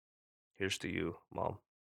Here's to you, Mom.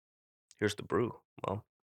 Here's the brew, Mom.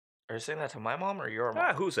 Are you saying that to my mom or your Ah,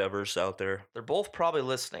 mom? who's ever's out there. They're both probably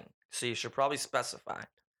listening, so you should probably specify.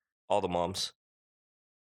 All the moms.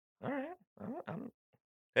 All right. I'm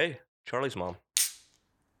Hey, Charlie's mom.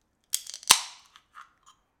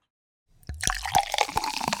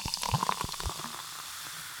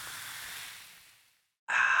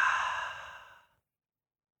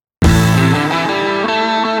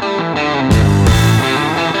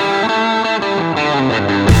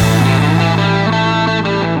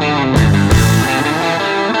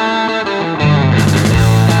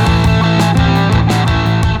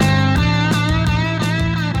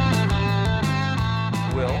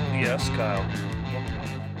 Will. Yes, Kyle. Welcome back.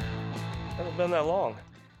 Hasn't been that long.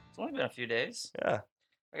 It's only been a few days. Yeah,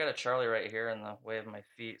 I got a Charlie right here in the way of my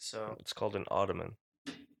feet, so it's called an ottoman.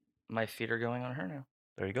 my feet are going on her now.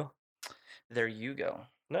 There you go. There you go.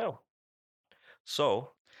 No.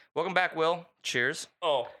 So. Welcome back, Will. Cheers.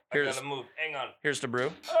 Oh, I Here's- gotta move. Hang on. Here's to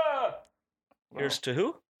brew. Ah! Here's Well, to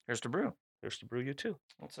who? here's to brew. Here's to brew you too.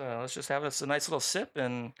 Let's just have us a nice little sip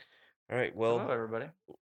and All right. hello, Well, everybody.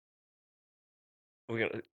 we're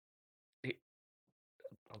gonna.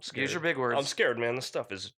 I'm scared. Use your big words. I'm scared, man. This stuff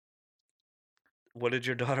is. What did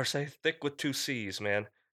your daughter say? Thick with two C's, man.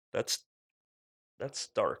 That's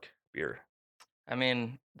dark beer. I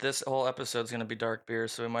mean, this whole episode's gonna be dark beer,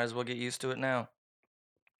 so we might as well get used to it now.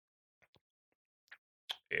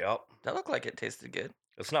 Yep. That looked like it tasted good.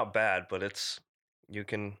 It's not bad, but it's. You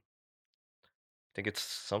can. I think it's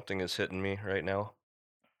something is hitting me right now.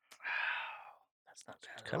 That's not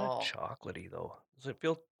bad Kind at of all. chocolatey though. Does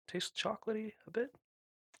it taste chocolatey a bit?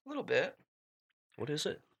 A little bit. What is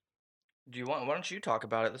it? Why don't you talk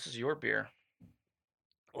about it? This is your beer.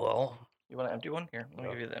 Well, You want an empty one? Here, let me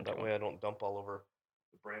give you the empty that one. way I don't dump all over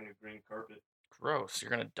the brand new green carpet. Gross. You're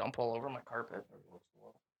gonna dump all over my carpet?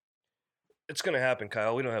 It's gonna happen,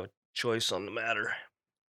 Kyle. We don't have a choice on the matter.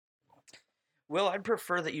 Will, I'd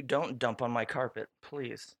prefer that you don't dump on my carpet,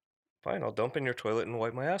 please. Fine, I'll dump in your toilet and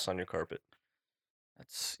wipe my ass on your carpet.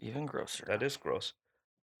 That's even grosser. That is gross.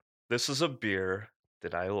 This is a beer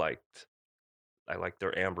that I liked. I liked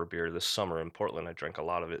their amber beer this summer in Portland. I drank a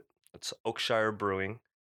lot of it. It's Oakshire Brewing.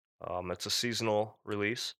 It's a seasonal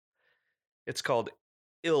release. It's called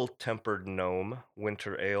Ill-Tempered Gnome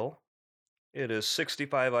Winter Ale. It is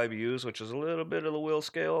 65 IBUs, which is a little bit of the Will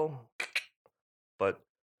scale, but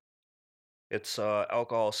it's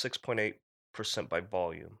alcohol 6.8% by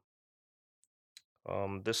volume.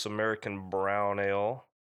 This American Brown Ale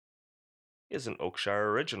is an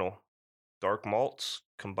Oakshire original. Dark malts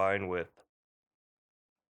combined with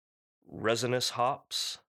resinous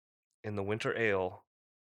hops in the winter ale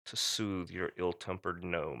to soothe your ill-tempered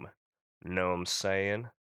gnome. Know what I'm saying?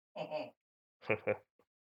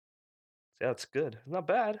 Yeah, it's good. Not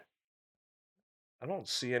bad. I don't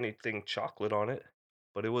see anything chocolate on it,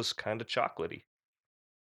 but it was kind of chocolatey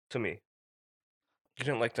to me. You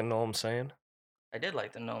didn't like the know what I'm saying? I did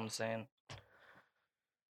like the gnome saying.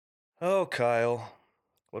 Oh, Kyle.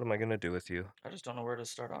 What am I going to do with you? I just don't know where to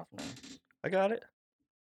start off now. I got it.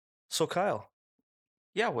 So, Kyle,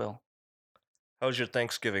 Yeah, Will. how was your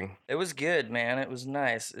Thanksgiving? It was good, man. It was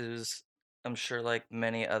nice. It was, I'm sure, like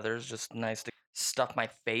many others, just nice to stuff my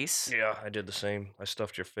face. Yeah, I did the same. I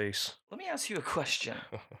stuffed your face. Let me ask you a question.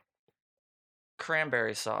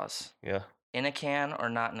 Cranberry sauce. Yeah. In a can or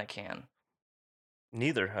not in a can?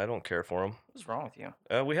 Neither. I don't care for them. What's wrong with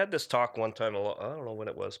you? We had this talk one time. I don't know when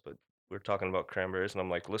it was, but we were talking about cranberries, and I'm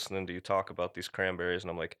like listening to you talk about these cranberries, and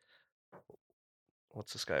I'm like,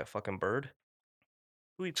 "What's this guy? A fucking bird?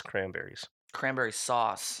 Who eats cranberries?" Cranberry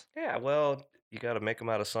sauce. Yeah, well, you got to make them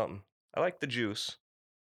out of something. I like the juice.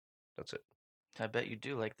 That's it. I bet you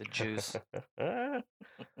do like the juice.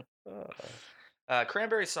 Uh,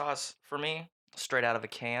 Cranberry sauce, for me, straight out of a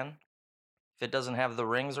can. If it doesn't have the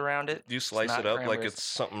rings around it, you it's slice not it up like cranberry it's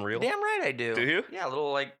something real. Damn right I do. Do you? Yeah,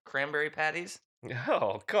 little like cranberry patties.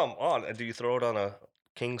 Oh, come on! And do you throw it on a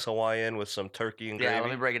King's Hawaiian with some turkey and gravy? Yeah, let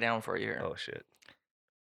me break it down for you here. Oh shit.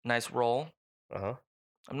 Nice roll. Uh huh.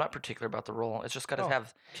 I'm not particular about the roll. It's just got to Oh,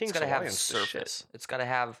 have. King's It's got to have Hawaiian's the shit. surface. It's got to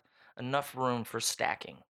have enough room for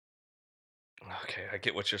stacking. Okay, I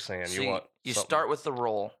get what you're saying. So you want you something start with the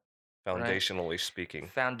roll. foundationally speaking.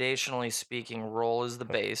 Foundationally speaking, roll is the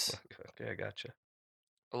base. Okay, I gotcha.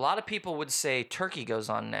 A lot of people would say turkey goes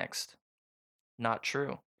on next. Not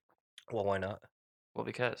true. Well, why not? Well,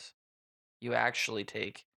 because you actually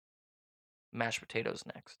take mashed potatoes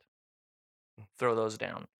next. Throw those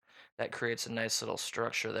down. That creates a nice little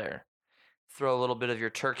structure there. Throw a little bit of your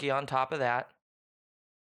turkey on top of that.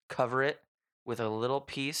 Cover it with a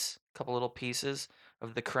couple little pieces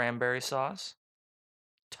of the cranberry sauce.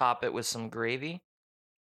 top it with some gravy,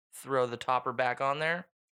 throw the topper back on there,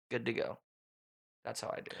 good to go. That's how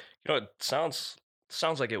I do it. You know, it sounds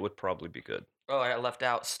like it would probably be good. Oh, I left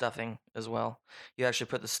out stuffing as well. You actually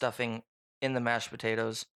put the stuffing in the mashed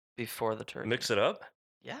potatoes before the turkey. Mix it up?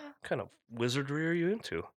 Yeah. What kind of wizardry are you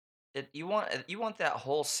into? You want that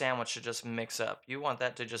whole sandwich to just mix up. You want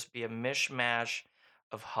that to just be a mishmash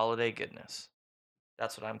of holiday goodness.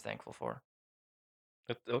 That's what I'm thankful for.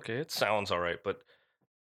 Okay, it sounds all right, but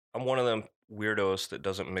I'm one of them weirdos that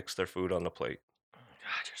doesn't mix their food on the plate.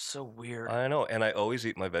 God, you're so weird. I know, and I always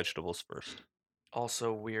eat my vegetables first.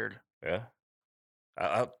 Also weird. Yeah, I,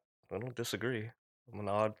 I, I don't disagree. I'm an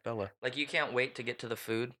odd fella. Like you can't wait to get to the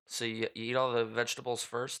food, so you eat all the vegetables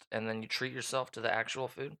first, and then you treat yourself to the actual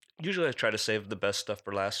food. Usually, I try to save the best stuff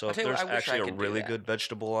for last. So I'll if tell you what, there's I wish I actually a could do really that. good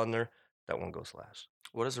vegetable on there, that one goes last.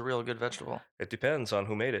 What is a real good vegetable? It depends on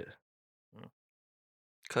who made it.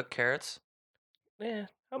 Cooked carrots? Yeah,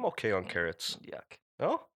 I'm okay on carrots. Yuck.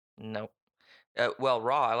 No, Nope. Well,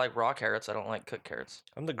 raw. I like raw carrots. I don't like cooked carrots.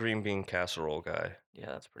 I'm the green bean casserole guy. Yeah,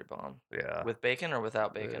 that's pretty bomb. Yeah, With bacon or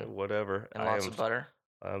without bacon? whatever. And lots of butter?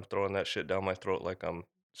 I'm throwing that shit down my throat like I'm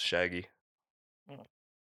Shaggy. Mm.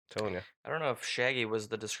 Telling you. I don't know if Shaggy was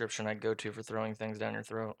the description I'd go to for throwing things down your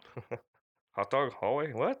throat. Hot dog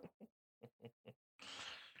hallway? What?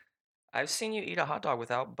 I've seen you eat a hot dog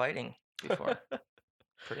without biting before.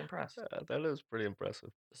 Pretty impressed. That is pretty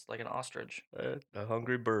impressive. Just like an ostrich. A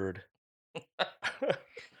hungry bird.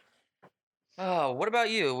 Oh, what about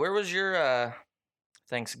you? Where was your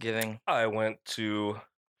Thanksgiving?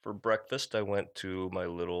 For breakfast, I went to my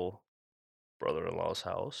little brother-in-law's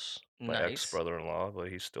house. My Nice. ex-brother-in-law, but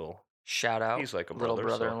he's Shout out. like a little brother,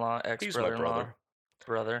 so brother-in-law, he's my ex-brother-in-law,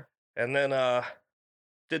 brother. And then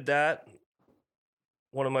did that.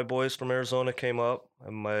 One of my boys from Arizona came up,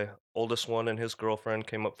 and my oldest one and his girlfriend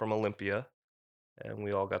came up from Olympia, and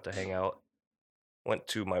we all got to hang out. Went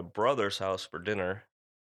to my brother's house for dinner,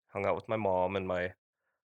 hung out with my mom and my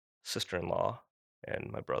sister-in-law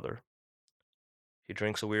and my brother. He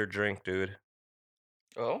drinks a weird drink, dude.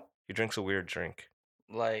 Oh? He drinks a weird drink.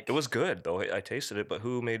 Like It was good, though. I tasted it, but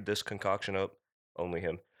who made this concoction up? Only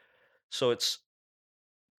him. So it's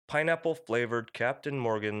pineapple flavored Captain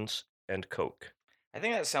Morgan's and Coke. I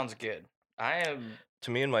think that sounds good.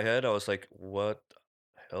 To me, in my head, I was like, what the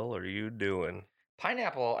hell are you doing?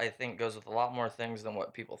 Pineapple, I think, goes with a lot more things than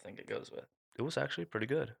what people think it goes with. It was actually pretty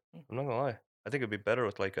good. Mm. I'm not gonna lie. I think it'd be better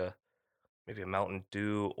with like maybe a Mountain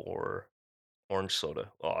Dew or orange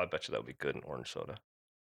soda. Oh, I bet you that would be good in orange soda.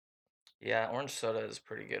 Yeah, orange soda is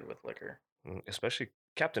pretty good with liquor. Especially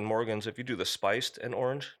Captain Morgan's. If you do the spiced and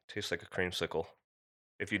orange, tastes like a creamsicle.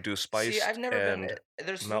 If you do spiced See, I've never been. and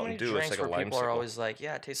There's so Mountain many Dew, it's drinks like a where people are limesicle. always like,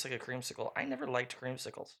 "Yeah, it tastes like a creamsicle." I never liked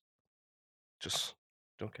creamsicles. Just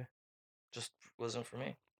okay. Just wasn't for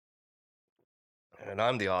me. And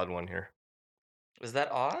I'm the odd one here. Is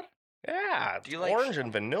that odd? Yeah, Do you like orange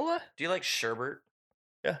and vanilla? Do you like sherbet?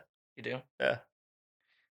 Yeah. You do? Yeah.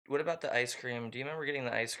 What about the ice cream? Do you remember getting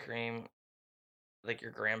the ice cream? Like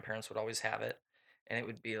your grandparents would always have it, and it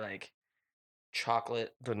would be like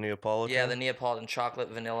chocolate. The Neapolitan? Yeah, the Neapolitan chocolate,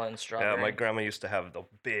 vanilla, and strawberry. Yeah, my grandma used to have the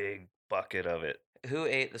big bucket of it. Who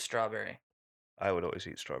ate the strawberry? I would always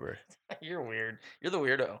eat strawberry. You're weird. You're the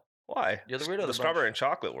weirdo. Why? You're the weirdo of The the strawberry bunch. and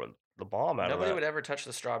chocolate were the bomb out of Nobody that. would ever touch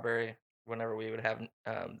the strawberry whenever we would have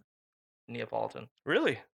Neapolitan.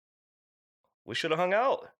 Really? We should have hung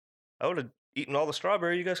out. I would have eaten all the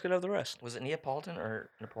strawberry. You guys could have the rest. Was it Neapolitan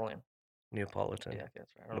or Napoleon? Neapolitan. Yeah,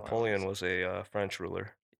 that's right. I don't know why I Napoleon was- was a French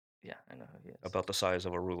ruler, Yeah, I know who he is. about the size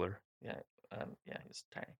of a ruler. Yeah, yeah, he's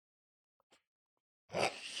tiny.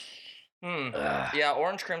 Yeah,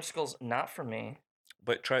 orange creamsicles not for me.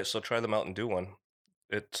 But try the Mountain Dew one.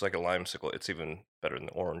 It's like a limesicle. It's even better than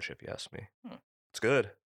the orange, if you ask me. It's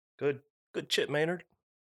good. Good chip, Maynard.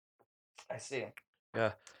 I see.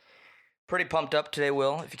 Yeah. Pretty pumped up today,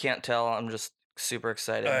 Will. If you can't tell, I'm just super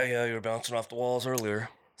excited. Yeah, you were bouncing off the walls earlier.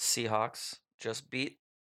 Seahawks just beat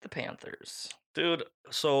the Panthers. Dude,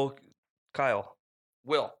 so Kyle,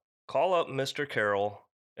 Will. call up Mr. Carroll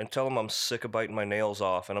and tell him I'm sick of biting my nails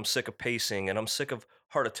off and I'm sick of pacing and I'm sick of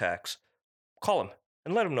heart attacks. Call him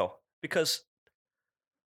and let him know, because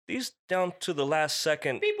these down to the last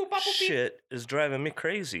second Beep, boop, bop, boop, beep. shit is driving me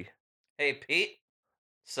crazy. Hey, Pete.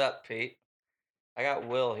 Sup, Pete? I got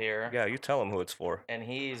Will here. Yeah, you tell him who it's for. And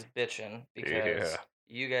he's bitching because Yeah.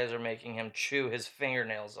 you guys are making him chew his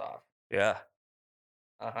fingernails off. Yeah.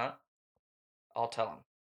 Uh-huh. I'll tell him.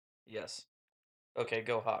 Yes. Okay,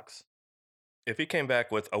 go Hawks. If he came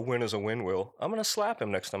back with a win is a win, Will, I'm going to slap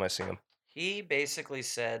him next time I see him. He basically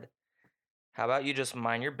said, how about you just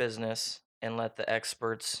mind your business and let the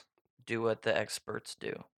experts Do what the experts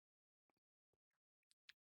do.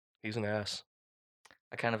 He's an ass.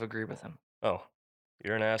 I kind of agree with him. Oh,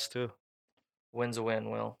 you're an ass too. Win's a win,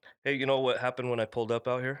 Will. Hey, you know what happened when I pulled up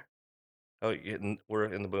out here? Oh, we're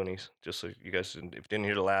in the boonies. Just so you guys, if you didn't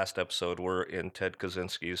hear the last episode, we're in Ted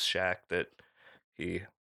Kaczynski's shack that he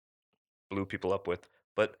blew people up with.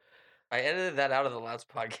 But I edited that out of the last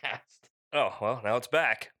podcast. oh well, now it's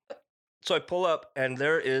back. So I pull up, and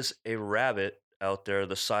there is a rabbit out there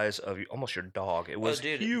the size of almost your dog. It Oh, was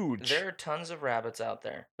dude, huge. there are tons of rabbits out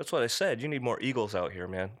there. That's what I said. You need more eagles out here,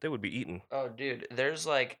 man. They would be eaten. Oh, dude, there's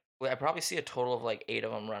like, I probably see a total of like 8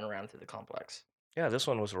 of them run around through the complex. Yeah, this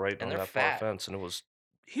one was right And on they're that far fat. fence, and it was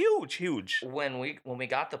huge, huge. When we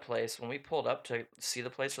got the place, when we pulled up to see the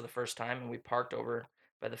place for the first time and we parked over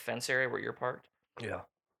by the fence area where you're parked, Yeah.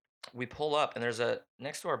 we pull up and there's a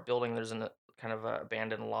next to our building there's an kind of a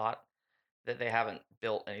abandoned lot that they haven't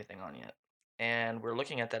built anything on yet. And we're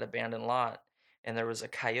looking at that abandoned lot and there was a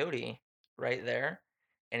coyote right there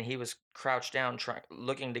and he was crouched down trying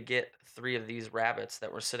looking to get 3 of these rabbits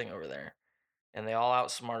that were sitting over there and they all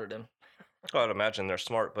outsmarted him. Well, I'd imagine they're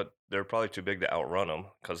smart, but they're probably too big to outrun them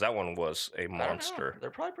because that one was a I don't know. monster. They're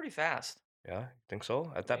probably pretty fast. Yeah, you think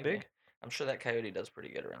so? At that Maybe. big? I'm sure that coyote does pretty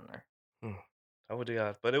good around there. Hmm. I would,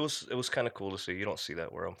 yeah. But it was kind of cool to see. You don't see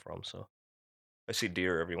that where I'm from, so I see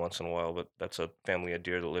deer every once in a while, but that's a family of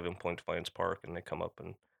deer that live in Point Defiance Park, and they come up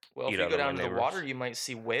and Well, if eat you out go of my down to the water, neighbors. you might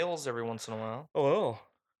see whales every once in a while. Oh well,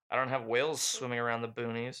 I don't have whales swimming around the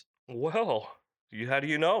boonies. well. How do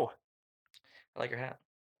you know? I like your hat.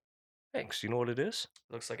 Thanks. You know what it is?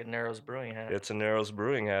 Looks like a Narrows Brewing hat. It's a Narrows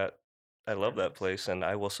Brewing hat. I love Very that nice. place, and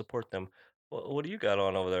I will support them. What do you got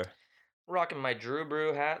on over there? Rocking my Drew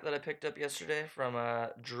Brew hat that I picked up yesterday from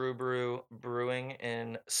Drew Brew Brewing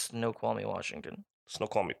in Snoqualmie, Washington.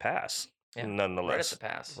 Snoqualmie Pass, Yeah, right at the nonetheless.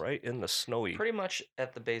 pass. Right in the snowy. Pretty much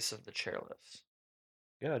at the base of the chairlifts.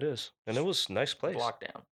 Yeah, it is. And it was a nice A place. block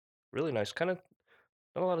down. Really nice. Kind of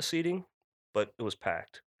not a lot of seating, but it was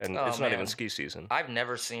packed. And Oh it's not even man, ski season. I've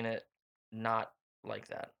never seen it not like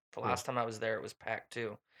that. The Hmm. last time I was there, it was packed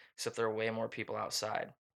too, except there were way more people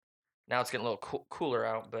outside. Now it's getting a little cooler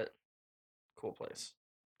out, but cool place.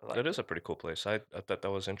 I It liked is it. a pretty cool place. I thought that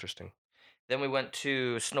was interesting. Then we went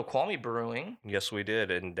to Snoqualmie Brewing. Yes, we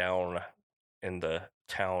did. And down in the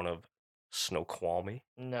town of Snoqualmie.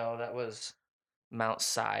 No, that was Mount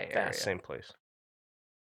Si Yeah, area. same place.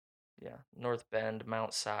 Yeah, North Bend,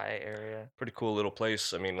 Mount Si area. Pretty cool little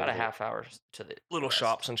place. I mean, About a half hour to the little west.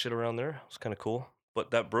 shops and shit around there. It's kind of cool.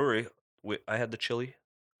 But that brewery, I had the chili.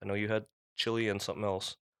 I know you had chili and something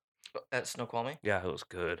else. At Snoqualmie? Yeah, it was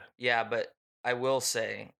good. Yeah, but I will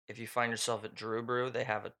say, if you find yourself at Drew Brew, they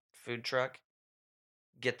have a food truck.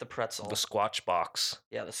 Get the pretzel. The Squatch box.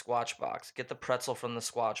 Yeah, the Squatch Box. Get the pretzel from the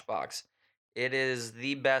Squatch Box. It is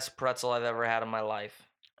the best pretzel I've ever had in my life.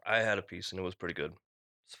 I had a piece and it was pretty good.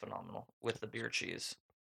 It's phenomenal. With the beer cheese.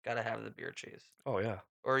 Gotta have the beer cheese. Oh yeah,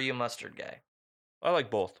 Or are you a mustard guy? I like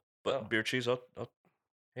both. But Oh, beer cheese,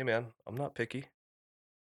 hey man, I'm not picky.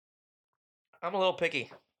 I'm a little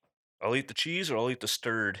picky. I'll eat the cheese or I'll eat the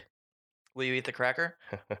stirred. Will you eat the cracker?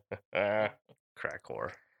 Ah, crack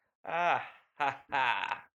whore. Ah, ha,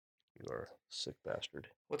 ha. You are a sick bastard.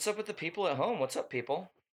 What's up with the people at home? What's up,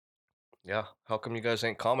 people? Yeah, how come you guys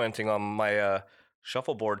ain't commenting on my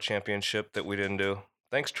shuffleboard championship that we didn't do?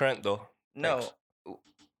 Thanks, Trent, though. Thanks. No,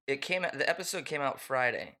 it came out. The episode came out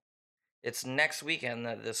Friday. It's next weekend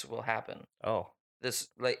that this will happen. Oh, This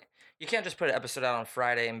like you can't just put an episode out on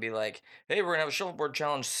Friday and be like, "Hey, we're gonna have a shuffleboard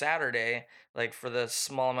challenge Saturday," like for the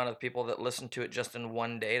small amount of people that listen to it just in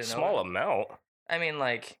one day to know small it. amount. I mean,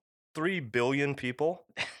 like 3 billion people.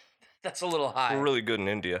 that's a little high. We're really good in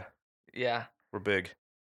India. Yeah, We're big.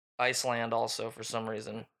 Iceland also for some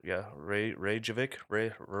reason. Yeah, Reykjavik,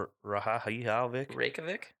 Reykjavik.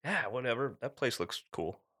 Reykjavik. Yeah, whatever. That place looks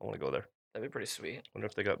cool. I want to go there. That'd be pretty sweet. Wonder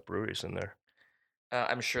if they got breweries in there.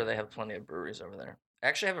 I'm sure they have plenty of breweries over there. I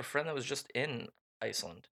actually have a friend that was just in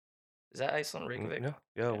Iceland. Is that Iceland, Reykjavik? Yeah,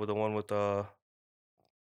 yeah, Okay. with the one with the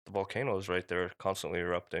volcanoes right there constantly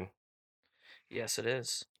erupting. Yes, it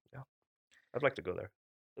is. Yeah, I'd like to go there.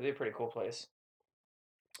 It'd be a pretty cool place.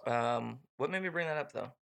 What made me bring that up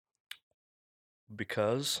though?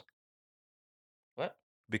 Because, What?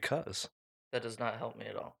 because That does not help me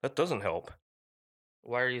at all. that doesn't help.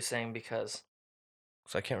 Why are you saying because?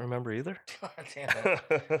 Because I can't remember either. Damn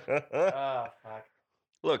it. Oh, fuck.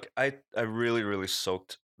 Look, I really, really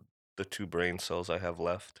soaked the 2 brain cells I have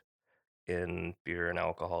left in beer and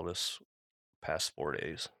alcohol this past 4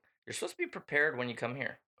 days. You're supposed to be prepared when you come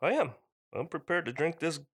here. I am. I'm prepared to drink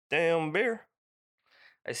this damn beer.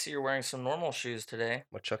 I see you're wearing some normal shoes today.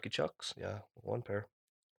 My Chucky Chucks. Yeah, one pair.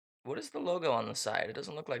 What is the logo on the side? It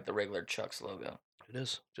doesn't look like the regular Chuck's logo. It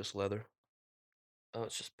is just leather. Oh,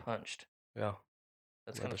 it's just punched. Yeah,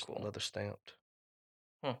 That's kind of cool. leather stamped.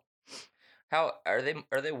 Hmm. How are they?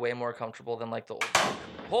 Are they way more comfortable than like the old?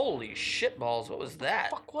 Holy shit balls! What was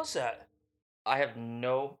that? Fuck was that? I have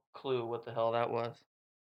no clue what the hell that was.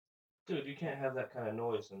 Dude, you can't have that kind of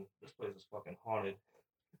noise, and this place is fucking haunted.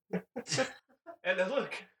 And then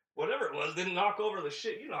look, whatever it was didn't knock over the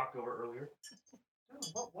shit you knocked over earlier. Dude,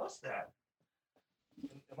 what was that?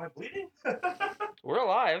 Am I bleeding? We're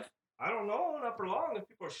alive. I don't know, not for long if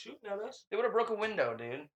people are shooting at us. They would have broke a window,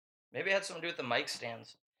 dude. Maybe it had something to do with the mic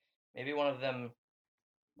stands. Maybe one of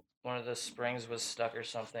the springs was stuck or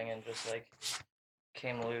something and just like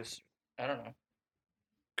came loose. I don't know.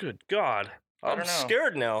 Good God. I I'm don't know.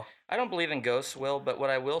 scared now. I don't believe in ghosts, Will, but what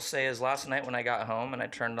I will say is last night when I got home and I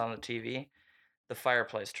turned on the TV, the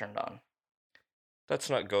fireplace turned on. That's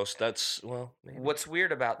not ghost. That's, well, maybe. What's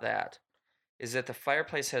weird about that is that the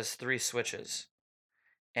fireplace has 3 switches,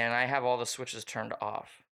 and I have all the switches turned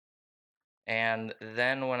off. And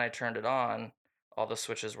then when I turned it on, all the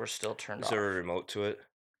switches were still turned Is off. there a remote to it?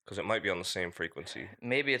 Because it might be on the same frequency.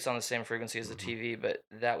 Maybe it's on the same frequency as the TV, but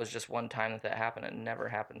that was just one time that happened. It never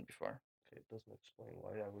happened before. Okay, it doesn't explain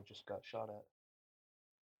why I just got shot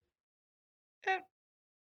at. Eh,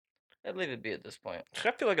 I'd leave it be at this point.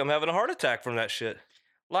 I feel like I'm having a heart attack from that shit.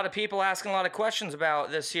 A lot of people asking a lot of questions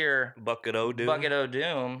about this here Bucket O Doom. Bucket O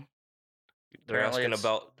Doom. They're asking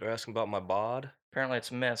about my bod. Apparently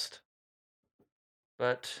it's missed.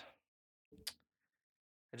 But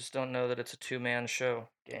I just don't know that it's a 2-man show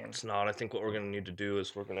game. It's not. I think what we're gonna need to do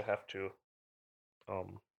is we're gonna have to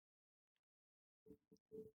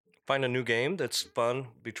find a new game that's fun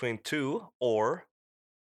between 2, or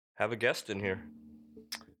have a guest in here.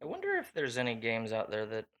 I wonder if there's any games out there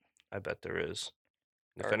that I bet there is.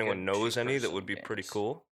 And if are anyone good knows any that 2-person would be pretty games.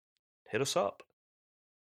 cool, hit us up.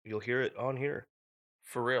 You'll hear it on here.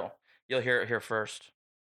 For real. You'll hear it here first.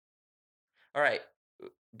 All right.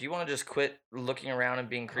 Do you want to just quit looking around and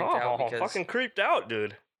being creeped out? Because Fucking creeped out,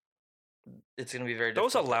 dude. it's going to be very That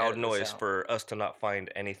was a difficult to loud edit this noise out. for us to not find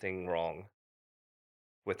anything wrong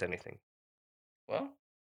with anything. Well,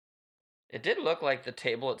 it did look like the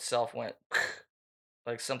table itself went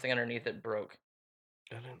like something underneath it broke.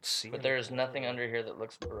 I didn't see But there's anything nothing there. under here that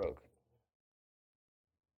looks broke.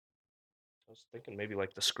 I was thinking maybe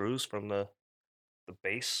like the screws from the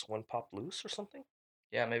base one popped loose or something.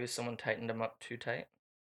 Yeah, maybe someone tightened them up too tight.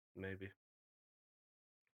 Maybe.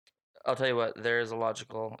 I'll tell you what, there is a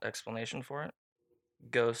logical explanation for it.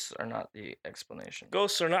 Ghosts are not the explanation.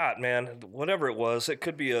 Ghosts or not, man. Whatever it was, it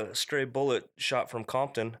could be a stray bullet shot from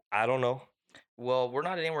Compton. I don't know. Well, we're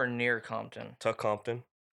not anywhere near Compton. To Compton.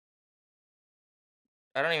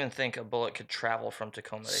 I don't even think a bullet could travel from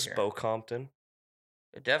Tacoma to here. Compton.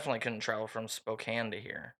 It definitely couldn't travel from Spokane to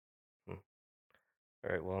here.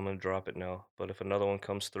 All right, well, I'm going to drop it now. But if another one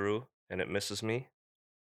comes through and it misses me,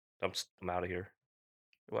 I'm out of here.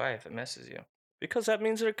 Why, if it misses you? Because that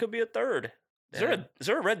means there could be a third. Is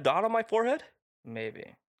there a red dot on my forehead? Maybe.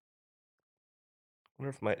 I wonder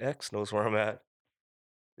if my ex knows where I'm at.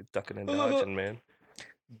 You're ducking and dodging, man.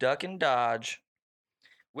 Duck and dodge.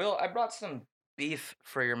 Will, I brought some beef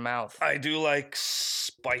for your mouth. I do like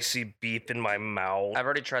spicy beef in my mouth. I've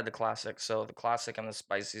already tried the classic, so the classic and the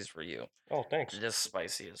spicy is for you. Oh, thanks. This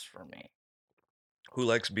spicy is for me. Who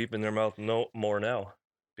likes beef in their mouth no more now?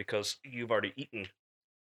 Because you've already eaten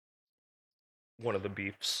one of the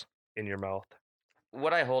beefs in your mouth.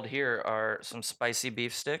 What I hold here are some spicy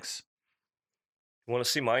beef sticks. You want to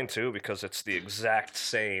see mine too? Because it's the exact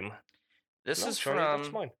same. This is Charlie, from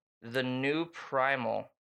that's mine. the new Primal.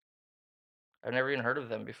 I've never even heard of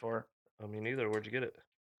them before. I mean, neither. Where'd you get it?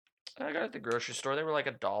 I got it at the grocery store. They were like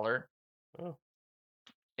 $1. Oh.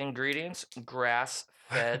 Ingredients: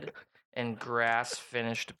 grass-fed and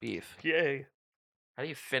grass-finished beef. Yay. How do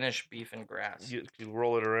you finish beef in grass? You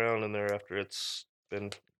roll it around in there after it's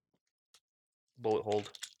been bullet holed.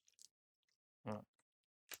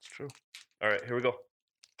 It's true. All right, here we go.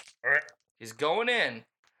 All right. He's going in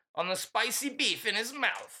on the spicy beef in his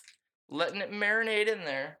mouth, letting it marinate in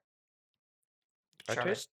there. I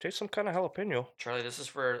taste some kind of jalapeno. Charlie, this is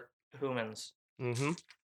for humans. Mm-hmm.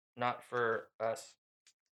 Not for us.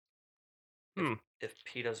 Hmm. If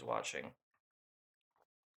PETA's watching.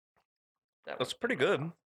 That's pretty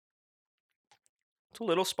good. It's a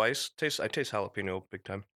little spice. I taste jalapeno big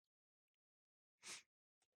time.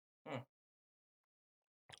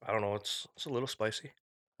 I don't know. It's a little spicy.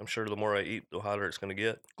 I'm sure the more I eat, the hotter it's gonna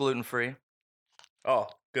get. Gluten-free. Oh,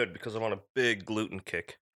 good, because I'm on a big gluten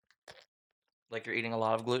kick. Like you're eating a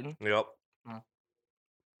lot of gluten? Yep. Mm.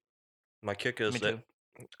 My kick is Me that too.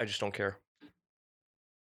 I just don't care.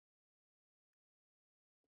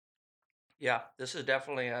 Yeah, this is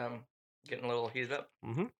definitely getting a little heated up.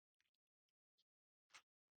 Mm-hmm.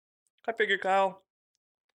 I figure, Kyle,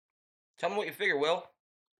 Tell me what you figure, Will.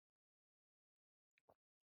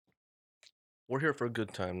 we're here for a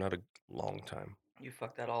good time, not a long time. You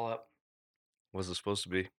fucked that all up. Was it supposed to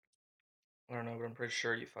be? I don't know, but I'm pretty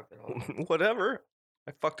sure you fucked it all up. Whatever.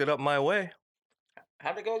 I fucked it up my way.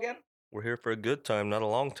 How'd it go again? We're here for a good time, not a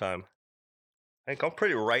long time. I think I'm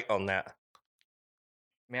pretty right on that.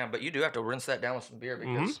 Man, but you do have to rinse that down with some beer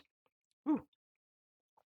Mm-hmm. because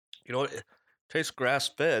You know what? It tastes grass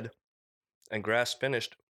fed and grass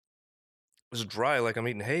finished. It's dry like I'm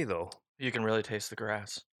eating hay, though. you can really taste the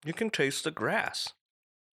grass. You can taste the grass.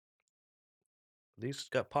 These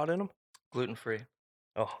got pot in them? Gluten free.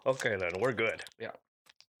 Oh, okay then. We're good. Yeah.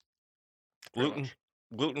 Pretty Gluten, much.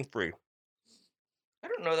 gluten free. I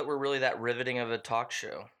don't know that we're really that riveting of a talk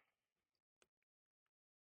show.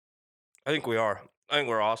 I think we are. I think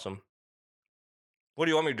we're awesome. What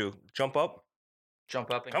do you want me to do? Jump up?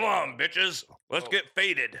 Jump up and Come get on, bitches. Let's Whoa. get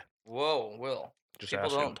faded. Whoa, Will. Just People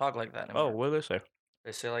ask don't him. talk like that Oh, anymore. what do they say?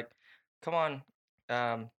 They say like, come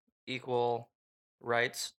on, equal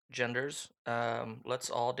rights, genders. Let's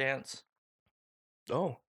all dance.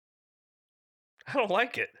 Oh, I don't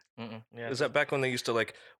like it. Yeah, Is that back when they used to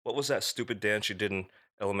like, what was that stupid dance you did in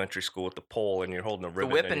elementary school with the pole and you're holding a the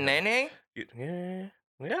ribbon? whip and and you have- nene?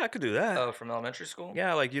 Yeah, I could do that. Oh, from elementary school?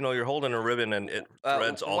 Yeah, like, you're holding a ribbon and it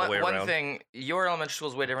threads all the way one around. thing, your elementary school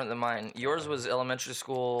is way different than mine. Yours was elementary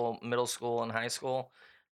school, middle school, and high school.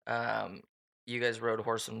 You guys rode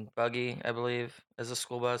horse and buggy, I believe, as a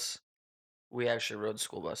school bus. We actually rode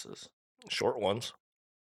school buses. Short ones.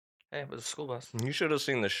 Hey, it was a school bus. You should have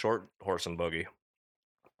seen the short horse and buggy.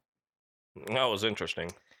 That was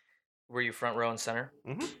interesting. Were you front row and center?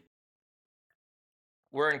 Mm-hmm.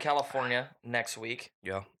 We're in California next week.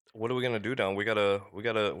 Yeah. What are we gonna do down? Well,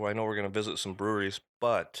 I know we're gonna visit some breweries,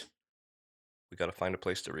 but we gotta find a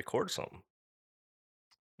place to record something.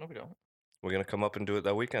 No, we don't. We're gonna come up and do it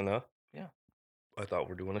that weekend, huh? Yeah. I thought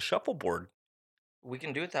we're doing a shuffleboard. We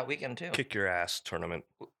can do it that weekend too. Kick your ass tournament.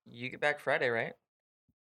 You get back Friday, right?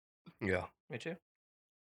 Yeah. Me too.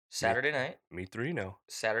 Saturday night. Me three now.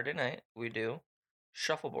 Saturday night we do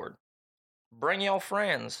shuffleboard. Bring y'all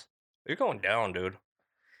friends. You're going down, dude.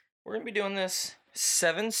 We're gonna be doing this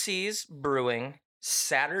Seven Seas Brewing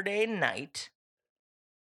Saturday night.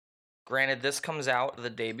 Granted, this comes out the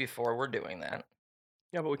day before we're doing that.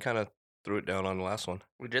 Yeah, but we kind of threw it down on the last one.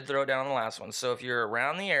 We did throw it down on the last one. So if you're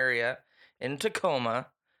around the area in Tacoma,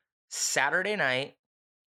 Saturday night.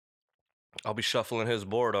 I'll be shuffling his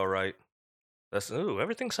board, all right.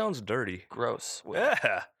 Everything sounds dirty. Gross.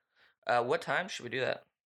 Yeah. What time should we do that?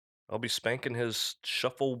 I'll be spanking his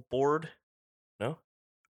shuffleboard. No?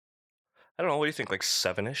 I don't know. What do you think? Like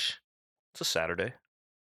 7-ish? It's a Saturday.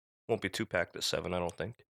 Won't be too packed at 7, I don't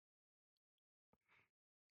think.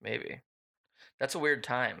 Maybe. That's a weird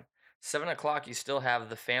time. 7 o'clock, you still have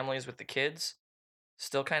the families with the kids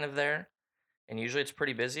still kind of there. And usually it's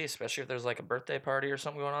pretty busy, especially if there's like a birthday party or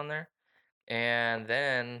something going on there. And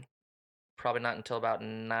then probably not until about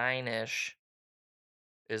 9-ish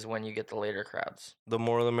is when you get the later crowds. The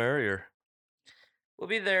more the merrier. We'll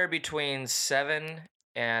be there between 7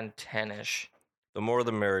 and 10-ish. The more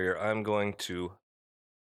the merrier. I'm going to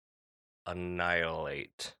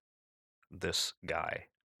annihilate this guy.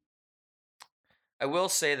 I will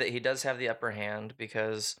say that he does have the upper hand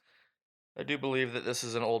because I do believe that this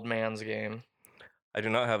is an old man's game. I do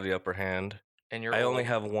not have the upper hand. And you're I only old.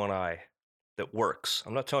 have one eye that works.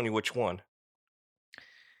 I'm not telling you which one.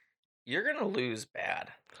 You're going to lose bad.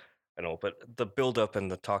 I know, but the build-up and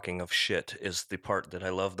the talking of shit is the part that I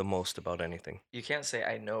love the most about anything. You can't say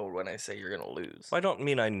I know when I say you're going to lose. I don't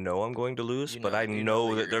mean I know I'm going to lose, but I you know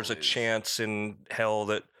that that you're there's a gonna lose. chance in hell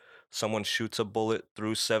that someone shoots a bullet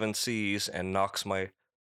through 7 seas and knocks my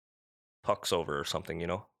pucks over or something, you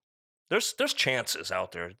know? There's chances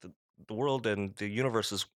out there. The world and the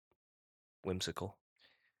universe is whimsical.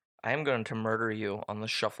 I am going to murder you on the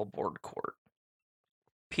shuffleboard court.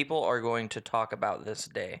 People are going to talk about this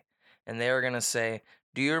day, and they are going to say,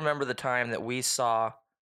 do you remember the time that we saw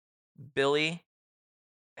Billy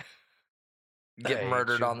get hate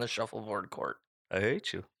murdered you. on the shuffleboard court? I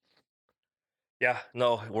hate you. Yeah,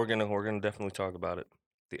 no, we're gonna definitely talk about it.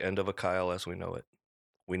 The end of a Kyle as we know it.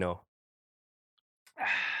 We know.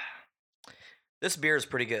 This beer is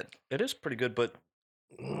pretty good. It is pretty good, but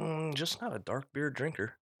just not a dark beer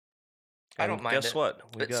drinker. I And don't mind guess it. what?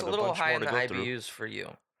 It's a little high in the IBUs for you.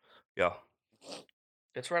 Yeah.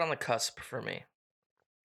 It's right on the cusp for me.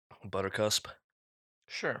 Buttercusp.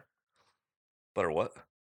 Sure. Butter what?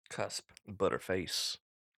 Cusp. Butterface.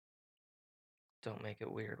 Don't make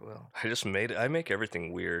it weird, Will. I just made it. I make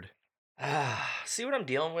everything weird. Ah, see what I'm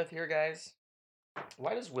dealing with here, guys?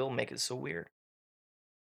 Why does Will make it so weird?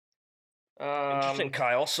 Interesting,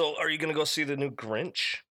 Kyle. So, are you gonna go see the new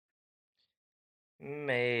Grinch?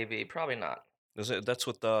 Maybe, probably not. Is it? That's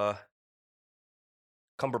with the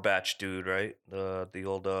Cumberbatch dude, right? The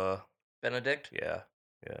old Benedict? yeah,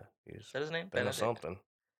 yeah. Is He's that his name? been a Benedict? something.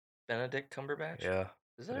 Benedict Cumberbatch? Yeah,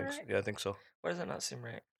 Is I that think. right? Yeah, I think so. Why does that not seem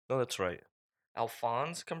right? No, that's right.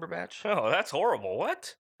 Alphonse Cumberbatch? Oh, that's horrible.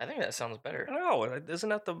 What? I think that sounds better. No, isn't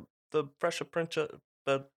that the Fresh Prince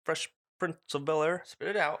of Bel Air? Spit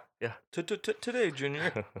it out. Yeah. Today,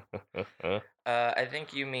 Junior. I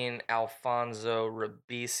think you mean Alfonso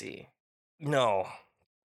Ribisi. No,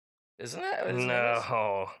 Isn't that what his name is?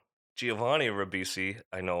 no. Giovanni Ribisi,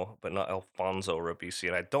 I know, but not Alfonso Ribisi,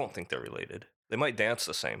 and I don't think they're related. They might dance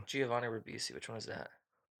the same. Giovanni Ribisi. Which one is that?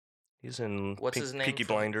 He's in What's his name Peaky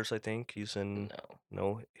from- Blinders, I think. He's in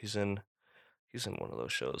No. he's in one of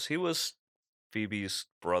those shows. He was Phoebe's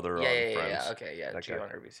brother on Yeah. Friends. Okay, yeah. That guy.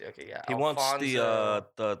 Giovanni Ribisi. Okay, yeah. He wants Alfonso-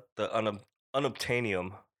 the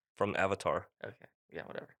unobtainium from Avatar. Okay, yeah,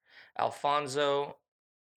 whatever. Alfonso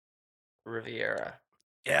Riviera.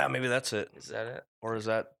 Yeah, maybe that's it. Is that it? Or is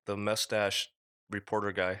that the mustache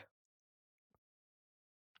reporter guy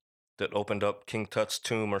that opened up King Tut's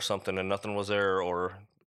tomb or something and nothing was there? Or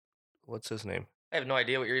what's his name? I have no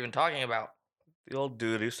idea what you're even talking about. The old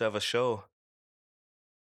dude used to have a show.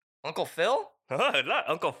 Uncle Phil? Not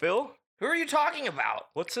Uncle Phil. Who are you talking about?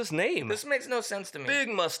 What's his name? This makes no sense to me. Big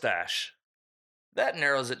mustache. That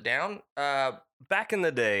narrows it down. Back in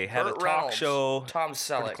the day, had a Burt talk Reynolds, show. Tom Pretty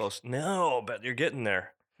Selleck. close. No, but you're getting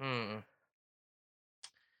there.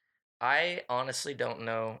 I honestly don't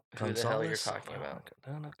know who the hell you're talking about.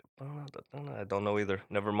 I don't know either.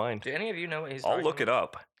 Never mind. Do any of you know what he's talking I'll look it about?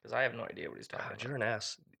 up. Because I have no idea what he's talking God, about. you're an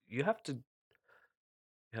ass. You have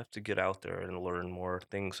to get out there and learn more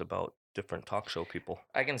things about different talk show people.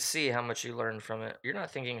 I can see how much you learned from it. You're not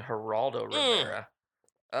thinking Geraldo Rivera.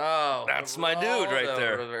 Oh, That's my dude right Geraldo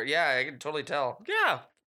there. Rivera. Yeah, I can totally tell. Yeah.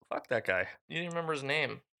 Fuck that guy. You didn't remember his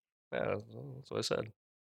name. Yeah, that's what I said.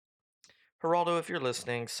 Geraldo, if you're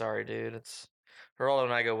listening, sorry, dude. It's Geraldo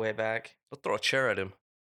and I go way back. I'll throw a chair at him.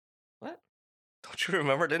 What? Don't you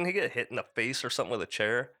remember? Didn't he get hit in the face or something with a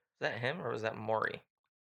chair? Is that him or was that Maury?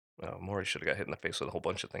 Maury should have got hit in the face with a whole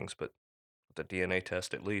bunch of things, but with the DNA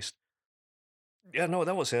test at least. Yeah, no,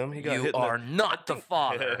 that was him. He got You hit. are not the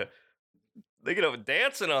father. They get up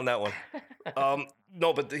dancing on that one.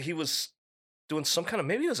 No, but he was doing some kind of,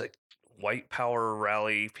 maybe it was a white power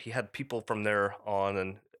rally. He had people from there on,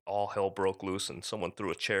 and all hell broke loose, and someone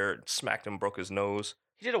threw a chair and smacked him, broke his nose.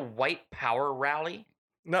 He did a white power rally?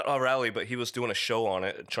 Not a rally, but he was doing a show on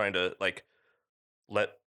it, trying to like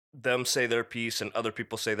let them say their piece and other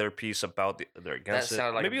people say their piece about they're against That it.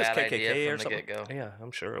 sounded like Maybe a bad it was KKK idea or from the something. get-go. Yeah,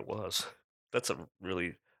 I'm sure it was. That's a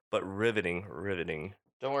really riveting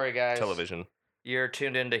Don't worry, guys. television. You're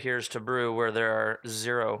tuned into Here's to Brew, where there are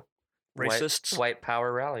zero Racists? white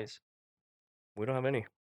power rallies. We don't have any.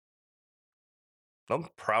 I'm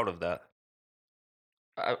proud of that.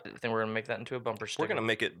 I think we're gonna make that into a bumper sticker. We're gonna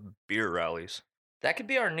make it beer rallies. That could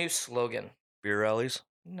be our new slogan. Beer rallies?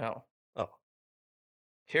 No. Oh.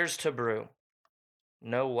 Here's to Brew.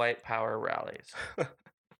 No white power rallies.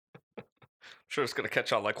 Sure, it's gonna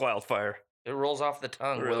catch on like wildfire. It rolls off the It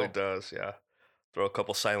tongue, really Will. does, yeah. Throw a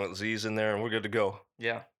couple silent Z's in there and we're good to go.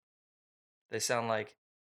 Yeah. They sound like.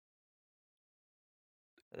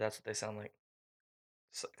 That's what they sound like.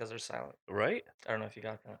 Because they're silent. Right? I don't know if you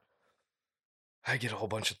got that. I get a whole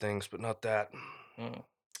bunch of things, but not that.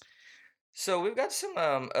 So we've got some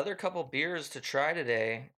other couple beers to try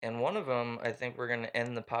today, and one of them I think we're going to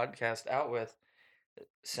end the podcast out with. It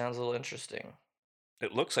sounds a little interesting.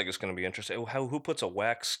 It looks like it's going to be interesting. Who puts a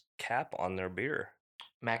wax cap on their beer?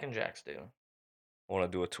 Mac and Jacks do. I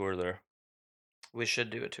want to do a tour there. We should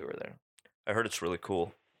do a tour there. I heard it's really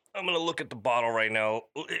cool. I'm going to look at the bottle right now.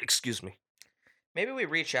 Excuse me. Maybe we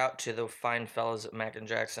reach out to the fine fellows at Mac and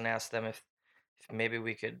Jacks and ask them if maybe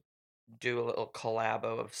we could do a little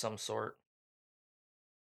collabo of some sort.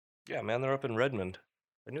 Yeah, man, they're up in Redmond.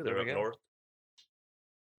 I knew they There were we up go. north.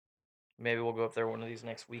 Maybe we'll go up there one of these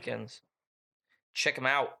next weekends. Check them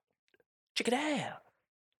out. Check it out.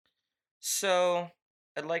 So,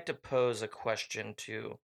 I'd like to pose a question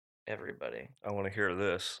to everybody. I want to hear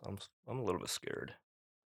this. I'm a little bit scared.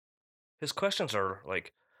 His questions are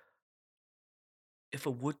like, if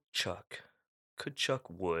a woodchuck could chuck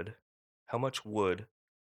wood, how much wood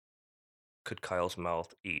could Kyle's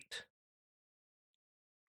mouth eat?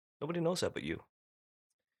 Nobody knows that but you.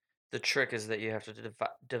 The trick is that you have to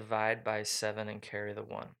divide by 7 and carry the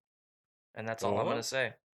 1. And that's all I'm gonna What?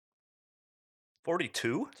 say.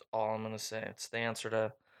 42? That's all I'm gonna say. It's the answer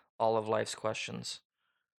to all of life's questions.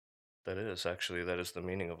 That is actually that is the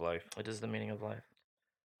meaning of life. It is the meaning of life.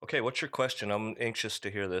 Okay, what's your question? I'm anxious to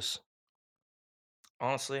hear this.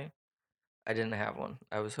 Honestly, I didn't have one.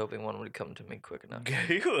 I was hoping one would come to me quick enough.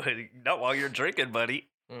 Good. Not while you're drinking, buddy.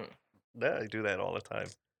 Mm. Yeah, I do that all the time.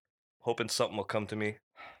 Hoping something will come to me.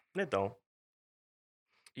 And it don't.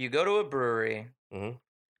 You go to a brewery. Hmm.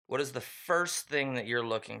 What is the first thing that you're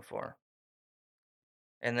looking for?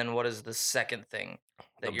 And then what is the second thing The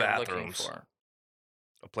that you're looking bathrooms. for?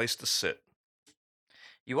 A place to sit.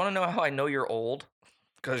 You want to know how I know you're old?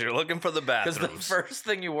 Because you're looking for the Because bathrooms. the first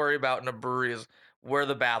thing you worry about in a brewery is where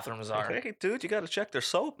the bathrooms are. Hey, dude, you got to check their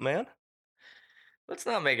soap, man. Let's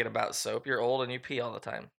not make it about soap. You're old and you pee all the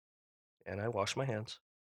time And I wash my hands.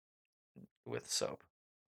 with soap.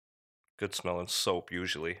 Good smelling soap,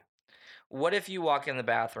 usually. What if you walk in the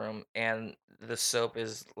bathroom and the soap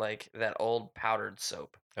is like that old powdered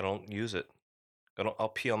soap? I don't use it. I'll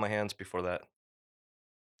pee on my hands before that.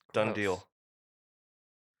 Done Gross. deal.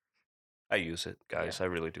 I use it, guys. Yeah. I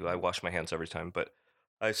really do. I wash my hands every time, but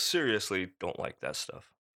I seriously don't like that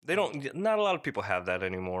stuff. They don't. Not a lot of people have that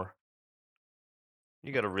anymore.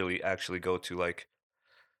 You got to really actually go to like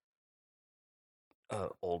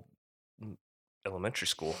old elementary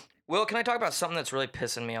school. Will, can I talk about something that's really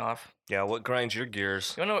pissing me off? Yeah, what grinds your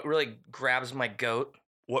gears? You know what really grabs my goat?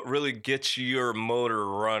 What really gets your motor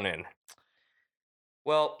running?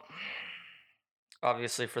 Well,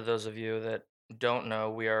 obviously, for those of you that don't know,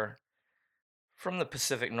 we are from the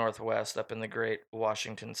Pacific Northwest up in the great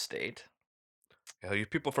Washington state. Yeah, you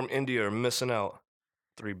people from India are missing out.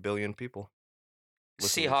 3 billion people.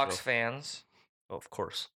 Listen to the Seahawks show. fans, Oh, of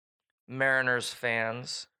course. Mariners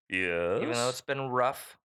fans, Yes. even though it's been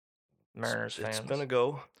rough. Mariners It's fans, gonna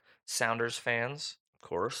go. Sounders fans, Of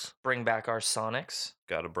course. bring back our Sonics.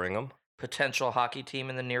 Got to bring them. Potential hockey team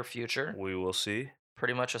in the near future. We will see.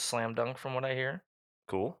 Pretty much a slam dunk from what I hear.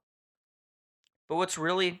 Cool. But what's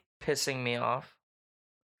really pissing me off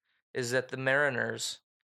is that the Mariners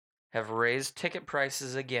have raised ticket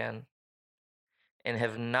prices again and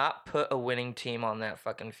have not put a winning team on that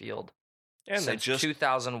fucking field And they since just didn't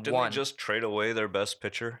 2001. they just trade away their best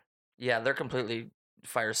pitcher? Yeah, they're completely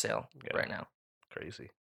fire sale Yeah. right now.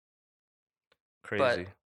 Crazy. Crazy.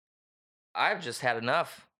 I've just had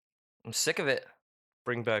enough. I'm sick of it.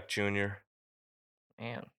 Bring back Junior.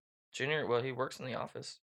 Man. Junior, well, he works in the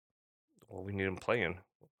office. Well, we need him playing.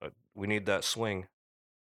 We need that swing.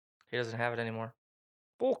 He doesn't have it anymore.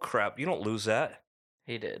 Bull crap! You don't lose that.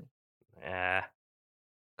 He did. Ah,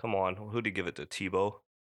 come on. Who'd he give it to? Tebow.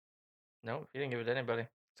 No, he didn't give it to anybody.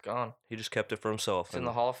 It's gone. He just kept it for himself. It's in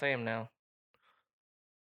the Hall of Fame now.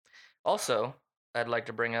 Also, I'd like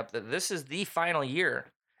to bring up that this is the final year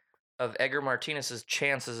of Edgar Martinez's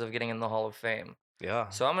chances of getting in the Hall of Fame. Yeah.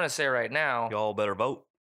 So I'm going to say right now, Y'all better vote.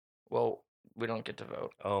 well, we don't get to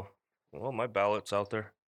vote. Oh, well, my ballot's out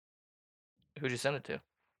there. Who'd you send it to?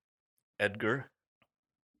 Edgar.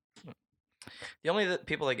 The only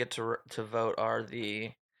people that get to vote are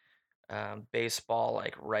the baseball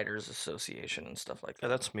like writers association and stuff like that. Yeah,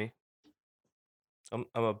 that's me. I'm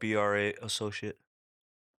a BRA associate.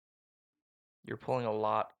 You're pulling a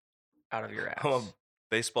lot out of your ass. I'm a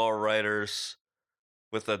baseball writers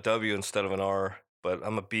with a W instead of an R, but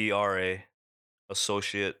I'm a BRA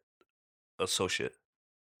associate.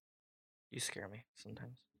 You scare me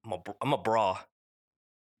sometimes. I'm a bra.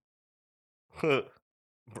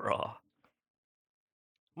 Bra.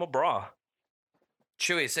 I'm a bra.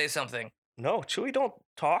 Chewy, say something. No, Chewy, don't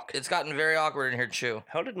talk. It's gotten very awkward in here, Chew.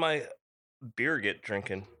 How did my beer get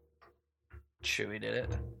drinking? Chewy did it.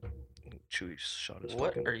 Chewy shot his.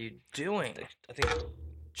 What are you doing? I think.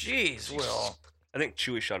 Jeez, Will. I think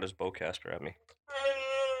Chewy shot his bowcaster at me.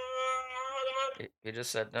 He just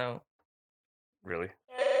said no. Really?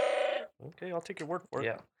 Okay, I'll take your word for it.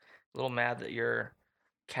 Yeah. A little mad that you're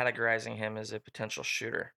categorizing him as a potential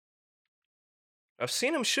shooter. I've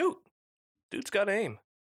seen him shoot. Dude's got aim.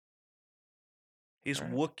 He's All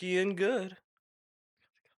right. Wookieing good.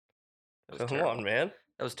 Come on, man.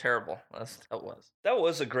 That was terrible. That was. That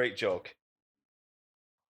was a great joke.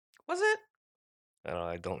 Was it?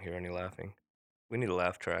 I don't hear any laughing. We need a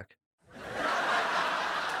laugh track.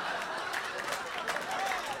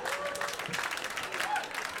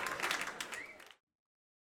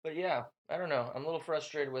 But yeah, I don't know. I'm a little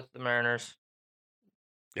frustrated with the Mariners.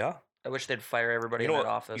 Yeah. I wish they'd fire everybody in that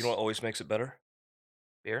office. You know what always makes it better?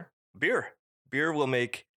 Beer? Beer. Beer will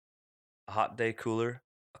make a hot day cooler,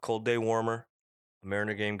 a cold day warmer, a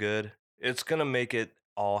Mariner game good. It's going to make it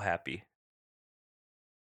all happy.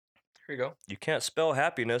 Here you go. You can't spell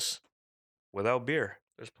happiness without beer.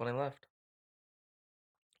 There's plenty left.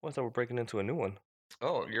 Well, I thought we're breaking into a new one.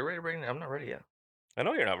 Oh, you're ready to bring it? I'm not ready yet. I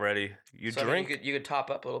know you're not ready. You So I drink. mean, you could top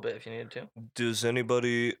up a little bit if you needed to. Does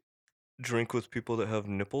anybody drink with people that have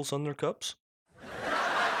nipples on their cups?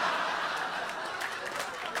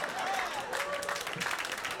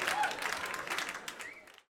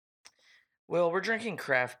 Well, we're drinking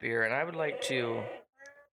craft beer, and I would like to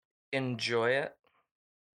enjoy it.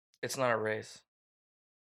 It's not a race.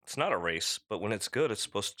 It's not a race, but when it's good, it's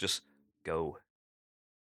supposed to just go.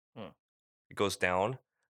 Hmm. It goes down,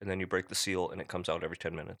 and then you break the seal, and it comes out every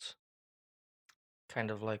 10 minutes.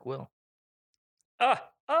 Kind of like Will.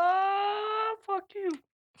 Fuck you.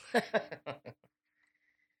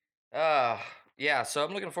 Yeah, so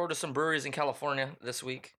I'm looking forward to some breweries in California this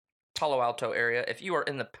week. Palo Alto area. If you are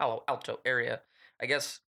in the Palo Alto area, I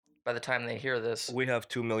guess by the time they hear this, We have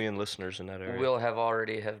 2 million listeners in that area. we'll have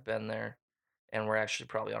already have been there, and we're actually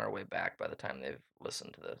probably on our way back by the time they've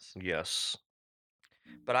listened to this. Yes.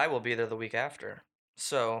 But I will be there the week after.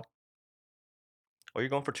 So, Oh, you're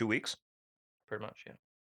going for 2 weeks? pretty much, yeah.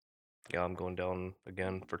 Yeah, I'm going down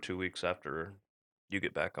again for 2 weeks after you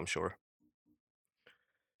get back, I'm sure.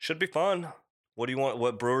 Should be fun. What do you want?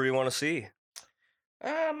 What brewery you want to see?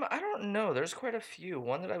 I don't know. There's quite a few.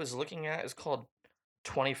 One that I was looking at is called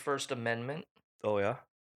 21st Amendment. Oh yeah,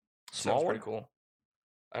 small Sounds one. pretty cool.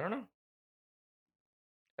 I don't know.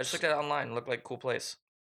 I just looked at it online. It looked like a cool place.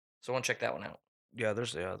 So I want to check that one out. Yeah,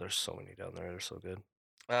 there's so many down there. They're so good.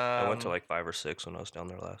 I went to like 5 or 6 when I was down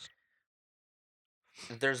there last.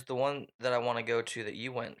 There's the one that I want to go to that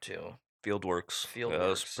you went to. Fieldworks. Yeah,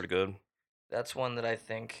 that's Fieldworks. pretty good. That's one that I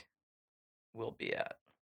think we'll be at.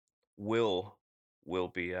 Will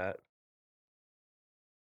be at.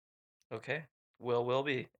 Okay. Will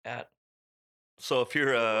be at. So if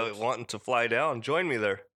you're Fieldworks. wanting to fly down, join me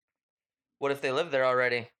there. What if they live there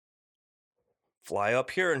already? Fly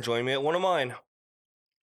up here and join me at one of mine.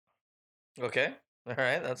 Okay. All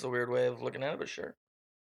right. That's a weird way of looking at it, but sure.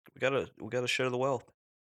 We gotta share the wealth.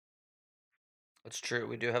 That's true.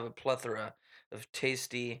 We do have a plethora of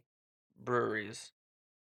tasty breweries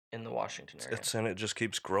in the Washington area. And it just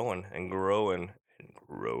keeps growing and growing and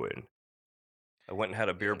growing. I went and had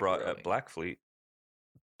a beer brought at Blackfleet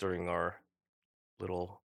during our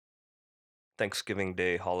little Thanksgiving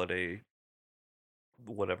Day holiday,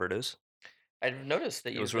 whatever it is. I've noticed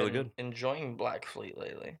that It was you've really been good. enjoying Blackfleet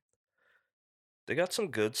lately. They got some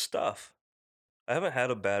good stuff. I haven't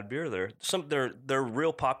had a bad beer there. Their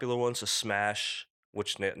real popular ones is Smash,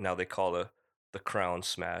 which now they call the Crown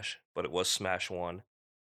Smash, but it was Smash 1.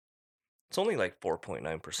 It's only like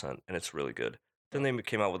 4.9%, and it's really good. Then they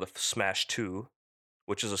came out with a Smash 2,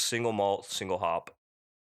 which is a single malt, single hop,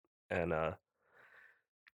 and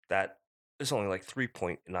that is only like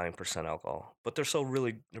 3.9% alcohol. But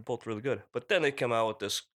they're both really good. But then they come out with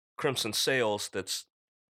this Crimson Sales that's,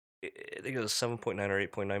 I think it was 7.9 or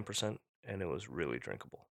 8.9%, and it was really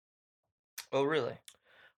drinkable. Oh, really?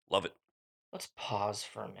 Love it. Let's pause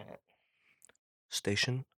for a minute.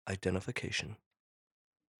 Station identification.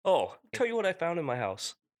 Oh, tell you what I found in my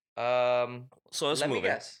house. So let's let move me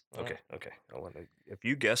guess. Okay. If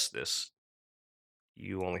you guess this,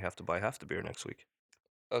 you only have to buy half the beer next week.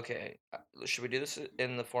 Okay. Should we do this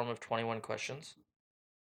in the form of 21 questions?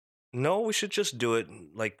 No, we should just do it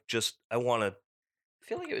like I want to. I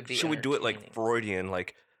feel like it would be. Should we do it like entertaining. Freudian?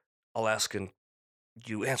 Like I'll ask and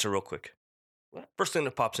you answer real quick. What? First thing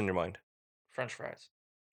that pops in your mind. French fries.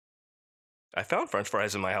 I found French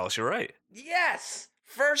fries in my house. You're right. Yes!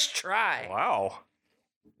 First try. Wow.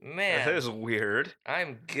 Man. That is weird.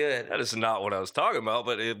 I'm good. That is not what I was talking about,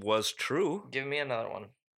 but it was true. Give me another one.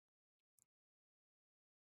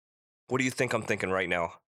 What do you think I'm thinking right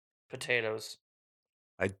now? Potatoes.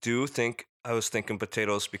 I do think I was thinking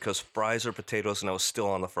potatoes because fries are potatoes and I was still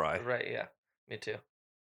on the fry. Right, yeah. Me too.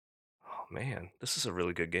 Oh, man. This is a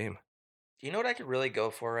really good game. Do you know what I could really go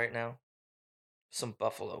for right now? Some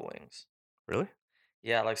buffalo wings. Really?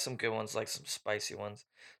 Yeah, like some good ones, like some spicy ones.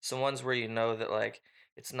 Some ones where you know that, like,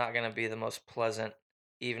 it's not going to be the most pleasant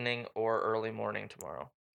evening or early morning tomorrow.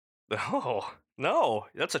 Oh, no.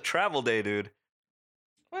 That's a travel day, dude.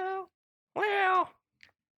 Well,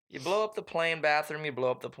 you blow up the plane bathroom, you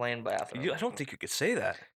blow up the plane bathroom. I don't think you could say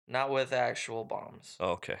that. Not with actual bombs.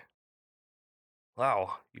 Oh, okay.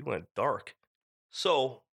 Wow, you went dark.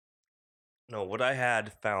 So, no, what I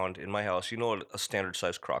had found in my house, you know what a standard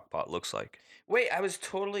size crock pot looks like? Wait, I was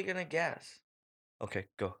totally going to guess. Okay,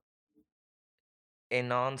 go. A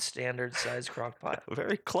non-standard size crock pot.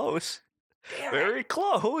 Very close. Damn Very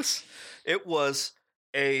close. It was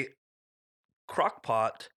a crock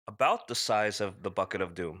pot about the size of the bucket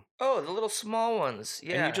of doom. Oh, the little small ones. And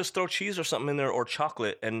you Yeah. just throw cheese or something in there or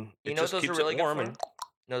chocolate and You it know what just those are keeps it really good warm for? and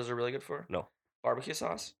You know those are really good for? no. Barbecue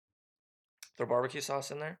sauce. Throw barbecue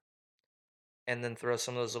sauce in there, and then throw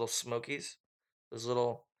some of those little smokies. Those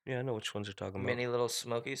little Yeah, I know which ones you're talking about. mini little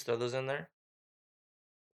smokies. Throw those in there.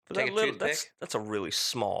 For Take that a little toothpick. that's a really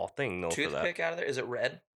small thing though for that. Toothpick out of there. Is it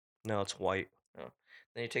red? No, it's white. No.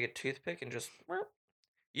 Then you take a toothpick and just.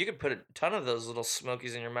 You could put a ton of those little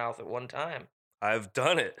smokies in your mouth at one time. I've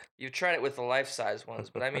done it. You've tried it with the life size ones,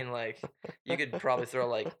 but I mean, like, you could probably throw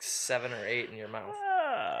like 7 or 8 in your mouth.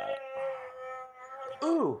 Ah.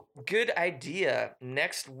 Ooh, good idea.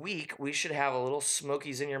 Next week, we should have a little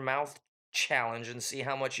smokies in your mouth challenge and see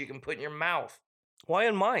how much you can put in your mouth. Why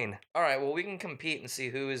in mine? All right, well, we can compete and see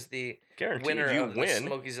who is the Guaranteed winner you of the win.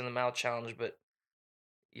 smokies in the mouth challenge, but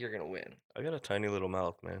you're going to win. I got a tiny little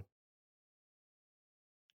mouth, man.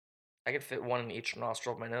 I could fit one in each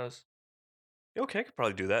nostril of my nose. Okay, I could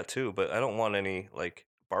probably do that too, but I don't want any like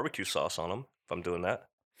barbecue sauce on them if I'm doing that.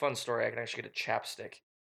 Fun story, I can actually get a chapstick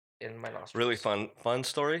in my nostrils. Really fun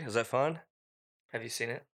story. Is that fun? Have you seen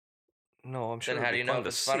it? No, I'm sure Then it'd how be do you know fun if to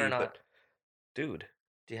it's fun or see, not? but dude,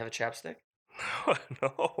 Do you have a chapstick?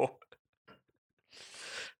 no.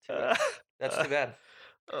 Too bad. That's too bad.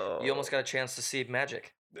 Oh, You almost got a chance to see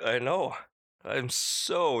magic. I know. I'm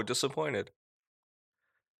so disappointed.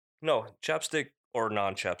 No, chapstick or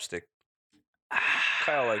non-chapstick.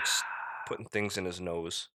 Kyle likes putting things in his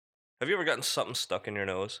nose. Have you ever gotten something stuck in your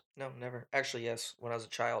nose? No, never. Actually, yes, when I was a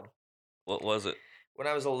child. What was it? When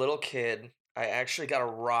I was a little kid, I actually got a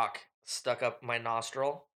rock stuck up my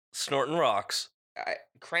nostril. Snorting rocks. I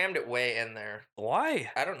crammed it way in there.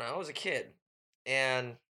 Why? I don't know. I was a kid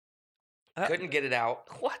and Uh, couldn't get it out.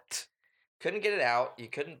 What? Couldn't get it out. You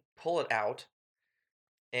couldn't pull it out.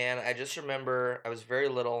 And I just remember I was very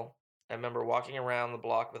little. I remember walking around the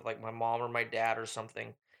block with like my mom or my dad or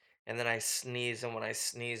something. And then I sneezed. And when I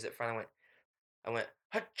sneezed, it finally went, I went,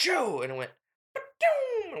 Achoo! And it went,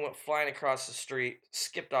 Ba-doom! And went flying across the street,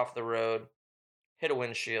 skipped off the road, hit a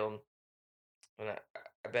windshield. And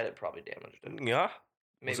I bet it probably damaged it. Yeah.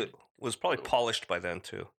 Maybe. Was probably little bit. polished by then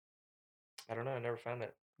too. I don't know. I never found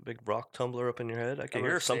it. Big rock tumbler up in your head. I can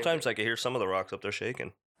would've hear. saved Sometimes it. I can hear some of the rocks up there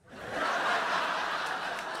shaking.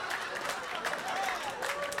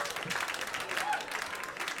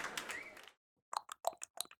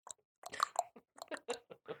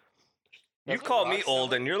 You That's what call me rocks sound old,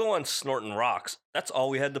 like? and you're the one snorting rocks. That's all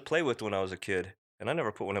we had to play with when I was a kid, and I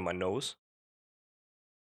never put one in my nose.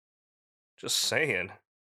 Just saying.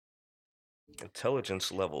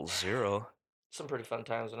 Intelligence level 0. Some pretty fun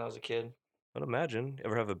times when I was a kid. But imagine,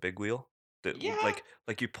 ever have a big wheel? That Yeah.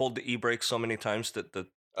 like you pulled the e-brake so many times that the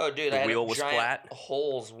Oh, dude, the I had wheel was giant flat?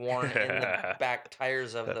 holes worn in the back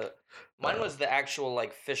tires of the. Mine was the actual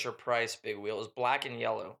like Fisher Price big wheel. It was black and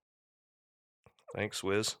yellow. Thanks,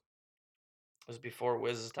 Wiz. It was before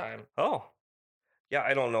Wiz's time. Oh. Yeah,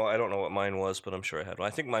 I don't know what mine was, but I'm sure I had one.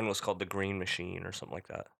 I think mine was called the Green Machine or something like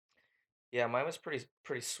that. Yeah, mine was pretty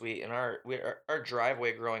sweet. And our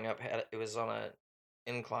driveway growing up had it was on a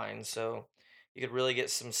incline, so you could really get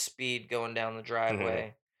some speed going down the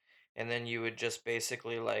driveway, and then you would just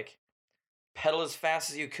basically like pedal as fast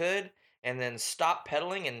as you could, and then stop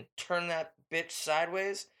pedaling and turn that bitch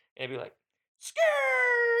sideways, and it'd be like skirt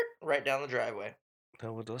right down the driveway.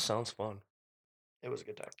 That sounds fun. It was a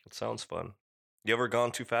good time. It sounds fun. You ever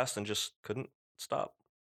gone too fast and just couldn't stop?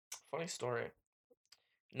 Funny story.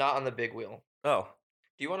 Not on the big wheel. Oh,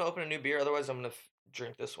 Do you want to open a new beer? Otherwise, I'm gonna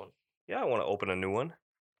drink this one. yeah, I want to open a new one.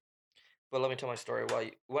 But let me tell my story.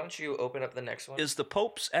 Why don't you open up the next one? Is the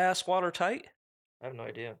Pope's ass watertight? I have no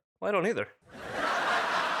idea. Well, I don't either.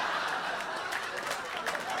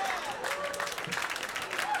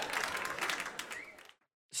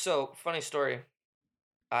 So, funny story.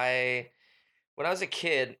 When I was a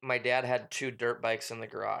kid, my dad had 2 dirt bikes in the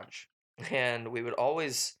garage. And we would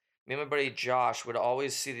always, me and my buddy Josh would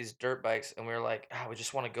always see these dirt bikes, and we were like, we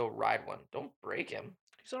just want to go ride one. Don't break him.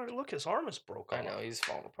 He's already look. His arm is broke. I know, he's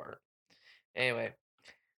falling apart. Anyway,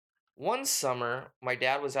 one summer, my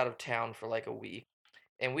dad was out of town for like a week,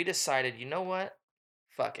 and we decided, you know what?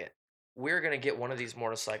 Fuck it. We're going to get one of these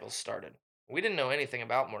motorcycles started. We didn't know anything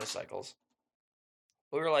about motorcycles.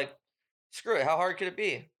 We were like, screw it, how hard could it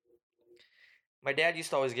be? My dad used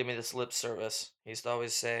to always give me this lip service. He used to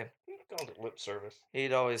always say, Lip service.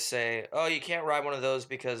 he'd always say, "Oh, you can't ride one of those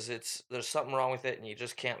because there's something wrong with it and you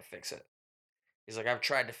just can't fix it." He's like, "I've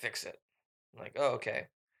tried to fix it." I'm like, "Oh, okay."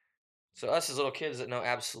 So us as little kids that know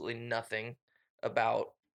absolutely nothing about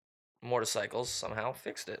motorcycles somehow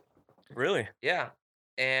fixed it. Really? Yeah.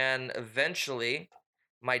 And eventually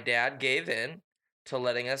my dad gave in to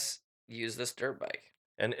letting us use this dirt bike.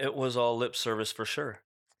 And it was all lip service for sure.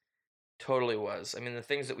 Totally was. I mean, the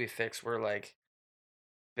things that we fixed were like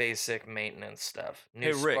basic maintenance stuff. New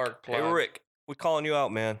Hey Rick, spark plug. we calling you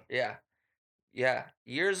out, man. Yeah. Yeah.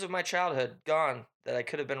 Years of my childhood gone that I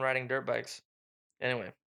could have been riding dirt bikes.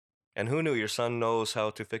 Anyway, And who knew your son knows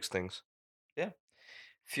how to fix things? yeah.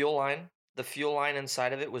 Fuel line. The fuel line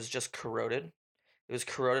inside of it was just corroded. It was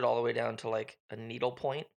corroded all the way down to like a needle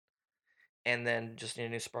point, and then just need a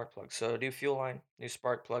new spark plug. So new fuel line, new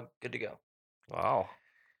spark plug, good to go. Wow.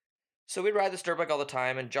 So we'd ride this dirt bike all the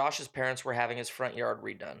time, and Josh's parents were having his front yard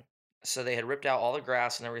redone. So they had ripped out all the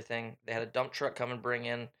grass and everything. They had a dump truck come and bring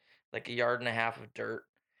in like a yard and a half of dirt,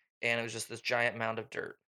 and it was just this giant mound of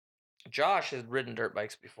dirt. Josh had ridden dirt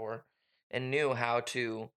bikes before and knew how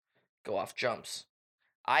to go off jumps.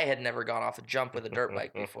 I had never gone off a jump with a dirt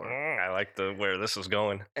bike before. I like the where this is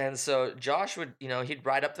going. And so Josh would, he'd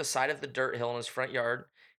ride up the side of the dirt hill in his front yard,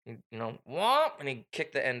 womp, and he'd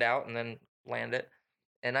kick the end out and then land it.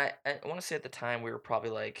 And I want to say at the time we were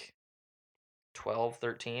probably like 12,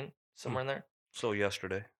 13, Hmm. somewhere in there. So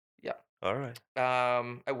yesterday. Yeah. All right.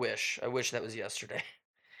 I wish that was yesterday.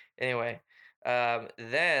 Anyway,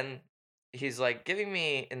 then he's like giving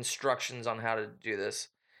me instructions on how to do this.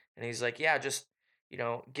 And he's like, yeah, just,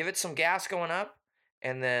 give it some gas going up.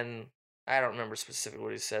 And then I don't remember specifically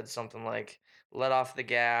what he said. Something like let off the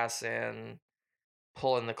gas and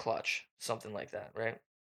pull in the clutch, something like that. Right.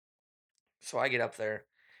 So I get up there.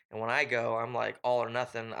 And when I go, I'm like all or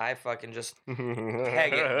nothing. I fucking just peg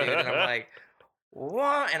it, dude. And I'm like,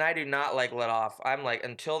 what? And I do not like let off. I'm like,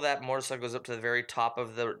 until that motorcycle goes up to the very top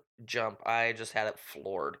of the jump, I just had it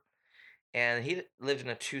floored. And he lived in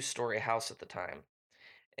a 2-story house at the time.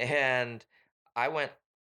 And I went,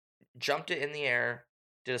 jumped it in the air,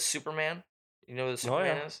 did a Superman. You know what a Oh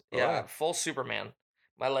Superman yeah. is? Oh Yeah, yeah. full Superman.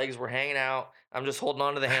 My legs were hanging out. I'm just holding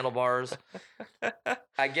on to the handlebars.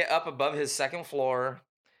 I get up above his second floor.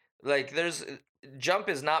 Like jump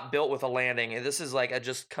is not built with a landing. This is like I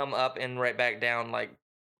just come up and right back down like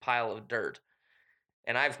pile of dirt.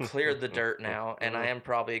 And I've cleared the dirt now, and I am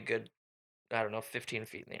probably a good, I don't know, 15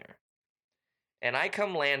 feet in the air. And I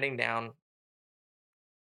come landing down,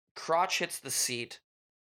 crotch hits the seat,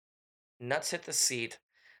 nuts hit the seat.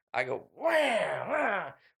 I go, wham,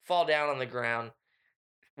 wham, fall down on the ground.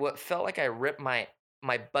 What felt like I ripped my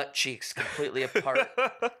butt cheeks completely apart.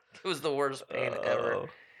 It was the worst pain ever. Oh.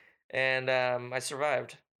 And I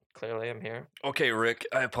survived. Clearly, I'm here. Okay, Rick,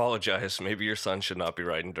 I apologize. Maybe your son should not be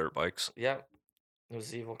riding dirt bikes. Yep. It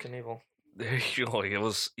was Evil Knievel. There you go. It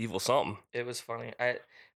was evil something. It was funny.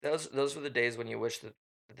 Those were the days when you wish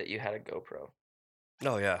that you had a GoPro.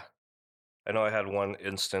 Oh yeah. I know I had one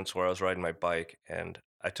instance where I was riding my bike and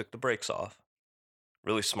I took the brakes off.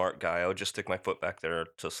 Really smart guy. I would just stick my foot back there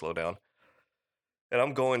to slow down. And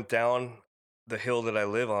I'm going down the hill that I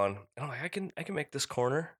live on. And I'm like, I can make this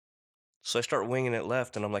corner. So I start winging it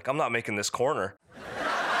left and I'm like, I'm not making this corner.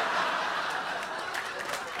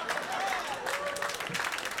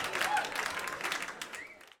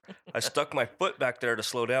 I stuck my foot back there to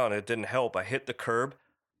slow down. It didn't help. I hit the curb,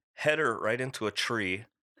 header right into a tree.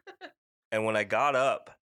 And when I got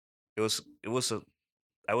up, I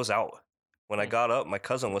was out. When I got up, my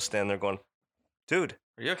cousin was standing there going, dude,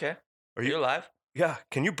 Are you okay? are Are you you, alive? yeah,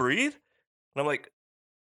 can you breathe? And I'm like,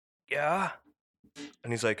 yeah.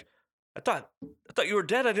 And he's like, I thought you were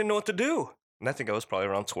dead. I didn't know what to do. And I think I was probably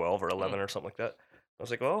around 12 or 11 or something like that. I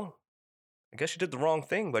was like, well, I guess you did the wrong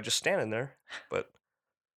thing by just standing there. But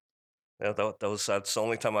yeah, that's the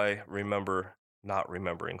only time I remember not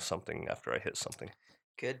remembering something after I hit something.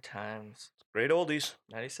 Good times. Great oldies.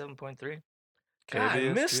 97.3. God, I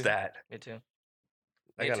missed that. Me too.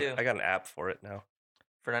 I got an app for it now.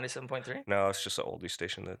 For 97.3? No, it's just an oldie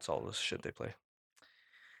station. That's all this shit they play.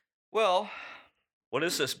 Well, What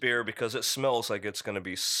is this beer? Because it smells like it's going to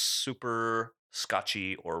be super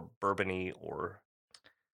scotchy or bourbony or...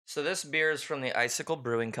 so this beer is from the Icicle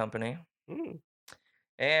Brewing Company. Mm.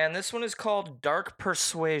 And this one is called Dark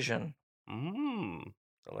Persuasion. I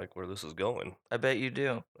like where this is going. I bet you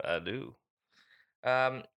do. I do.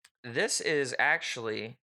 This is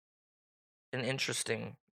actually an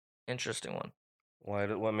interesting one.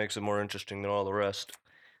 What makes it more interesting than all the rest?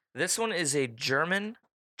 This one is a German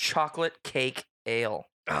chocolate cake ale.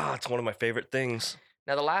 Ah, it's one of my favorite things.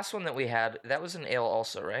 Now, the last one that we had, that was an ale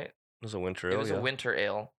also, right? It was a winter It ale, was yeah. a winter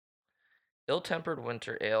ale. Ill-tempered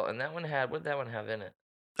winter ale. And that one had, what did that one have in it?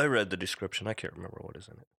 I read the description. I can't remember what is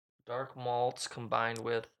in it. Dark malts combined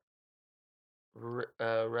with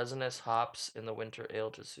resinous hops in the winter ale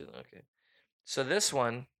to soothe. Okay. So this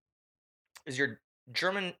one is your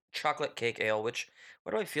German chocolate cake ale, which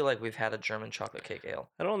why do I feel like we've had a German chocolate cake ale?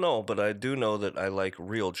 I don't know, but I do know that I like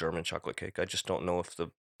real German chocolate cake. I just don't know if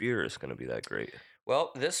the beer is going to be that great.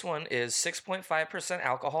 Well, this one is 6.5%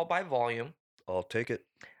 alcohol by volume. I'll take it.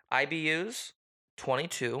 IBUs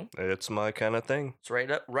 22. It's my kind of thing. It's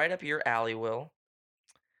right up your alley, Will.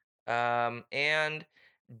 And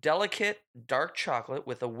delicate dark chocolate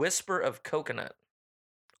with a whisper of coconut.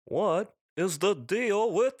 What is the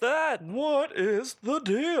deal with that? What is the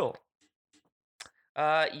deal?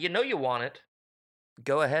 You know you want it.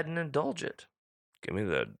 Go ahead and indulge it. Give me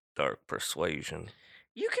that dark persuasion.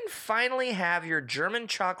 You can finally have your German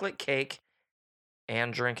chocolate cake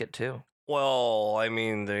and drink it too. Well, I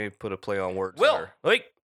mean, they put a play on words Will! there.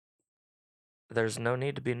 Like, There's no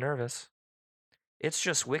need to be nervous. It's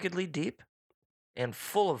just wickedly deep and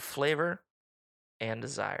full of flavor and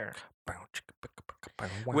desire.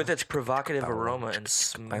 With its provocative aroma and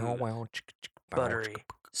smooth, buttery,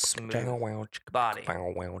 smooth body.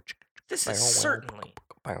 This is certainly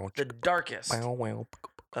the darkest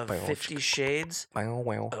of 50 Shades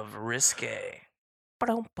of Risque.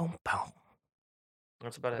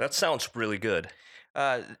 That's about it. that sounds really good. You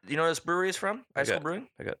know where this brewery is from? Icicle Brewing?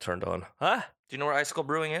 I got turned on. Huh? Do you know where Icicle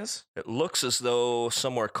Brewing is? It looks as though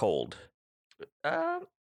somewhere cold. Yeah,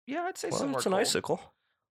 I'd say Well, somewhere it's an cold. icicle.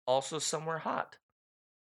 Also somewhere hot.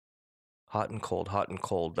 Hot and cold, hot and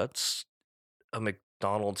cold. That's a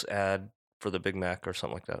McDonald's ad for the Big Mac or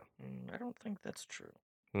something like that. I don't think that's true.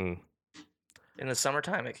 Hmm. In the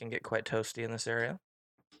summertime, it can get quite toasty in this area.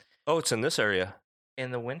 Oh, it's in this area.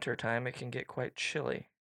 In the wintertime, it can get quite chilly.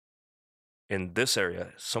 In this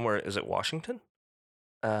area. Somewhere, is it Washington?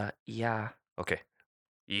 Yeah. Okay.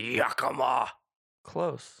 Yakima.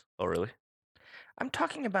 Close. Oh, really? I'm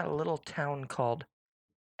talking about a little town called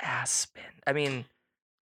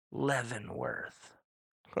Leavenworth.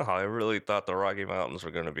 Oh, I really thought the Rocky Mountains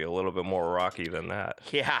were going to be a little bit more rocky than that.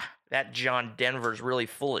 Yeah, that John Denver's really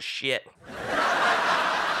full of shit.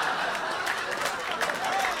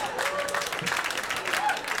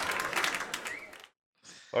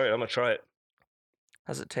 All right, I'm going to try it.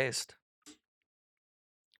 How's it taste?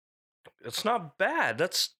 It's not bad.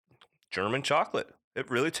 That's German chocolate. It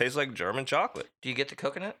really tastes like German chocolate. Do you get the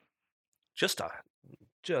coconut? Just a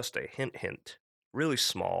hint. Really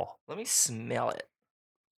small. Let me smell it.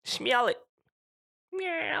 Smell it.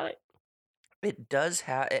 Smell it.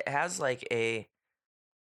 It has like It's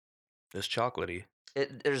chocolatey.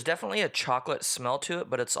 there's definitely a chocolate smell to it,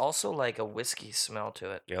 but it's also like a whiskey smell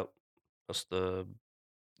to it. Yep. That's the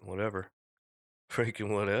whatever.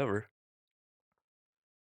 Freaking whatever.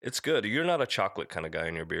 It's good. You're not a chocolate kind of guy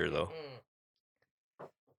in your beer, though.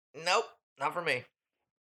 Nope, not for me.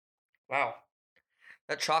 Wow.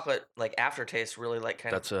 That chocolate like aftertaste really like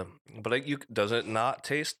kind That's does it not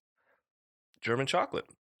taste German chocolate?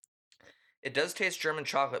 It does taste German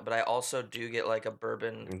chocolate, but I also do get like a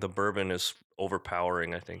bourbon. The bourbon is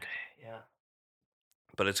overpowering, I think. Yeah.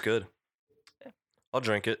 But it's good. Yeah. I'll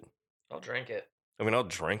drink it. I'll drink it. I mean, I'll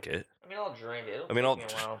drink it. I'll drink it. I'll take me a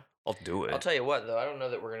while. I'll do it. I'll tell you what though, I don't know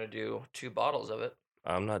that we're gonna do 2 bottles of it.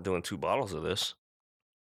 I'm not doing 2 bottles of this.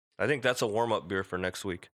 I think that's a warm-up beer for next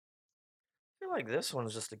week. I feel like this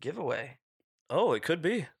one's just a giveaway. Oh, it could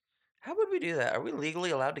be. How would we do that? Are we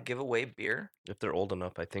legally allowed to give away beer? If they're old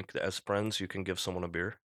enough, I think that as friends you can give someone a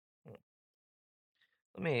beer.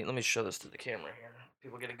 Let me show this to the camera here.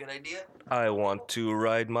 People get a good idea. I want to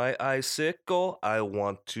ride my icicle. I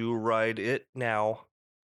want to ride it now.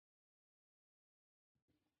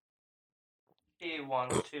 He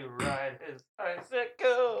wants to ride his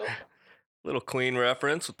bicycle. Little Queen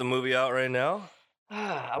reference with the movie out right now.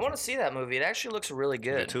 I want to see that movie. It actually looks really Me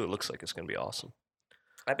good. too. It looks like it's gonna be awesome.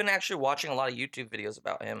 I've been actually watching a lot of YouTube videos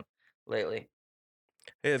about him lately.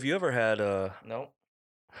 Hey, have you ever had Nope.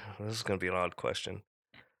 this is gonna be an odd question.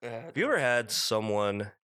 Have Have you ever had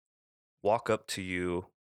someone walk up to you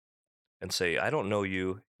and say, I don't know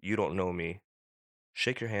you, you don't know me,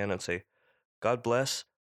 shake your hand and say, God bless,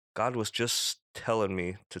 God was just telling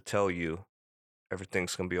me to tell you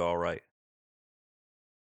everything's gonna be all right?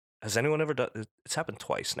 Has anyone ever done it? It's happened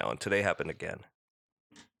twice now, and today happened again.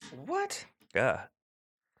 What? Yeah.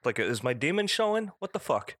 Like, is my demon showing? What the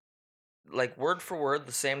fuck? Like word for word,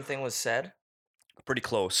 the same thing was said? Pretty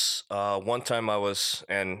close. One time I was,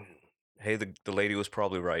 and hey, the lady was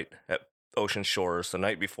probably right, at Ocean Shores. The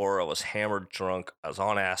night before, I was hammered drunk. I was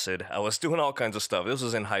on acid. I was doing all kinds of stuff. This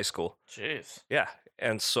was in high school. Jeez. Yeah.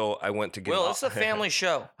 And so I went to get Well, it's a family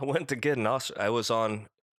show. I went to get an I was on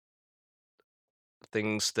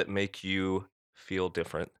things that make you feel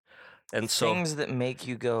different. And so Things that make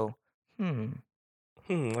you go, why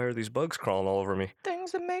are these bugs crawling all over me?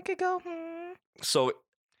 Things that make you go, So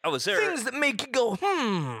I was there, Things that make you go,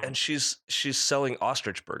 and she's selling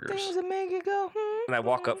ostrich burgers, Things that make you go, and I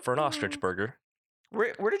walk up for an ostrich burger,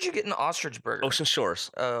 Where did you get an ostrich burger? Ocean Shores,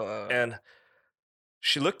 Oh, and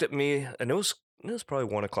she looked at me, and it was probably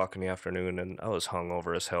 1 o'clock in the afternoon, and I was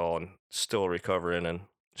hungover as hell and still recovering. And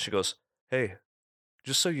she goes, "Hey,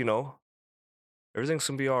 just so you know, everything's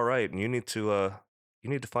gonna be all right, and you need to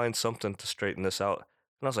find something to straighten this out."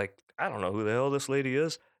 And I was like, I don't know who the hell this lady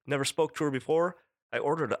is. Never spoke to her before. I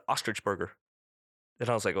ordered an ostrich burger, and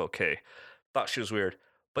I was like, okay, thought she was weird.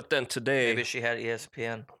 But then today, maybe she had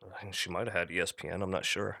ESPN. and she might have had ESPN. I'm not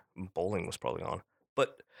sure. Bowling was probably on.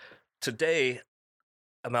 But today,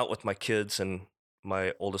 I'm out with my kids and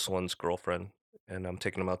my oldest one's girlfriend, and I'm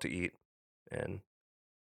taking them out to eat. And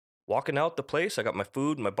walking out the place, I got my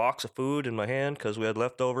food, my box of food in my hand because we had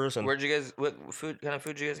leftovers. And What kind of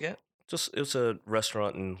food did you guys get? it was a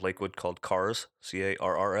restaurant in Lakewood called Cars,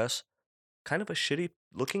 Carrs. Kind of a shitty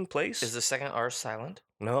looking place. Is the second R silent?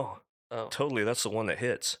 No, Oh. totally. That's the one that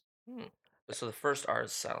hits. So the first R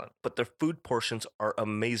is silent. But their food portions are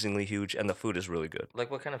amazingly huge, and the food is really good. Like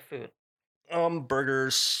what kind of food?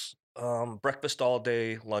 Burgers, breakfast all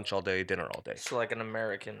day, lunch all day, dinner all day. So like an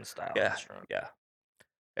American style Yeah, restaurant. yeah.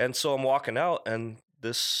 And so I'm walking out, and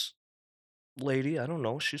this lady, I don't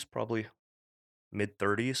know, she's probably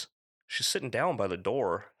mid-30s. She's sitting down by the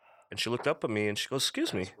door, and she looked up at me, and she goes,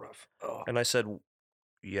 "Excuse me." That's rough. Oh. And I said,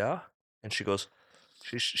 "Yeah." And she goes,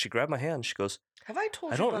 she grabbed my hand. She goes, Have I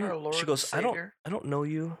told "I you about don't." our Lord She goes, and Savior? I don't know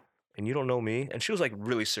you, and you don't know me." And she was like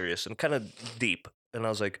really serious and kind of deep. And I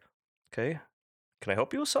was like, "Okay, can I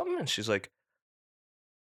help you with something?" And she's like,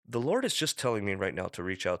 "The Lord is just telling me right now to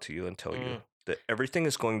reach out to you and tell you that everything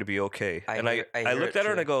is going to be okay." I And hear I looked it at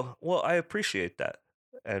her and I too. go, "Well, I appreciate that."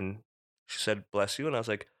 And she said, "Bless you." And I was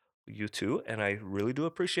like, "You too." And I really do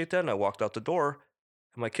appreciate that. And I walked out the door,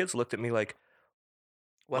 and my kids looked at me like,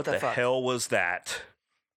 What "What the fuck? hell was that?"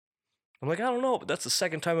 I'm like, "I don't know, but that's the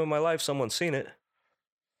second time in my life someone's seen it."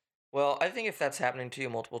 Well, I think if that's happening to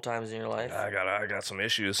you multiple times in your life, I got some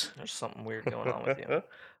issues. there's something weird going on with you.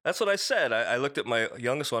 That's what I said. I looked at my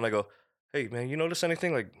youngest one. I go, "Hey, man, you notice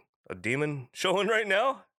anything like a demon showing right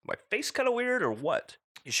now? My face kind of weird or what?"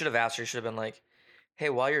 You should have asked her. You should have been like,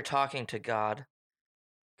 "Hey, while you're talking to God,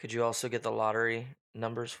 could you also get the lottery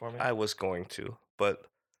numbers for me?" I was going to, but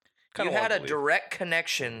kind You of had a direct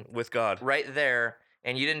connection with God. right there,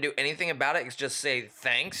 and you didn't do anything about it. Just say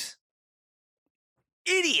thanks.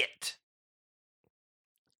 Idiot.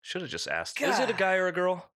 Should have just asked. Is it a God. guy or a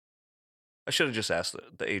girl? I should have just asked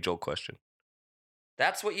the age-old question.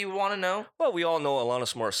 That's what you want to know? Well, we all know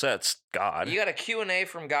Alanis Morissette's God. You got a Q&A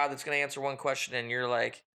from God that's going to answer one question, and you're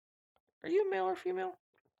like, are you male or female?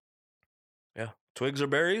 Yeah, twigs or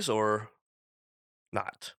berries or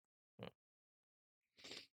not? I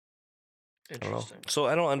don't know. Interesting. So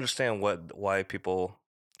I don't understand why people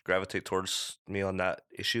gravitate towards me on that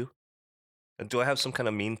issue. And do I have some kind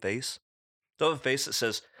of mean face? Do I have a face that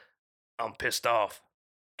says, "I'm pissed off.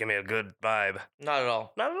 Give me a good vibe"? Not at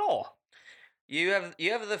all. Not at all. You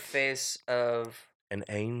have the face of. An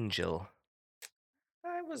angel.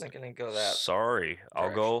 I wasn't gonna go that. Sorry.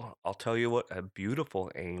 direction. I'll tell you what, a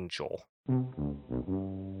beautiful angel.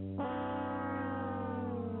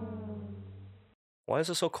 Why is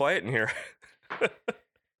it so quiet in here?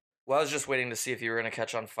 Well, I was just waiting to see if you were gonna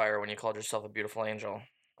catch on fire when you called yourself a beautiful angel.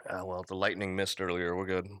 Well, the lightning missed earlier. We're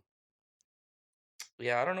good.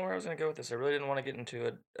 Yeah, I don't know where I was gonna go with this. I really didn't want to get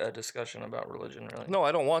into a discussion about religion, really. No,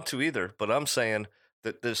 I don't want to either, but I'm saying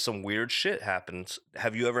that there's some weird shit happens.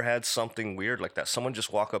 Have you ever had something weird like that? Someone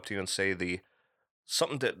just walk up to you and say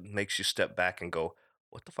something that makes you step back and go,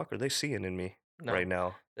 "What the fuck are they seeing in me No. right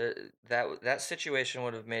now?" That situation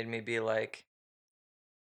would have made me be like,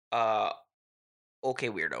 okay,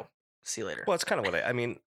 weirdo. See you later. Well, it's kind of what I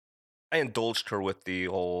mean. I indulged her with the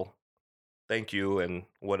whole thank you and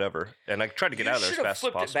whatever, and I tried to get out of there as should have fast as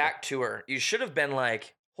flipped possible. it back to her. You should have been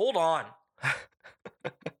like, hold on.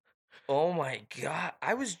 Oh my God.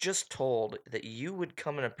 I was just told that you would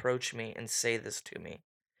come and approach me and say this to me.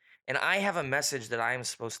 And I have a message that I am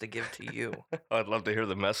supposed to give to you. I'd love to hear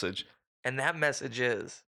the message. And that message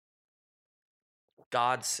is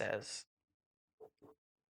God says.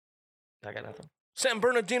 I got nothing. San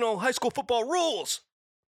Bernardino high school football rules.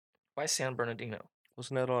 Why San Bernardino?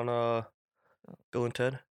 Wasn't that on Bill and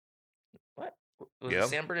Ted? What? Was Yeah. it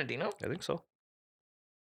San Bernardino? I think so.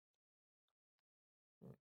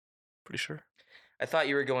 Pretty sure. I thought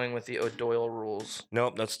you were going with the O'Doyle rules.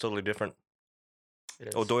 Nope, that's totally different. It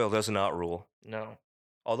is. O'Doyle does not rule. No.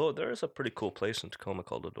 Although there is a pretty cool place in Tacoma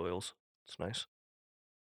called O'Doyle's. It's nice.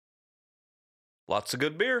 Lots of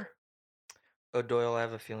good beer. O'Doyle, I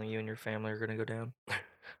have a feeling you and your family are gonna go down.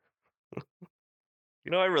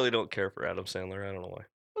 I really don't care for Adam Sandler. I don't know why.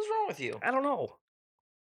 What's wrong with you? I don't know.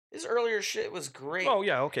 His earlier shit was great. Oh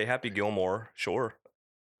yeah, okay. Happy Gilmore, sure.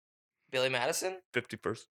 Billy Madison?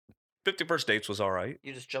 51st Dates was all right.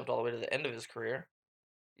 You just jumped all the way to the end of his career.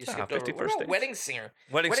 You Ah, skipped over. 50 What First about Dates? Wedding Singer?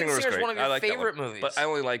 Wedding Singer was Singer is great. one of I your like that one. favorite movies. But I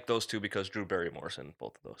only like those two because Drew Barrymore's in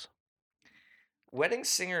both of those. Wedding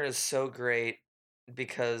Singer is so great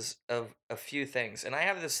because of a few things. And I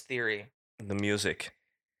have this theory. The music.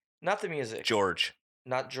 Not the music. George.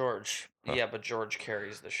 Not George. Huh. Yeah, but George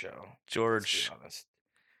carries the show. George. Let's be honest.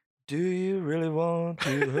 Do you really want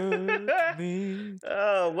to hurt me?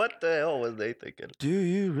 Oh, what the hell was they thinking? Do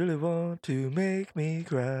you really want to make me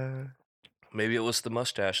cry? Maybe it was the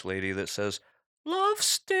mustache lady that says, "Love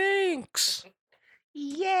stinks."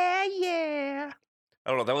 Yeah, yeah. I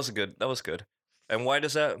don't know. That was good. That was good. And why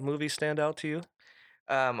does that movie stand out to you?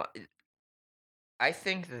 I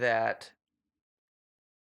think that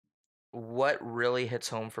what really hits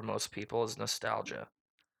home for most people is nostalgia.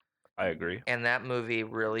 I agree. And that movie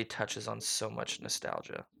really touches on so much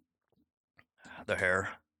nostalgia. The hair.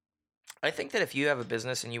 I think that if you have a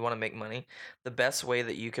business and you want to make money, the best way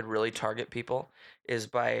that you could really target people is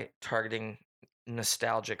by targeting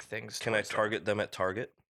nostalgic things. Can I towards them. target them at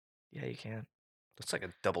Target? Yeah, you can. That's like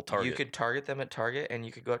a double target. You could target them at Target and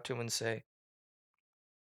you could go up to them and say,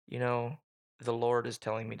 the Lord is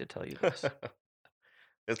telling me to tell you this.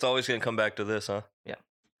 It's always going to come back to this, huh? Yeah.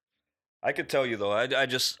 I could tell you, though, I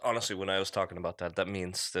just, honestly, when I was talking about that, that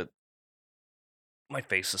means that my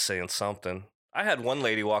face is saying something. I had one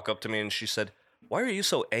lady walk up to me and she said, "Why are you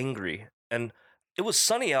so angry?" And it was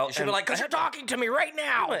sunny out. You should be and like, because you're talking to me right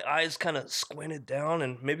now. my eyes kind of squinted down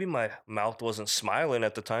and maybe my mouth wasn't smiling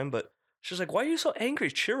at the time, but she was like, "Why are you so angry?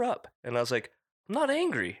 Cheer up." And I was like, "I'm not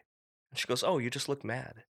angry." And she goes, "Oh, you just look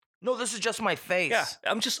mad." No, this is just my face. Yeah,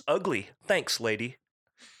 I'm just ugly. Thanks, lady.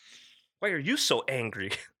 Why are you so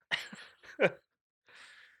angry? You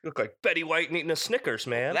look like Betty White eating a Snickers,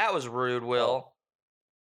 man. That was rude, Will.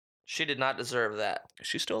 She did not deserve that. Is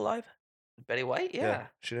she still alive? Betty White? Yeah.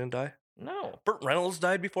 She didn't die? No. Burt Reynolds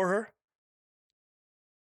died before her?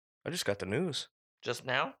 I just got the news. Just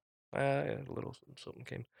now? A little something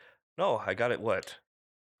came. No, I got it, what?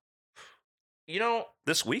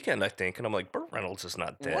 This weekend, I think. And I'm like, Burt Reynolds is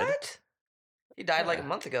not dead. What? He died like a Yeah.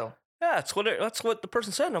 month ago. Yeah, that's what the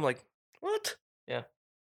person said. And I'm like, what? Yeah.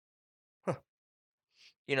 Huh.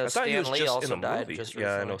 I thought he Stan was Lee just also in a died. movie. Just Yeah,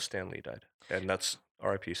 I recently. know Stan Lee died. And that's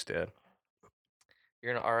R.I.P. Stan.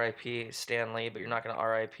 You're going to R.I.P. Stan Lee, but you're not going to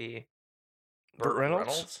R.I.P. Burt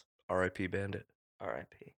Reynolds? R.I.P. Bandit.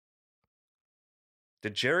 R.I.P.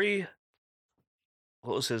 Did Jerry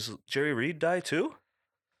Reed die too?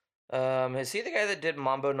 Is he the guy that did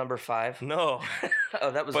Mambo No. 5? No. Oh,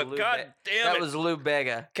 that was But Lou. God damn that it. was Lou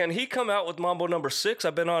Bega. Can he come out with Mambo No. 6?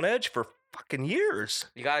 I've been on edge for fucking years.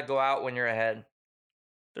 You gotta go out when you're ahead.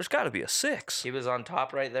 There's got to be a 6. He was on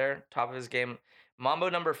top right there, top of his game. Mambo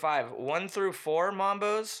No. 5, 1 through 4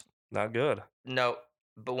 Mambos. Not good. No,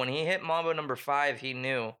 but when he hit Mambo No. 5, he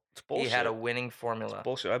knew It's bullshit. he had a winning formula. It's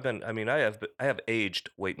bullshit. I have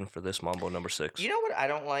aged waiting for this Mambo No. 6. You know what I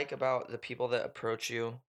don't like about the people that approach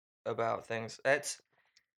you about things? It's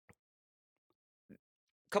a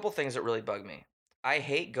couple things that really bug me. I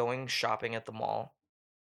hate going shopping at the mall,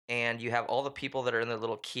 and you have all the people that are in their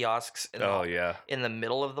little kiosks in the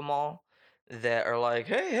middle of the mall that are like,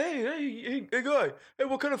 hey, guy, hey,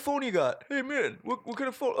 what kind of phone you got? Hey, man, what kind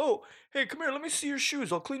of phone? Oh, hey, come here, let me see your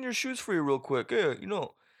shoes. I'll clean your shoes for you real quick. Yeah,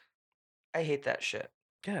 I hate that shit.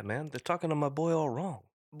 Yeah, man, they're talking to my boy all wrong.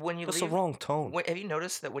 That's the wrong tone. Have you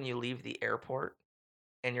noticed that when you leave the airport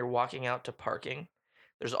and you're walking out to parking,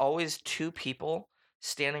 there's always 2 people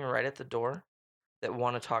standing right at the door that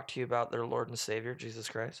want to talk to you about their Lord and Savior, Jesus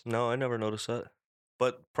Christ? No, I never noticed that.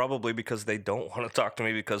 But probably because they don't want to talk to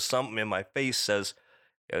me because something in my face says,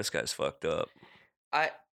 yeah, this guy's fucked up.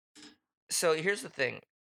 So here's the thing.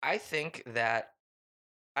 I think that,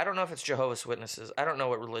 I don't know if it's Jehovah's Witnesses. I don't know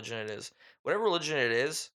what religion it is. Whatever religion it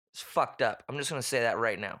is fucked up. I'm just going to say that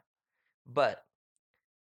right now. But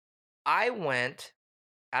I went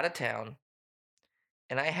out of town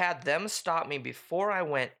and I had them stop me before I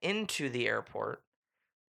went into the airport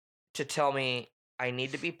to tell me I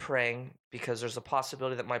need to be praying because there's a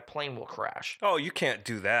possibility that my plane will crash. Oh, you can't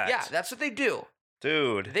do that. Yeah, that's what they do.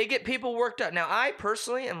 Dude. They get people worked up. Now, I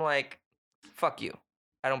personally am like, fuck you.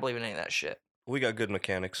 I don't believe in any of that shit. We got good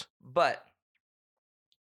mechanics. But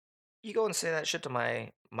you go and say that shit to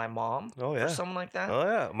my mom or someone like that. Oh,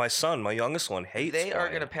 yeah. My son, my youngest one, hates They are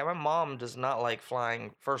flying. going to pay. My mom does not like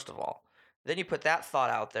flying, first of all. Then you put that thought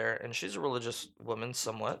out there, and she's a religious woman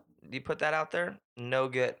somewhat. You put that out there, no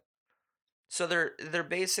good. So they're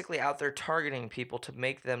basically out there targeting people to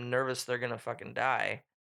make them nervous they're gonna fucking die,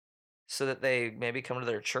 so that they maybe come to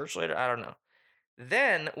their church later. I don't know.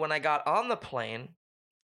 Then when I got on the plane,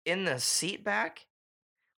 in the seat back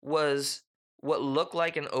was what looked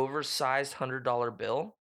like an oversized $100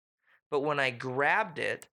 bill, but when I grabbed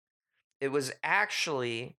it, it was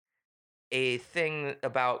actually a thing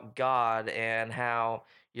about God and how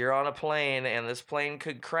you're on a plane and this plane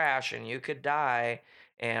could crash and you could die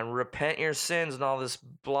and repent your sins and all this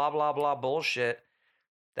blah blah blah bullshit.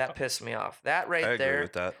 That pissed me off. That I right agree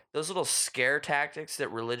with there, that. those little scare tactics that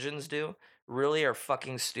religions do really are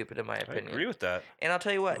fucking stupid in my I agree opinion. with that. And I'll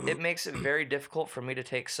tell you what, it makes it very difficult for me to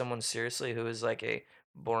take someone seriously who is like a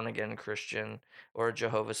born again Christian or a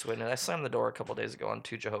Jehovah's Witness. I slammed the door a couple days ago on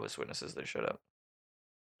 2 Jehovah's Witnesses that showed up.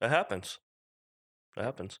 That happens. That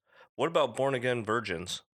happens. What about born again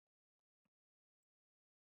virgins?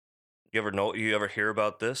 You ever hear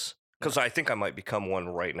about this? Because I think I might become one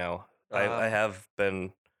right now. I Um, have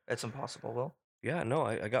been. it's impossible, Will. Yeah, no,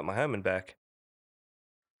 I got my hymen back.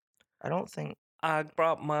 I don't think. I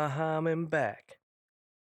brought my hymen back.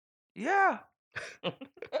 Yeah.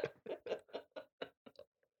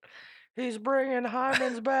 He's bringing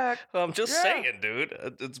Hyman's back. I'm just Yeah. saying, dude.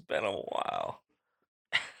 It's been a while.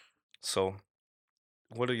 So,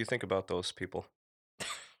 what do you think about those people?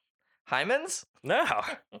 Hyman's? No,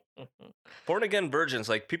 born again virgins,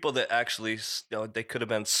 like people that actually, they could have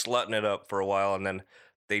been slutting it up for a while, and then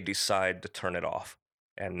they decide to turn it off,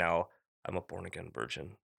 and now I'm a born again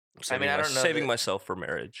virgin. I'm I mean, I don't know saving that myself for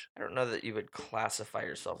marriage. I don't know that you would classify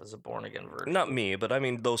yourself as a born again virgin. Not me, but I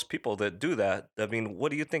mean those people that do that. I mean,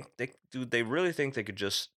 what do you think they do? They really think they could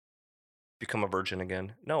just become a virgin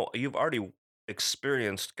again? No, you've already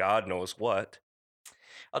experienced God knows what.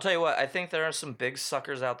 I'll tell you what, I think there are some big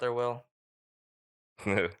suckers out there, Will.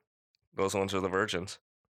 Those ones are the virgins.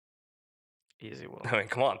 Easy, Will. I mean,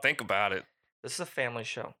 come on, think about it. This is a family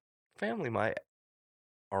show. Family, my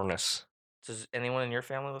Arnis. Does anyone in your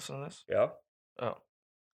family listen to this? Yeah. Oh,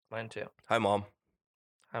 mine too. Hi, mom.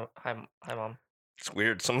 Hi, mom. It's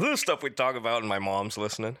weird. Some of the stuff we talk about, and my mom's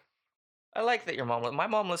listening. I like that your mom. My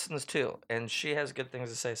mom listens too, and she has good things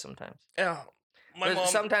to say sometimes. Yeah, my But mom.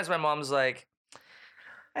 sometimes my mom's like,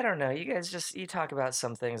 I don't know. You guys you talk about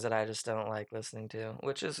some things that I just don't like listening to,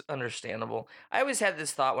 which is understandable. I always had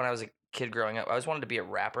this thought when I was a kid growing up. I always wanted to be a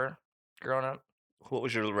rapper growing up. What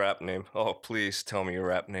was your rap name? Oh, please tell me your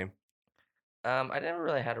rap name. I never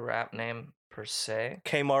really had a rap name per se,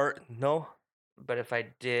 Kmart? No. but if I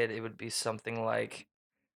did, it would be something like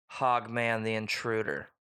Hogman the Intruder.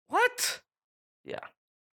 What? Yeah.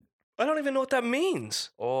 I don't even know what that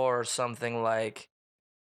means. Or something like,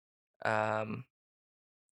 um,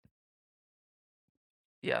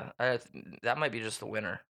 yeah, that might be just the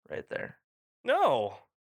winner right there. No,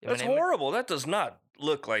 Yeah, my that's name- horrible. That does not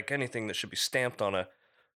look like anything that should be stamped on a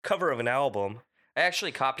cover of an album. I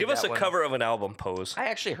actually copied Give us that a one. cover of an album pose. I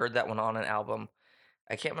actually heard that one on an album.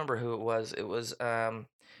 I can't remember who it was. It was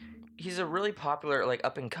he's a really popular like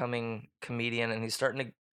up and coming comedian and he's starting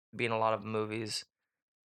to be in a lot of movies.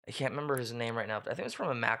 I can't remember his name right now, but I think it was from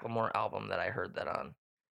a Macklemore album that I heard that on.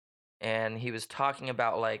 And he was talking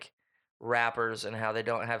about like rappers and how they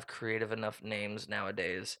don't have creative enough names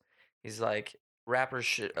nowadays. He's like rappers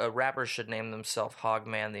should name themselves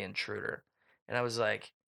Hogman the Intruder. And I was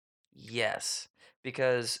like, yes,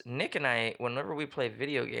 because Nick and I, whenever we play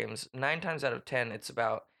video games, 9 times out of 10, it's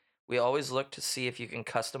about we always look to see if you can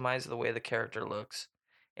customize the way the character looks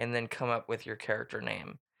and then come up with your character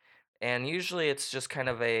name. And usually it's just kind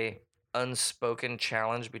of a unspoken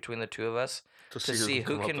challenge between the two of us to see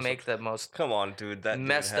who come up can with make the most Come on, dude. That dude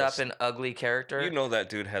messed has, up and ugly character. You know that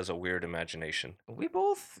dude has a weird imagination. We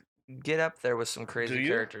both get up there with some Do crazy you?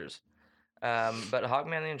 characters. But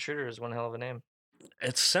Hogman the Intruder is one hell of a name.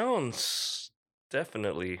 It sounds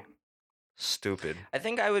definitely stupid. I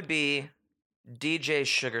think I would be DJ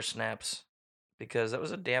Sugar Snaps because that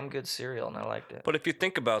was a damn good cereal and I liked it. But if you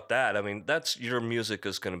think about that, I mean, that's your music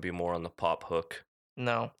is going to be more on the pop hook.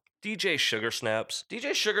 No. DJ Sugar Snaps.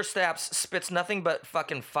 DJ Sugar Snaps spits nothing but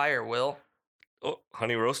fucking fire, Will. Oh,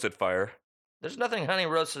 honey roasted fire. There's nothing honey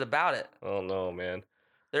roasted about it. Oh no, man.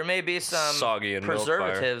 There may be some Soggy and milk fire.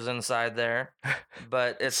 preservatives inside there,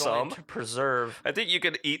 but it's only to preserve. I think you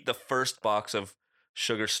could eat the first box of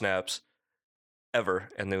Sugar Snaps ever,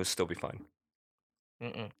 and they would still be fine.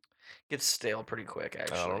 Gets stale pretty quick,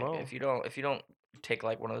 actually. I don't know. If you don't take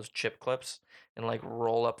like one of those chip clips and like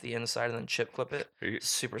roll up the inside and then chip clip it, You,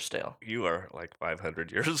 super stale. you are like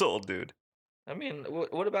 500 years old, dude. I mean,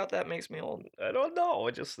 what about that makes me old? I don't know.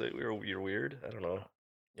 I just think you're weird. I don't know.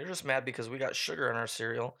 You're just mad because we got sugar in our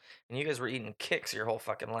cereal and you guys were eating Kicks your whole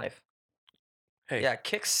fucking life. Hey, Yeah,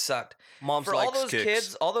 Kicks sucked. Mom's For likes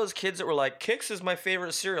Kicks. all those kids that were like, Kicks is my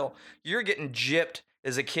favorite cereal, you're getting gypped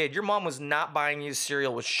as a kid. Your mom was not buying you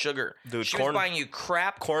cereal with sugar. Dude, She corn- was buying you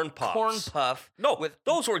crap corn corn pops. puff. No, with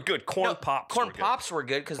those were good. Corn no, pops. Corn were good. pops were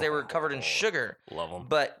good because they were covered in Oh, sugar. Love them.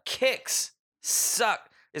 But Kicks suck.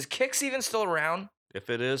 Is Kicks even still around? If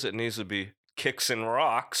it is, it needs to be Kicks and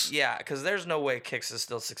Rocks. Yeah, because there's no way Kicks is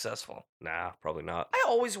still successful. Nah, probably not. I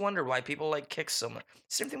always wonder why people like Kicks so much.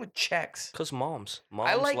 Same thing with Chex. Cause moms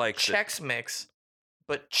I like likes it. Chex Mix,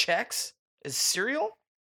 but Chex is cereal?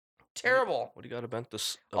 Terrible. What do you got about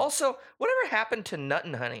this? Also, whatever happened to Nut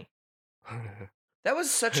and Honey? That was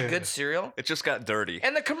such a good cereal. It just got dirty.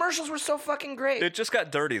 And the commercials were so fucking great. It just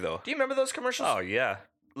got dirty though. Do you remember those commercials? Oh yeah.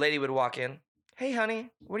 Lady would walk in. Hey,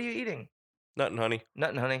 honey, what are you eating? Nut and Honey.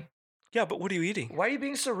 Nut and Honey. Yeah, but what are you eating? Why are you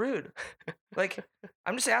being so rude? Like,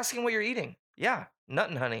 I'm just asking what you're eating. Yeah, Nut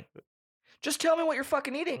and Honey. Just tell me what you're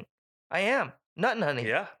fucking eating. I am. Nut and Honey.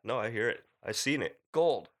 Yeah, no, I hear it. I seen it.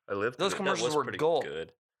 Gold. I lived. Those through it. commercials that was were pretty gold.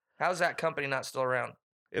 Good. How's that company not still around?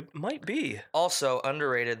 It might be. Also,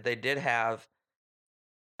 underrated, they did have,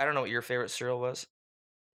 I don't know what your favorite cereal was.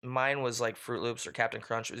 Mine was like Fruit Loops or Captain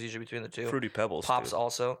Crunch. It was usually between the two. Fruity Pebbles. Pops dude.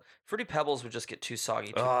 also. Fruity Pebbles would just get too soggy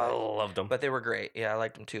too Oh, I quick. loved them. But they were great. Yeah, I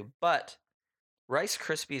liked them too. But Rice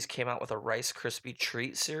Krispies came out with a Rice Krispie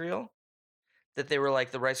treat cereal that they were like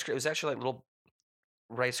the Rice. It was actually like little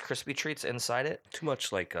Rice Krispie treats inside it. Too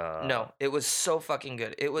much like. No, it was so fucking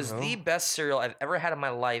good. It was the No? best cereal I've ever had in my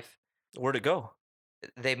life. Where'd it go?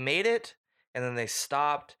 They made it and then they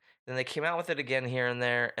stopped. Then they came out with it again here and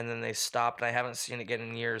there, and then they stopped. And I haven't seen it again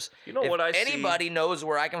in years. You know If what I see? anybody knows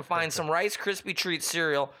where I can find some Rice Krispie treat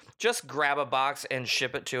cereal, just grab a box and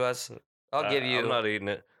ship it to us. I'll give you I'm not eating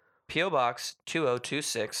it. P.O. Box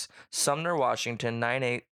 2026, Sumner, Washington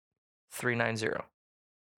 98390.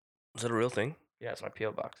 Is that a real thing? Yeah, it's my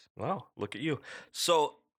P.O. Box. Wow, look at you.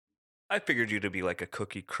 So, I figured you to be like a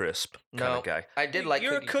Cookie Crisp kind No, of guy. I did like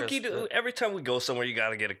You're Cookie a cookie. Crisp, but- Every time we go somewhere, you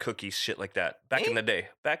gotta get a cookie, shit like that. Back Me? in the day.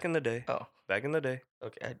 Back in the day. Oh, Back in the day.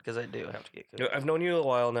 okay, because I do have to get cookies. I've known you a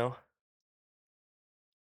while now.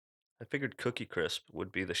 I figured Cookie Crisp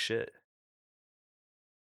would be the shit.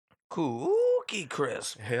 Cookie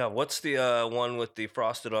Crisp. Yeah, what's the one with the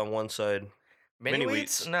frosted on one side? Mini Mini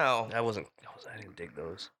Wheats? Wheats. No. I didn't dig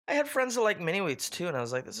those. I had friends that like Mini Wheats too, and I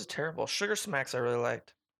was like, this is terrible. Sugar Smacks I really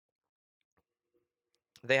liked.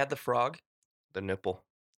 They had the frog. The nipple.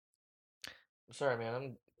 I'm sorry,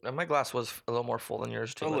 man. My glass was a little more full than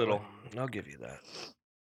yours too. A by the way. little. I'll give you that.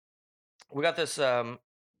 We got this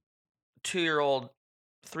 2-year-old,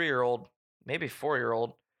 3-year-old, maybe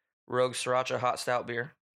 4-year-old Rogue Sriracha hot stout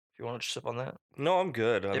beer. If you want to sip on that, No, I'm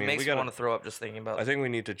good. I it mean, makes we me gotta. want to throw up just thinking about. I think we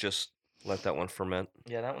need to just let that one ferment.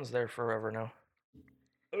 Yeah, that one's there forever now.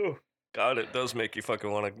 Oh, God, it does make you fucking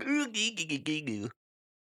want to. You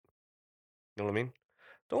know what I mean?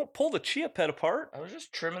 Don't pull the chia pet apart. I was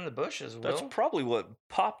just trimming the bushes, Will. That's probably what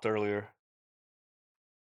popped earlier.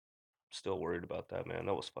 Still worried about that, man.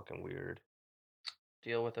 That was fucking weird.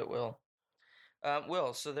 Deal with it, Will.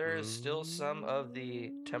 Will, so there is still some of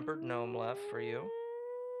the tempered gnome left for you.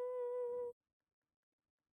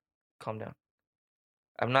 Calm down.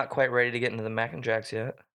 I'm not quite ready to get into the Mac and Jacks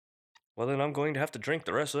yet. Well, then I'm going to have to drink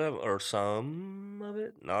the rest of it, or some of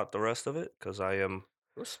it, not the rest of it, because I am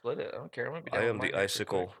We'll split it. I don't care. I'm gonna be done I with am mine the here pretty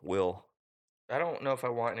quick. icicle Will. I don't know if I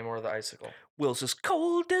want any more of the icicle. Will's as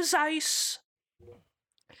cold as ice.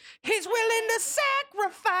 He's willing to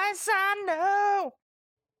sacrifice, I know.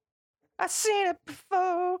 I seen it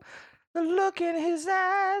before. The look in his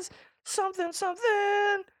eyes. Something,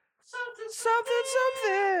 something. Something, something,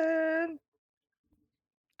 something.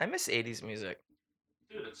 I miss 80s music.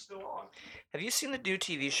 Dude, it's still on. Have you seen the new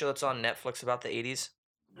TV show that's on Netflix about the 80s?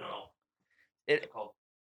 No. It's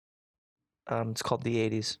called The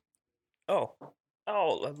 80s. Oh,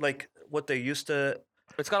 like what they used to.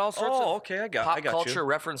 It's got all sorts Oh, of okay, I pop got culture you.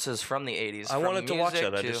 references from the 80s. I from wanted to watch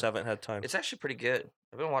music it. I just haven't had time. It's actually pretty good.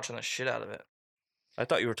 I've been watching the shit out of it. I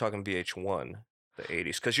thought you were talking VH1, the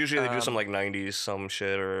 80s, because usually they do some like 90s, some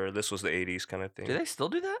shit, or this was the 80s kind of thing. Do they still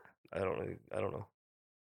do that? I don't know.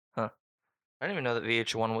 I didn't even know that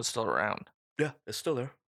VH1 was still around. Yeah, it's still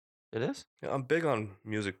there. It is? Yeah, I'm big on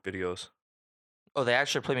music videos. Oh, they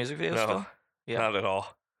actually play music videos No, still? Yeah. not at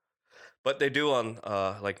all. But they do on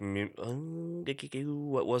like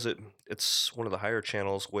what was it? It's one of the higher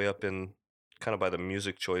channels, way up in kind of by the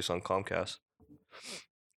Music Choice on Comcast.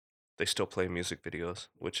 They still play music videos,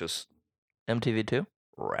 which is MTV too?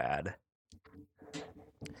 rad.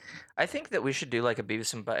 I think that we should do like a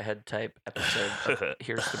Beavis and Butthead type episode of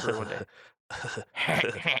Here's to Brew one day.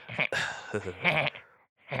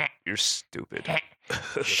 You're stupid.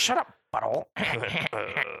 Shut up, butthole.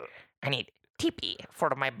 I need teepee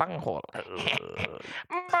for my bunghole.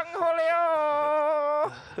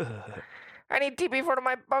 Bungholeo! I need teepee for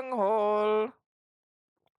my bunghole.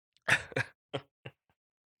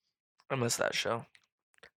 I missed that show.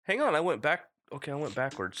 Hang on, I went back. Okay, I went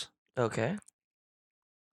backwards. Okay.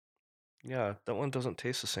 Yeah, that one doesn't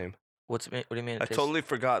taste the same. What do you mean? I totally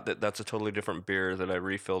forgot that that's a totally different beer that I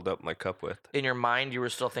refilled up my cup with. In your mind, you were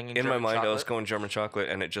still thinking In German my mind, chocolate? I was going German chocolate,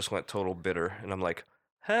 and it just went total bitter. And I'm like,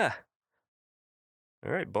 huh.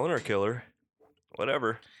 All right, boner killer.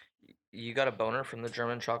 Whatever. You got a boner from the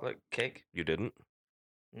German chocolate cake? You didn't?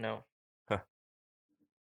 No. Huh.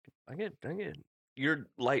 I get. Your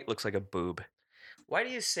light looks like a boob. Why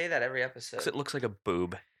do you say that every episode? Because it looks like a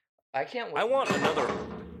boob. I can't wait. I want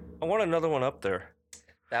another one up there.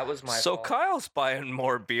 That was my So fault. Kyle's buying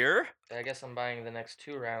more beer. I guess I'm buying the next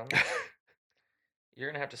 2 rounds. You're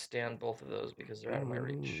going to have to stand both of those because they're out of my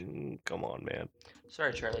reach. Come on, man.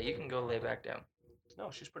 Sorry, Charlie. You can go lay back down.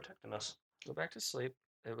 No, she's protecting us. Go back to sleep.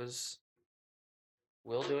 It was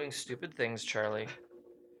Will doing stupid things, Charlie.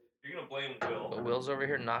 You're going to blame Will. But Will's over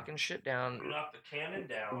here knocking shit down. You knocked the cannon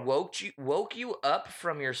down. Woke you up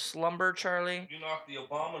from your slumber, Charlie? You knocked the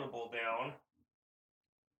abominable down.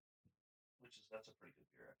 That's a pretty good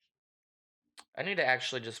beer, actually. I need to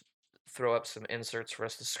actually just throw up some inserts for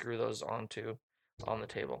us to screw those on the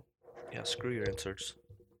table. Yeah, screw your inserts.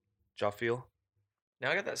 Jaw feel? Now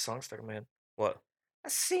I got that song stuck in my head. What? I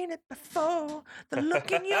seen it before, the look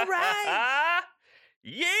in your eyes.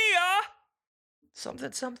 Yeah!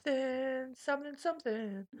 Something, something, something,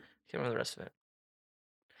 something. Can't remember the rest of it.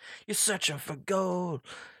 You're searching for gold.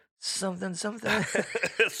 Something, something.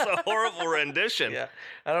 It's a horrible rendition. Yeah,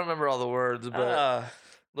 I don't remember all the words, but a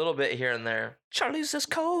little bit here and there. Charlie's as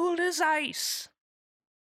cold as ice.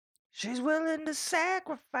 She's willing to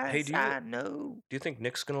sacrifice. Hey, I know. Do you think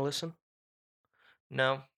Nick's gonna listen?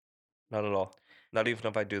 No, Not at all. Not even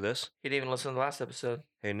if I do this. he didn't even listen to the last episode.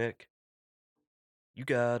 Hey, Nick. You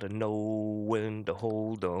gotta know when to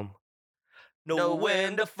hold 'em. Know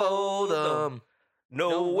when to fold 'em.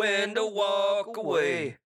 Know when to walk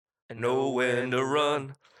away. Know when to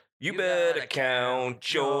run. You better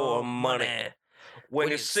count your money. When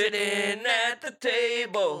you're sitting at the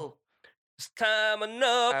table, it's time I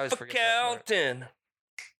enough always for forget that part. counting.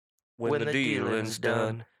 When the dealing's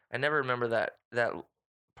done. I never remember that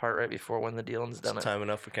part right before when the dealing's done. It's time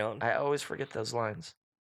enough for counting. I always forget those lines.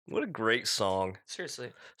 What a great song.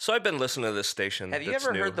 Seriously. So I've been listening to this station. Have you that's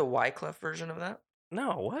ever new. heard the Wyclef version of that?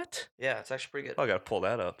 No, what? Yeah, it's actually pretty good. Oh, I gotta pull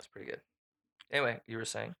that up. It's pretty good. Anyway, you were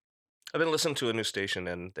saying? I've been listening to a new station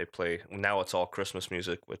and they play, now it's all Christmas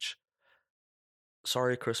music, which,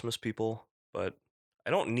 sorry, Christmas people, but I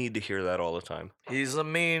don't need to hear that all the time. He's a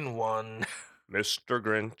mean one. Mr.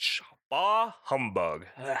 Grinch, bah humbug.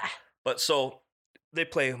 But so they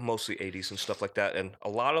play mostly 80s and stuff like that, and a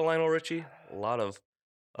lot of Lionel Richie, a lot of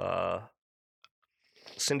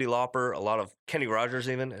Cyndi Lauper, a lot of Kenny Rogers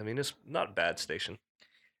even. I mean, it's not a bad station.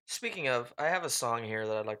 Speaking of, I have a song here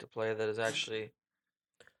that I'd like to play that is actually...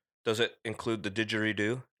 Does it include the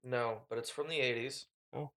didgeridoo? No, but it's from the 80s.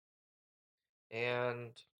 Oh.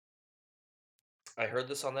 And I heard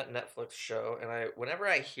this on that Netflix show, and whenever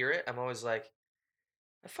I hear it, I'm always like,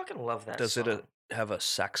 I fucking love that Does song. it have a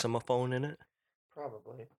saxophone in it?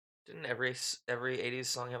 Probably. Didn't every 80s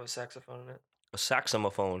song have a saxophone in it? A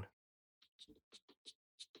saxophone.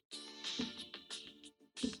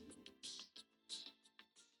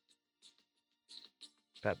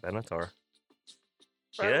 Pat Benatar.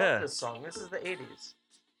 But I Yeah. love this song. This is the 80s.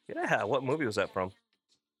 Yeah, what movie was that from?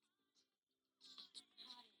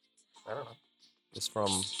 I don't know. It's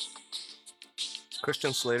from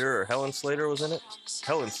Christian Slater or Helen Slater was in it?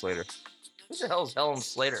 Helen Slater. Who the hell is Helen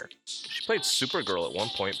Slater? She played Supergirl at one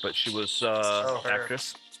point, but she was her.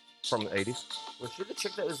 actress from the 80s. Was she the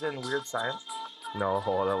chick that was in Weird Science? No,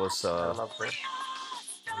 that was I love her.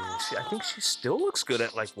 I think she still looks good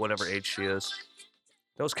at like whatever age she is.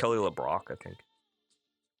 That was Kelly LeBrock, I think.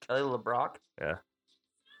 Kelly LeBrock? Yeah.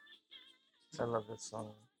 I love this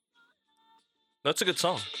song. That's a good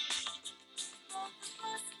song.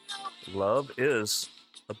 Love is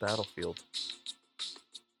a battlefield.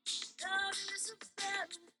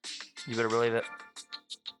 You better believe it.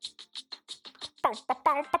 I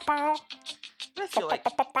feel like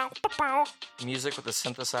music with the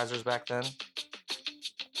synthesizers back then,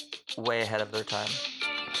 way ahead of their time.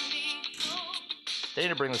 They need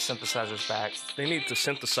to bring the synthesizers back. They need to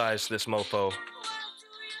synthesize this mofo.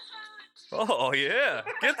 Oh, yeah.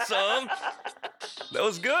 Get some. That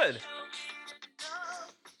was good.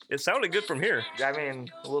 It sounded good from here. I mean,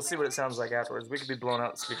 we'll see what it sounds like afterwards. We could be blowing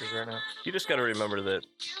out the speakers right now. You just got to remember that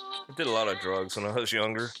I did a lot of drugs when I was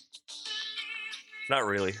younger. Not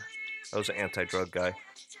really. I was an anti-drug guy.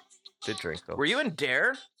 Did drink, though. Were you in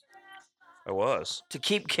Dare I was. to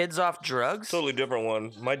keep kids off drugs? Totally different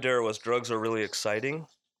one. My dare was drugs are really exciting.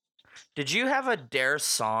 Did you have a Dare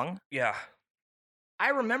song? Yeah. I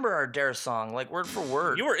remember our Dare song, like word for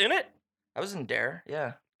word. You were in it? I was in Dare,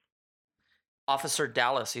 yeah. Officer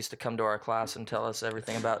Dallas used to come to our class and tell us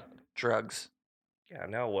everything about drugs. Yeah,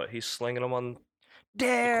 now what? He's slinging them on...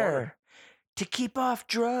 Dare to keep off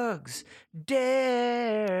drugs.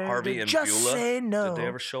 Dare Harvey to and just Beulah? say no. Did they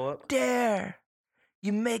ever show up? Dare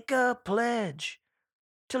you make a pledge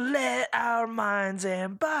to let our minds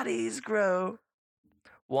and bodies grow.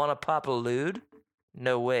 Wanna pop a lewd?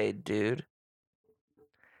 No way, dude.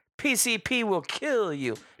 PCP will kill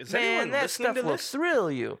you. Is Man, anyone that listening stuff to will this?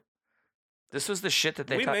 thrill you. This was the shit that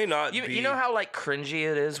they We taught. may not you, be... you know how like cringy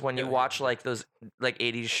it is when you Yeah. watch like those like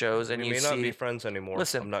 80s shows and we you may see not be friends anymore.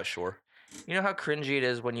 Listen. I'm not sure. You know how cringy it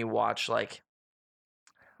is when you watch like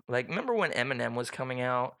remember when Eminem was coming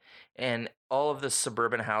out and all of the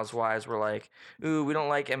suburban housewives were like, "Ooh, we don't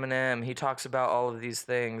like Eminem. He talks about all of these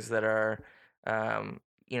things that are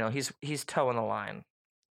he's towing the line."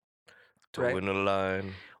 Right? Towing the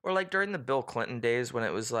line. Or like during the Bill Clinton days when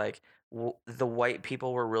it was like the white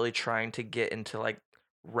people were really trying to get into like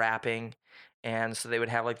rapping, and so they would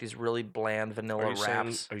have like these really bland vanilla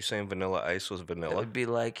raps. Are you saying Vanilla Ice was That vanilla? would be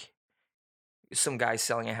like some guy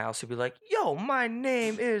selling a house who'd be like, "Yo, my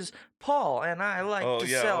name is Paul, and I like to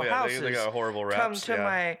sell houses. They got horrible raps. Come to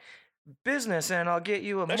my business, and I'll get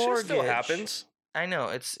you a that shit mortgage." still happens. I know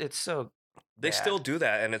it's so They bad. still do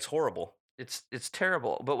that, and it's horrible. It's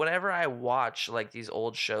terrible. But whenever I watch like these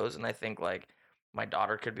old shows, and I think like my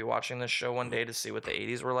daughter could be watching this show one day to see what the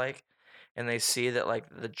 80s were like, and they see that like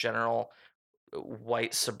the general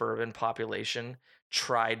white suburban population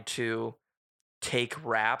tried to take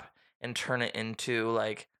rap and turn it into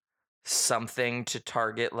like something to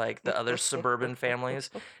target like the other suburban families,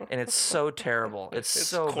 and it's so terrible. It's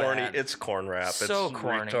so corny. bad. It's corn rap. So it's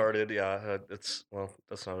corny. retarded. Yeah, that's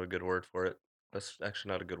not a good word for it. That's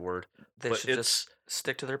actually not a good word. They but should just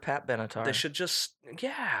stick to their Pat Benatar. They should just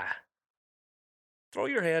throw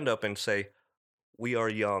your hand up and say, "We are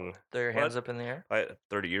young." Throw your hands up in the air.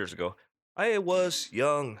 30 years ago, I was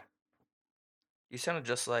young. You sounded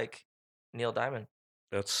just like Neil Diamond.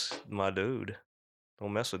 That's my dude.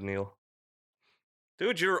 Don't mess with Neil.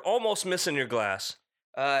 Dude, you're almost missing your glass.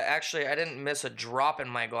 Actually, I didn't miss a drop in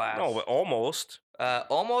my glass. No, but almost.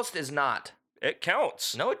 Almost is not. It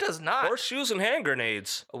counts. No, it does not. Horseshoes and hand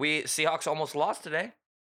grenades. Seahawks almost lost today.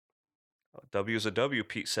 W's a W,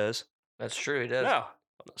 Pete says. That's true, he does. No.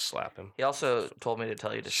 I'm gonna slap him. He also told me to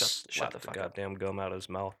tell you to shut Slap the fuck up. goddamn gum out of his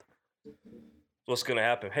mouth. What's gonna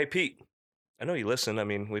happen? Hey, Pete. I know you listen. I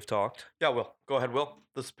mean, we've talked. Yeah, Will. Go ahead, Will.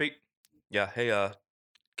 This is Pete. Yeah, hey,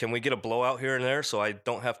 can we get a blowout here and there so I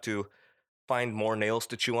don't have to find more nails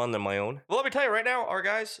to chew on than my own? Well, let me tell you right now, our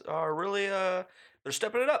guys are really, they're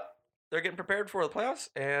stepping it up. They're getting prepared for the playoffs.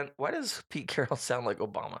 And why does Pete Carroll sound like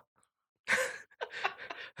Obama?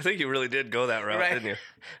 I think you really did go that route, Right. didn't you?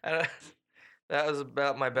 That was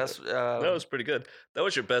about my best. That was pretty good. That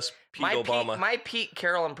was your best Pete Obama. My Pete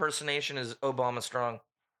Carroll impersonation is Obama strong.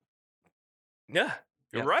 Yeah,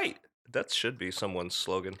 you're Yeah. right. That should be someone's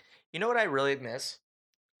slogan. You know what I really miss?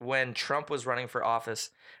 When Trump was running for office,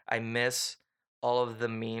 I miss all of the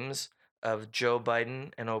memes of Joe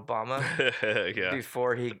Biden and Obama Yeah.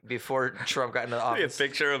 before Trump got into See a office.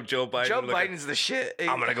 picture of Joe Biden. Joe looking, Biden's the shit.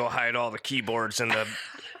 I'm gonna go hide all the keyboards in the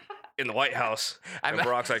White House. And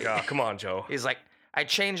Barack's like, "Oh, come on, Joe." He's like, I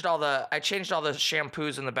changed all the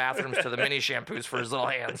shampoos in the bathrooms to the mini shampoos for his little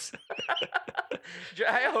hands.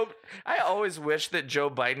 I always wish that Joe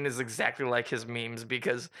Biden is exactly like his memes,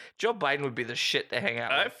 because Joe Biden would be the shit to hang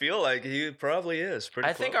out I with. feel like he probably is. Pretty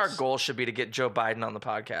I think our close. goal should be to get Joe Biden on the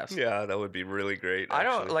podcast. Yeah, that would be really great. I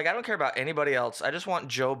actually. don't care about anybody else. I just want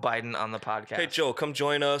Joe Biden on the podcast. Hey, Joe, come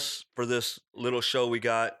join us for this little show we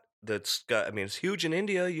got. It's huge in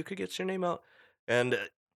India. You could get your name out, and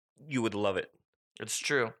you would love it. It's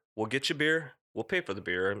true. We'll get you beer. We'll pay for the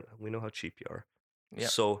beer. And we know how cheap you are. Yeah.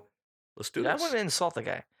 So let's do Dude, I this. wouldn't insult the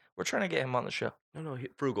guy. We're trying to get him on the show. No,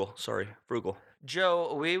 frugal. Sorry, frugal.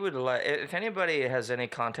 Joe, we would like, if anybody has any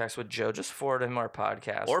contacts with Joe, just forward him our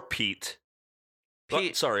podcast. Or Pete.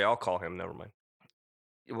 Pete. Sorry, I'll call him. Never mind.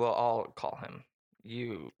 Well, I'll call him.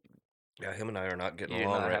 You Yeah, him and I are not getting do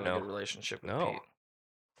along not right have now. a good relationship with No. Pete.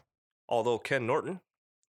 Although Ken Norton,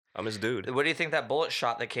 I'm his dude. What do you think that bullet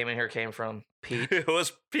shot that came in here came from? Pete? It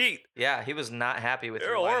was Pete. Yeah, he was not happy with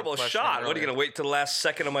You're your a line of horrible questioning shot. What are you earlier. gonna wait till the last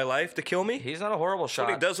second of my life to kill me? He's not a horrible That's what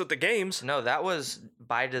he shot. does with the games. No, that was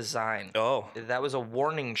by design. Oh, That was a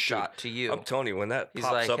warning shot to you. I'm telling you, when that He's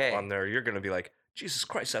pops like, up "Hey." on there, you're gonna be like, Jesus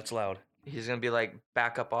Christ, that's loud. He's gonna be like,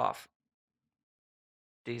 back up off.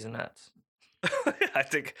 D's nuts. I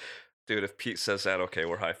think, dude, if Pete says that, okay,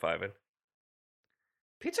 we're high fiving.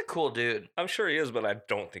 Pete's a cool dude. I'm sure he is, but I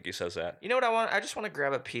don't think he says that. You know what I want? I just want to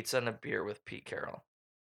grab a pizza and a beer with Pete Carroll.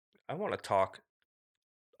 I want to talk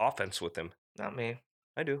offense with him. Not me.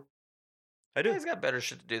 I do. I do. He's got better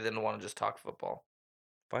shit to do than to want to just talk football.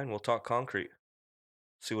 Fine, we'll talk concrete.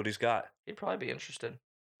 See what he's got. He'd probably be interested.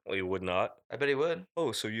 Well, you would not. I bet he would.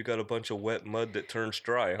 Oh, so you got a bunch of wet mud that turns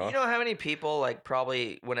dry, huh? You know how many people, like,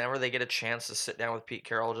 probably whenever they get a chance to sit down with Pete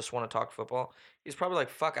Carroll just want to talk football? He's probably like,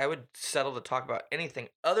 fuck, I would settle to talk about anything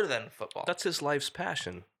other than football. That's his life's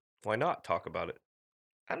passion. Why not talk about it?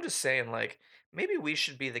 I'm just saying, like, maybe we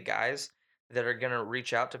should be the guys that are going to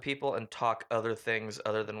reach out to people and talk other things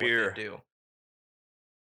other than Beer. what they do.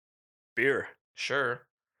 Beer. Sure,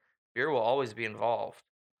 beer will always be involved.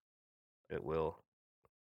 It will.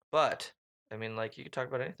 But, I mean, like, you could talk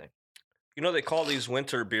about anything. You know, they call these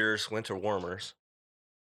winter beers winter warmers.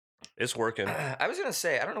 It's working. I was going to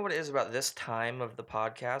say, I don't know what it is about this time of the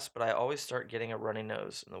podcast, but I always start getting a runny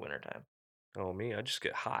nose in the wintertime. Oh, me, I just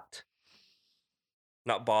get hot.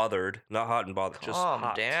 Not bothered. Not hot and bothered. Just Calm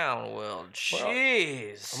hot. down, Will.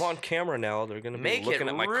 Jeez. I'm on camera now. They're going to be Make looking it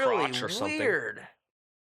at my really crotch or something. weird.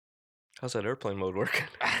 How's that airplane mode working?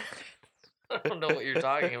 I don't know what you're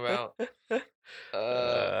talking about.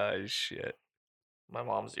 Shit. My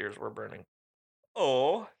mom's ears were burning.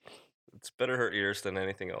 Oh, it's better her ears than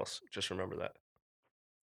anything else. Just remember that.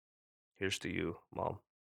 Here's to you, Mom.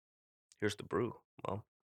 Here's the brew, Mom.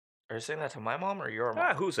 Are you saying that to my mom or your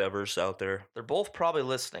mom? Who's ever's out there. They're both probably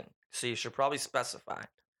listening, so you should probably specify.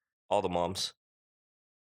 All the moms.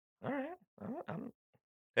 All right.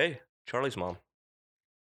 Hey, Charlie's mom.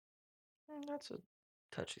 That's a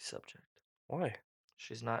touchy subject. Why?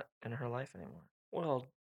 She's not in her life anymore. Well,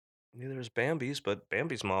 neither is Bambi's, but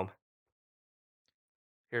Bambi's mom.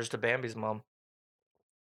 Here's to Bambi's mom.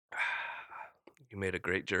 You made a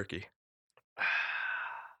great jerky.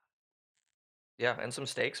 Yeah, and some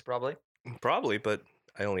steaks, probably. Probably, but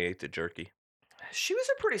I only ate the jerky. She was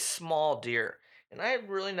a pretty small deer, and I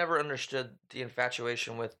really never understood the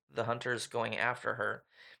infatuation with the hunters going after her.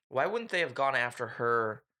 Why wouldn't they have gone after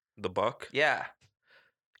her? The buck? Yeah.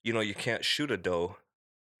 You know, you can't shoot a doe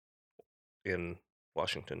in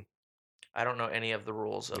Washington. I don't know any of the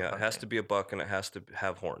rules of Yeah, it hunting. has to be a buck and it has to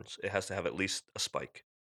have horns. It has to have at least a spike.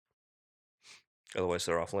 Otherwise,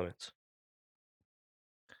 they're off limits.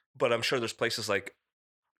 But I'm sure there's places like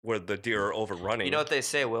where the deer are overrunning. You know what they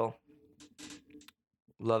say, Will?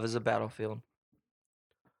 Love is a battlefield.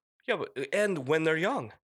 Yeah, and when they're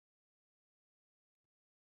young.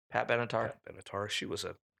 Pat Benatar. Pat Benatar, she was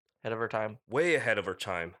Ahead of her time. way ahead of her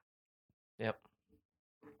time. Yep.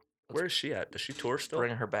 Where is she at? Does she tour still?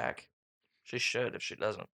 Bring her back. She should if she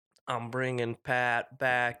doesn't. I'm bringing Pat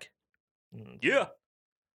back. Mm, Yeah.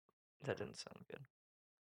 That didn't sound good.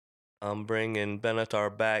 I'm bringing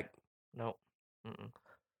Benatar back. Nope. Mm-mm.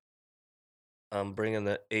 I'm bringing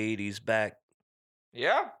the 80s back.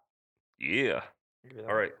 Yeah? Yeah. I'll give you that All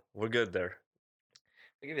one. right. We're good there.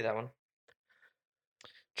 I'll give you that one.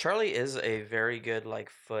 Charlie is a very good, like,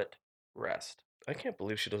 foot rest. I can't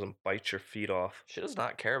believe she doesn't bite your feet off. She does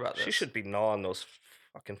not care about this. She should be gnawing those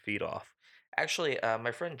fucking feet off. Actually,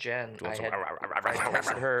 my friend Jen, I Doing texted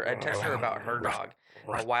her about her dog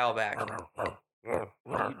a while back.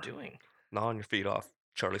 What are you doing? Gnawing your feet off,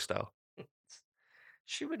 Charlie style.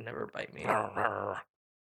 She would never bite me.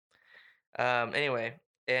 Anyway,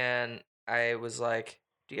 and I was like,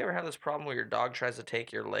 do you ever have this problem where your dog tries to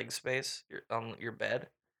take your leg space on your bed?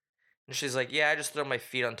 And she's like, yeah, I just throw my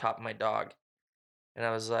feet on top of my dog. And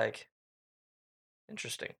I was like,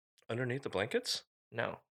 interesting. Underneath the blankets?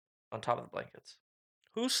 No, on top of the blankets.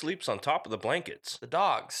 Who sleeps on top of the blankets? The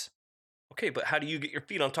dogs. Okay, but how do you get your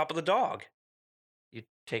feet on top of the dog? You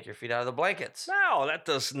take your feet out of the blankets. No, that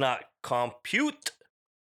does not compute.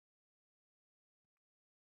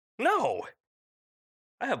 No.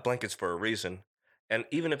 I have blankets for a reason. And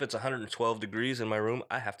even if it's 112 degrees in my room,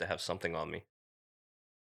 I have to have something on me.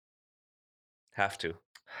 Have to.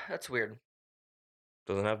 That's weird.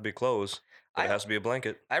 Doesn't have to be clothes, but it has to be a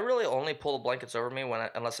blanket. I really only pull the blankets over me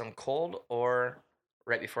unless I'm cold or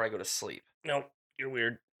right before I go to sleep. No, you're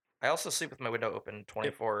weird. I also sleep with my window open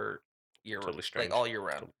 24 year Totally strange. like all year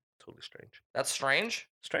round. Totally strange. That's strange.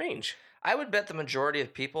 Strange. I would bet the majority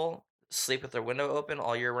of people sleep with their window open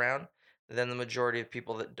all year round than the majority of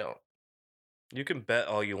people that don't. You can bet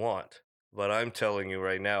all you want, but I'm telling you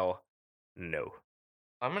right now, no.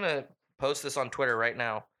 I'm gonna post this on Twitter right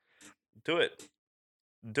now. Do it.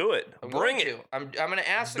 Do it. I'm Bring going it. to. I'm gonna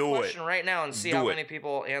ask the Do it. question right now and see how Do it. many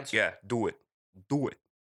people answer. Yeah, do it. Do it.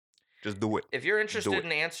 Just do it. If you're Do interested it.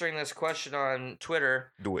 in answering this question on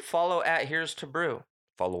Twitter, Do it. follow at Here's to Brew,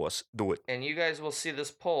 Follow us. Do it. and you guys will see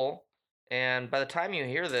this poll. And by the time you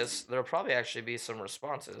hear this, there'll probably actually be some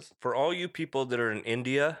responses. For all you people that are in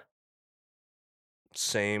India,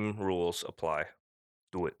 same rules apply.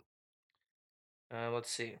 Do it. Let's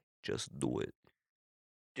see. Just do it.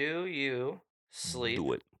 Do you sleep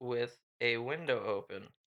Do it. with a window open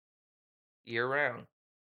year round?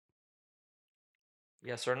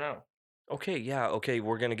 Yes or no? Okay, yeah, okay,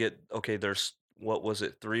 we're gonna get okay, there's what was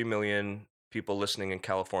it, 3 million people listening in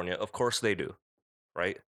California. Of course they do,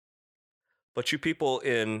 right? But you people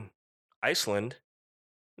in Iceland,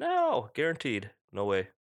 no, guaranteed. No way.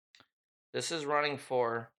 This is running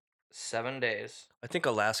for 7 days. I think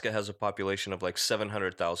Alaska has a population of like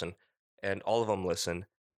 700,000, and all of them listen,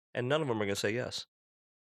 and none of them are gonna say yes.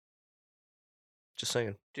 Just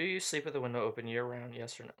saying. Do you sleep with the window open year round?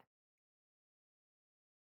 Yes or no?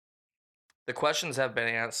 The questions have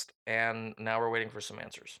been asked, and now we're waiting for some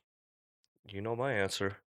answers. You know my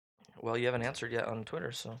answer. Well, you haven't answered yet on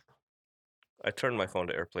Twitter, so. I turned my phone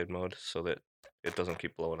to airplane mode so that it doesn't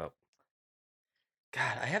keep blowing up.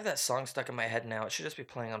 God, I have that song stuck in my head now. It should just be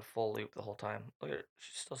playing on full loop the whole time. Look at it.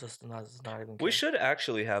 She still just does not even care. We should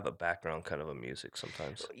actually have a background kind of a music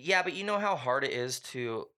sometimes. Yeah, but you know how hard it is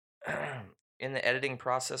to, in the editing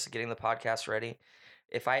process of getting the podcast ready.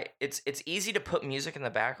 It's easy to put music in the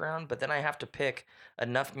background, but then I have to pick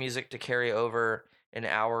enough music to carry over an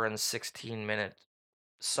hour and 16 minutes,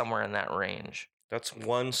 somewhere in that range. That's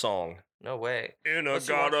one song. No way. In a Unless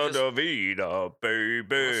you want gata just- da vida,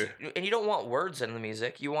 baby. And you don't want words in the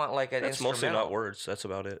music. You want like an That's instrumental. mostly not words. That's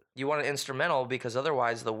about it. You want an instrumental because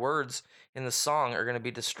otherwise the words in the song are going to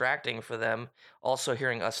be distracting for them also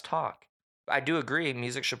hearing us talk. I do agree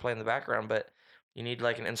music should play in the background, but you need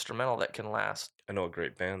like an instrumental that can last. I know a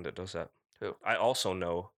great band that does that. Who? I also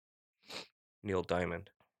know Neil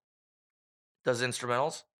Diamond. Does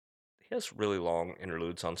instrumentals? He has really long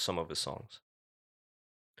interludes on some of his songs.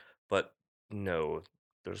 But no,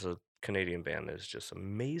 there's a Canadian band that is just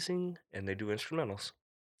amazing, and they do instrumentals.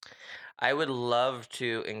 I would love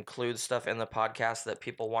to include stuff in the podcast that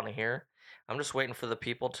people want to hear. I'm just waiting for the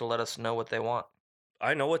people to let us know what they want.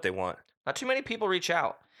 I know what they want. Not too many people reach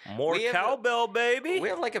out. More We have- cowbell, baby. We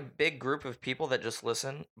have like a big group of people that just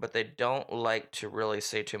listen, but they don't like to really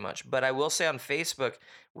say too much. But I will say on Facebook,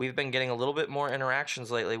 we've been getting a little bit more interactions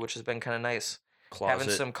lately, which has been kind of nice. Having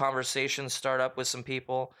Closet. some conversations start up with some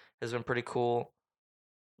people has been pretty cool.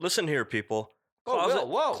 Listen here, people. Whoa, Closet, Will,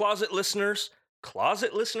 whoa. closet listeners.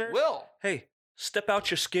 Closet listeners. Will, Hey, step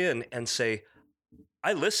out your skin and say,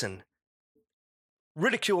 I listen.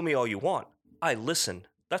 Ridicule me all you want. I listen.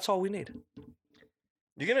 That's all we need.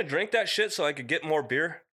 You gonna drink that shit so I could get more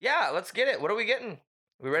beer? yeah, let's get it. What are we getting?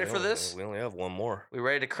 We ready for No, this? We only have one more. We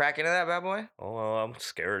ready to crack into that bad boy? Oh, well, I'm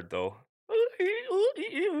scared though.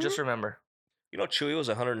 Just remember, You know, Chewy was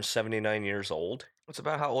 179 years old. it's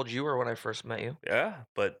about how old you were when I first met you. Yeah,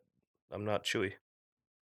 but I'm not Chewy.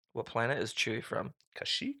 What planet is Chewie from?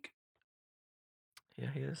 Kashyyyk? Yeah,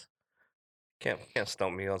 he is. Can't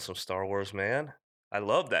stump me on some Star Wars, man. I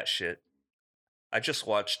love that shit. I just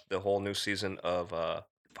watched the whole new season of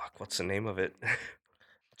fuck, what's the name of it?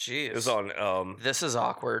 Jeez. It was on This is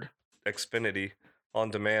awkward. Xfinity on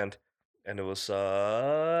demand, and it was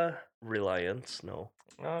Reliance, no.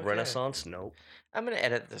 Okay. Renaissance, no. I'm gonna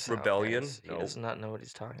edit this. out, Rebellion? guys. He No. does not know what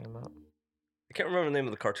he's talking about. I can't remember the name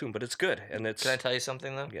of the cartoon, but it's good, and it's. Can I tell you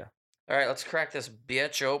something though? Yeah. All right, let's crack this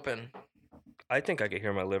bitch open. I think I could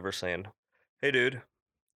hear my liver saying, "Hey, dude,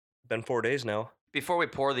 been 4 days now." Before we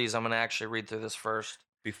pour these, I'm gonna actually read through this first.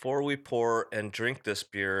 Before we pour and drink this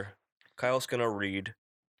beer, Kyle's gonna read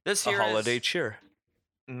This a here holiday is cheer.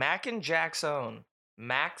 Mac and Jack's own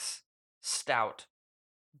Max Stout,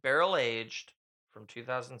 barrel aged from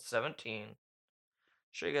 2017.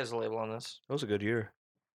 Show you guys the label on this. That was a good year.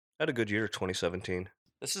 I had a good year, 2017.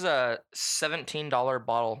 This is a $17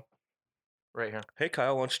 bottle, right here. Hey,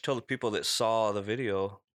 Kyle, why don't you tell the people that saw the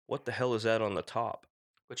video what the hell is that on the top?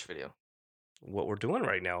 Which video? What we're doing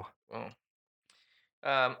right now. Oh.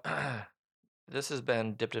 This has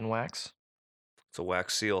been dipped in wax. It's a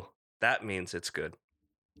wax seal. That means it's good.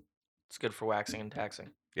 It's good for waxing and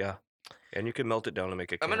taxing. Yeah. And you can melt it down to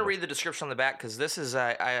make a I'm candle. going to read the description on the back because this is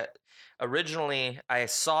originally I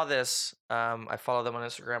saw this. I follow them on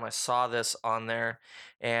Instagram. I saw this on there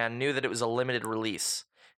and knew that it was a limited release,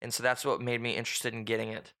 and so that's what made me interested in getting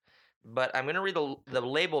it. But I'm going to read the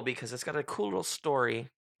label because it's got a cool little story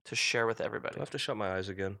to share with everybody. Do I have to shut my eyes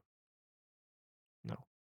again? No.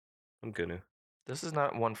 I'm gonna. This is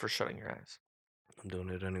not one for shutting your eyes. I'm doing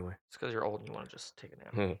it anyway. It's because you're old and you want to just take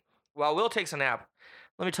a nap. While Will takes a nap,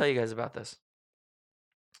 let me tell you guys about this.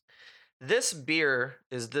 This beer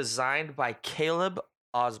is designed by Caleb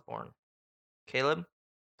Osborne. Caleb,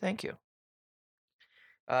 thank you.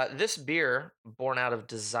 This beer, born out of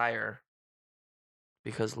desire,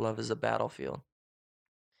 because love is a battlefield.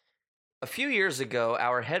 A few years ago,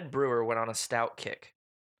 our head brewer went on a stout kick.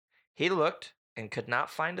 He looked and could not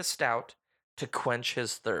find a stout to quench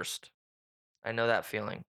his thirst. I know that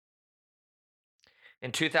feeling.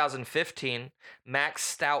 In 2015, Max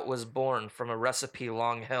Stout was born from a recipe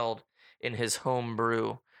long held in his home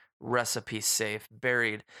brew, recipe safe,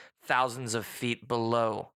 buried thousands of feet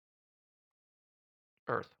below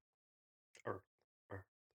Earth.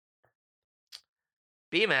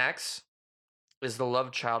 B-Max is the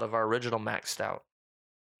love child of our original Max Stout,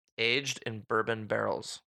 aged in bourbon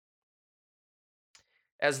barrels.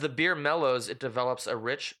 As the beer mellows, it develops a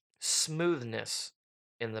rich smoothness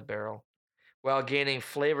in the barrel, while gaining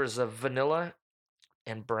flavors of vanilla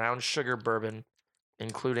and brown sugar bourbon,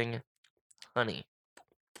 including honey,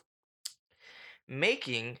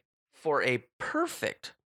 making for a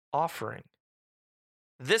perfect offering.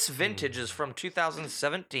 This vintage is from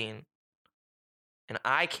 2017, and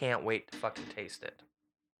I can't wait to fucking taste it.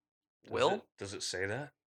 Will? Does it say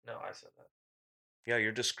that? No, I said that. Yeah,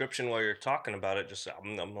 your description while you're talking about it, just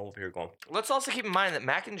I'm over here going. Let's also keep in mind that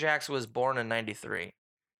Mac and Jax was born in 93.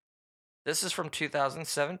 This is from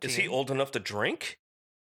 2017. Is he old enough to drink?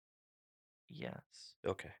 Yes.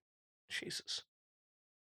 Okay. Jesus.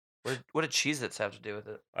 What did Cheez-Its have to do with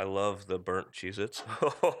it? I love the burnt Cheez-Its.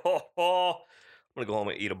 I'm going to go home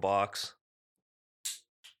and eat a box.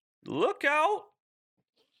 Look out!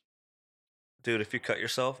 Dude, if you cut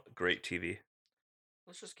yourself, great TV.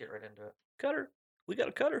 Let's just get right into it. Cutter. We got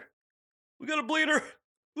a cutter. We got a bleeder.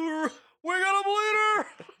 We got a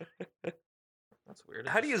bleeder! That's weird.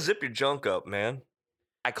 How do you zip your junk up, man?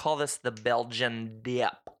 I call this the Belgian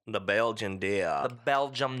dip. The Belgian dip. The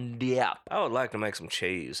Belgian dip. I would like to make some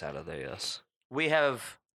cheese out of this. We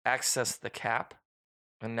have accessed the cap,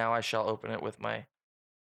 and now I shall open it with my...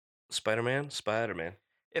 Spider-Man? Spider-Man.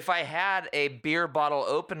 If I had a beer bottle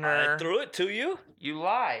opener... I threw it to you? You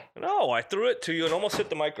lie. No, I threw it to you and almost hit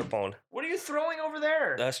the microphone. What are you throwing over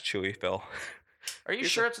there? That's Chewy, Phil. Are you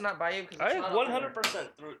sure it's not by you? I 100%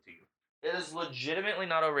 threw it to you. It is legitimately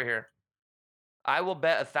not over here. I will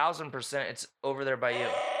bet 1,000% it's over there by you.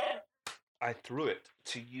 I threw it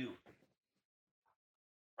to you.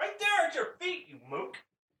 Right there at your feet, you mook.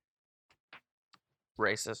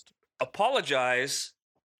 Racist. Apologize.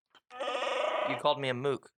 You called me a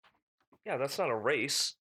mook. Yeah, that's not a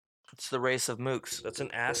race. It's the race of mooks. That's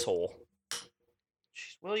an asshole.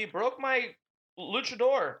 Jeez, Will, you broke my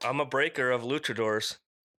luchador. I'm a breaker of luchadors.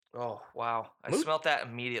 Oh, wow. I smelt that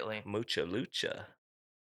immediately. Mucha lucha.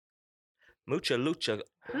 Mucha lucha.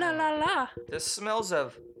 La la la. This smells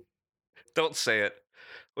of... Don't say it.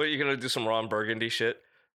 What, you gonna do some Ron Burgundy shit?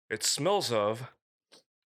 It smells of...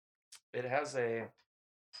 It has a...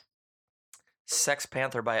 Sex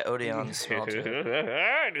Panther by Odeon smell to it.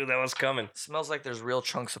 I knew that was coming. It smells like there's real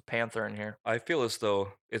chunks of panther in here. I feel as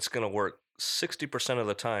though it's gonna work 60% of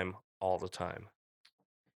the time, all the time.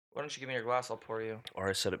 Why don't you give me your glass? I'll pour you. Or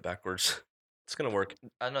I said it backwards. It's gonna work.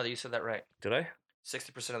 No, you said that right. Did I?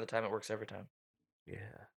 60% of the time, it works every time. Yeah.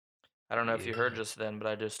 I don't know if you heard just then, but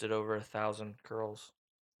I just did over 1,000 curls.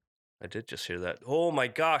 I did just hear that. Oh my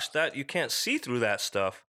gosh, that you can't see through that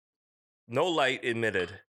stuff. No light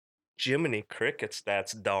emitted. Jiminy crickets,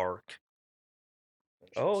 that's dark.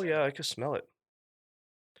 Oh yeah, I can smell it.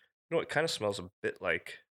 You know, it kind of smells a bit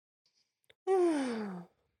like... I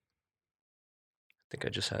think I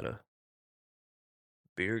just had a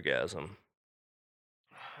beergasm.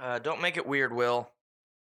 Don't make it weird, Will.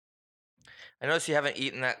 I notice you haven't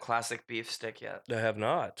eaten that classic beef stick yet. I have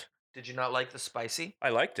not. Did you not like the spicy? I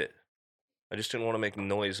liked it. I just didn't want to make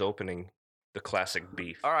noise opening the classic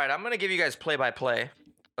beef. All right, I'm going to give you guys play-by-play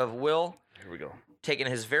of Will Here we go. taking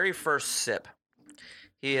his very first sip.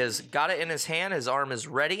 He has got it in his hand. His arm is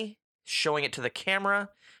ready, showing it to the camera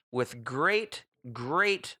with great,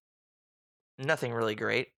 nothing really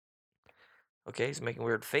great. Okay, he's making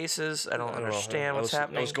weird faces. I don't understand what's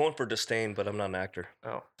happening. I was going for disdain, but I'm not an actor.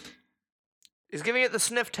 Oh. He's giving it the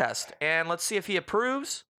sniff test, and let's see if he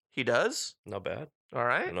approves He does? Not bad. All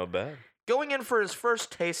right. Not bad. Going in for his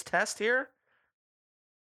first taste test here.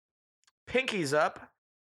 Pinky's up,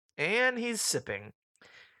 and he's sipping.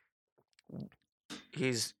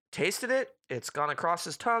 He's tasted it. It's gone across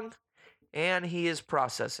his tongue, and he is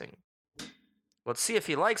processing. Let's see if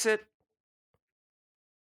he likes it.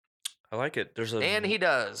 I like it. There's a And he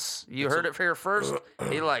does. You It's heard a- it here first.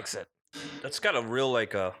 He likes it. That's got a real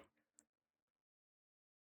like a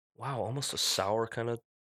wow, almost a sour kind of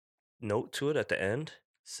note to it at the end.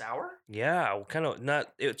 Sour? Yeah, kind of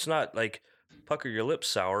not. It's not like pucker your lips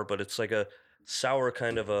sour, but it's like a sour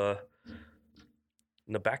kind of a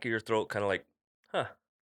in the back of your throat, kind of like, huh,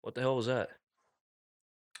 what the hell was that?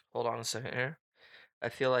 Hold on a second here. I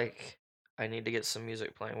feel like I need to get some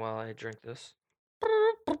music playing while I drink this.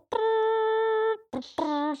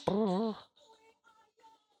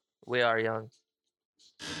 We are young.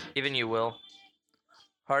 Even you, Will.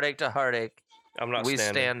 Heartache to heartache. I'm not We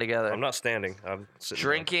standing. stand together. I'm not standing. I'm sitting down.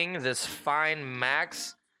 Drinking this fine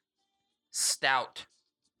Max Stout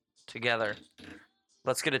together.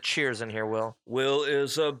 Let's get a cheers in here, Will. Will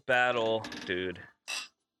is a battle, dude.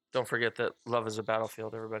 Don't forget that love is a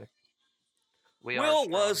battlefield, everybody. We are Will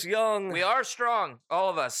strong. was young. We are strong, all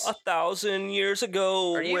of us. 1,000 years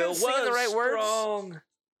ago. Are you Will even singing the was right words? strong.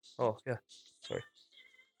 Oh yeah, sorry.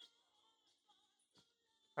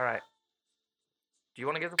 All right. Do you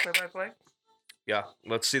want to give the play-by-play? Yeah,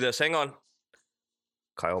 let's see this. Hang on.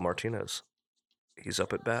 Kyle Martinez. He's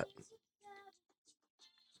up at bat.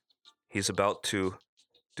 He's about to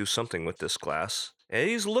do something with this glass. And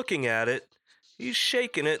he's looking at it. He's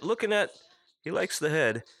shaking it, looking at. He likes the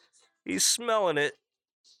head. He's smelling it.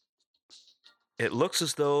 It looks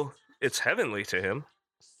as though it's heavenly to him.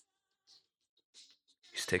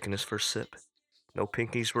 He's taking his first sip. No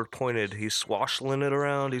pinkies were pointed. He's swashing it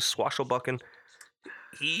around. He's swashbucking.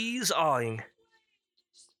 He's awing.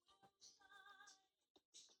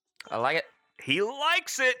 I like it. He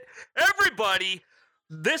likes it. Everybody,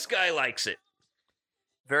 this guy likes it.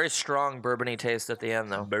 Very strong bourbony taste at the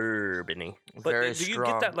end, though. Bourbony. But Very do you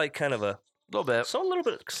strong. get that like kind of a little bit. so a little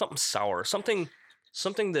bit something sour, something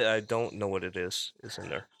that I don't know what it is in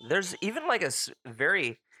there. There's even like a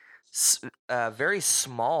very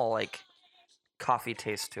small like coffee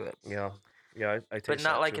taste to it, Yeah, I taste but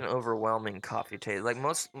not that like too. an overwhelming coffee taste. Like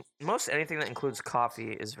most anything that includes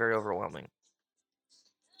coffee is very overwhelming.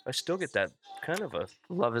 I still get that kind of a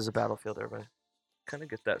Love is a battlefield, everybody. kind of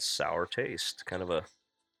get that sour taste, kind of a.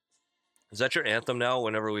 Is that your anthem now?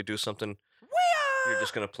 Whenever we do something, you're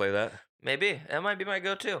just gonna play that. Maybe that might be my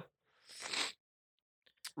go-to.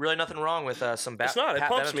 Really, nothing wrong with some. It's not. It Pat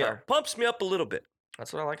pumps me Benatar. up. Pumps me up a little bit.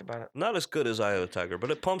 That's what I like about it. Not as good as Eye of the Tiger, but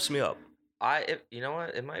it pumps me up. You know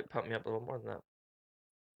what? It might pump me up a little more than that.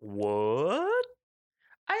 What?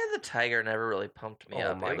 Eye of the Tiger never really pumped me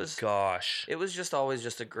Oh up. my gosh. It was just always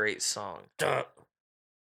just a great song. Dun,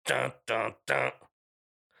 dun, dun, dun.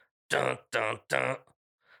 Dun, dun, dun.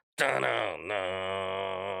 Dun, dun,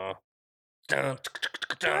 dun. Dun,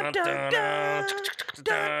 dun, dun, dun.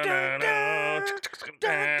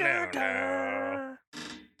 Dun, dun.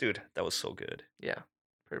 Dude, that was so good. Yeah,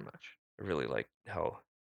 pretty much. I really like how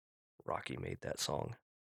Rocky made that song.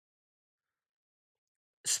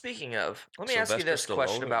 Speaking of, let me ask you Sylvester this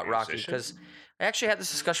question Stallone, about a Rocky, musician? because I actually had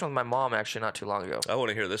this discussion with my mom actually not too long ago. I want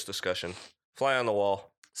to hear this discussion. Fly on the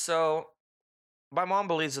wall. So, my mom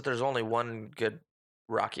believes that there's only one good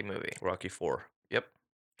Rocky movie. Rocky 4. Yep.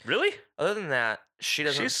 Really? Other than that, she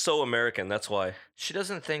doesn't. She's so American, that's why. She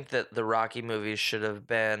doesn't think that the Rocky movies should have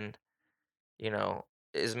been,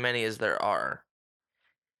 as many as there are.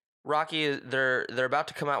 Rocky, they're about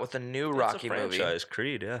to come out with a new Rocky it's a movie. franchise,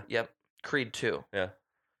 Creed, yeah. Yep, Creed 2. Yeah.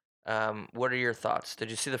 What are your thoughts? Did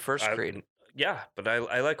you see the first Creed? Yeah, but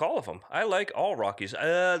I like all of them. I like all Rockies.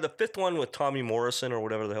 The fifth one with Tommy Morrison or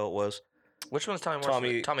whatever the hell it was. Which one's Tommy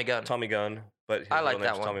Morrison? Tommy Gunn. Tommy Gunn. But his I like real that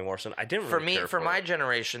name's one. Tommy Morrison. I didn't For really me, care for my it.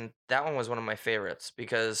 generation, that one was one of my favorites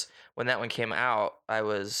because when that one came out, I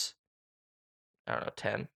was,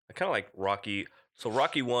 10. I kind of like Rocky. So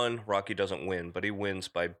Rocky 1, Rocky doesn't win, but he wins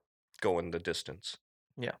by going the distance.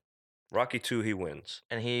 Yeah. Rocky 2, he wins.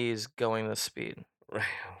 And he's going the speed. Right.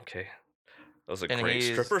 Okay. That was a And great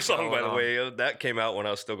he's stripper song, by going the on. way. That came out when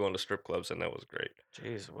I was still going to strip clubs, and that was great.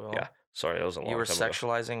 Jeez, Will. Yeah. Sorry, that was a long You were time ago.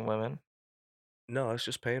 sexualizing women? No, I was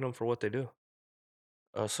just paying them for what they do.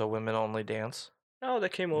 Oh, so women only dance? No, they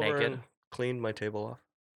came over Naked? and cleaned my table off.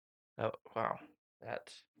 Oh, wow.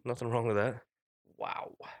 Nothing wrong with that.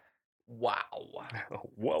 Wow. Wow.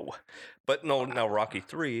 Whoa. But no, now Rocky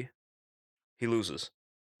 3, he loses.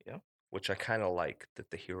 Yeah. Which I kind of like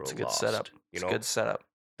that the hero It's a good lost. setup. You It's know, a good setup.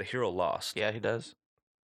 the hero lost. Yeah, he does.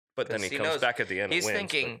 But then 'Cause he he comes knows back at the end and he's wins.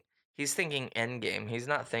 thinking he's thinking Endgame. He's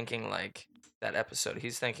not thinking like that episode.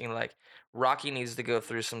 He's thinking like Rocky needs to go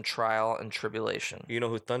through some trial and tribulation. You know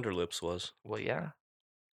who Thunderlips was? Well, yeah.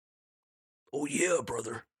 Oh yeah,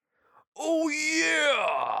 brother. Oh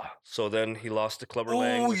yeah. So then he lost to Clubber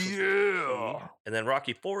Lang. Oh, which was key. yeah. And then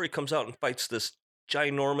Rocky 4, he comes out and fights this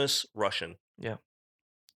ginormous Russian. Yeah.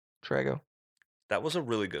 Drago. That was a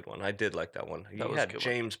really good one. I did like that one. He That was a had good one.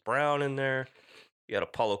 James Brown in there. He had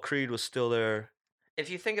Apollo Creed was still there. If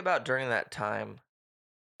you think about during that time,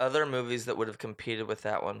 other movies that would have competed with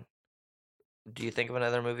that one, do you think of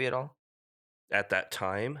another movie at all? At that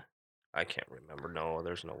time, I can't remember. No,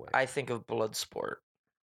 there's no way. I think of Bloodsport.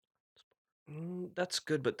 That's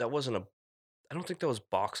good, but that wasn't a. I don't think that was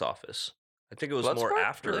box office. I think it was more Bloodsport?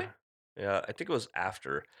 after. Really? Yeah, I think it was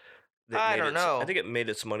after. I don't know. I think it made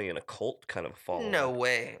its money in a cult kind of following. No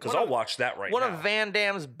way. Because I'll watch that right One now. of Van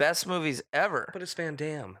Damme's best movies ever. But it's Van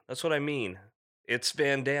Damme. That's what I mean. It's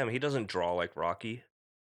Van Damme. He doesn't draw like Rocky.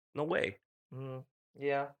 No way.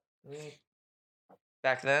 Yeah.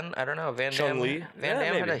 Back then, I don't know. Van Chun Damme. Li? Van Yeah,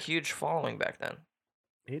 Damme had a maybe. huge following back then.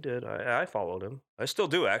 He did. I followed him. I still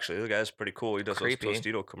do, actually. The guy's pretty cool. He does Creepy. those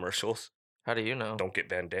Tostito commercials. How do you know? Don't get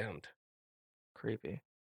Van Dammed. Creepy.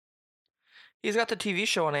 He's got the TV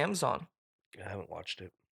show on Amazon. I haven't watched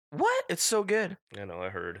it. What? It's so good. I know, I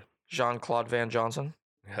heard. Jean-Claude Van Johnson.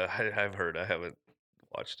 I've heard. I haven't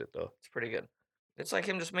watched it, though. It's pretty good. It's like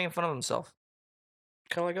him just making fun of himself.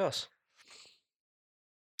 Kind of like us.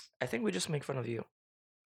 I think we just make fun of you.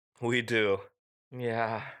 We do.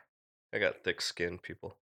 Yeah. I got thick skin,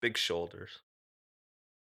 people. Big shoulders.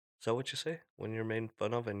 Is that what you say when you're made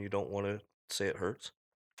fun of and you don't want to say it hurts?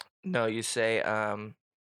 No, you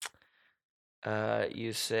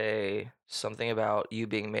say something about you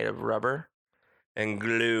being made of rubber And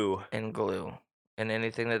glue. and glue. And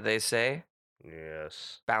anything that they say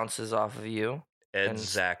Yes. bounces off of you Ed and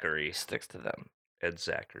Zachary. sticks to them. Ed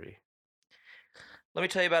Zachary. Let me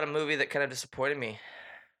tell you about a movie that kind of disappointed me.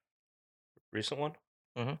 Recent one?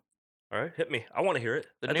 Mhm. All right, hit me. I want to hear it.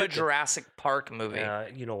 The I'd new like to- Jurassic Park movie.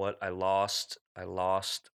 You know what? I lost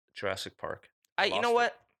Jurassic Park. You know lost it.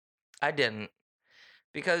 what? I didn't.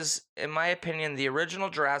 Because, in my opinion, the original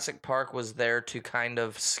Jurassic Park was there to kind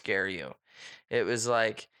of scare you. It was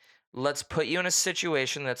like, let's put you in a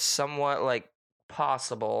situation that's somewhat like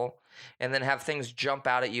possible, and then have things jump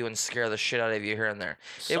out at you and scare the shit out of you here and there.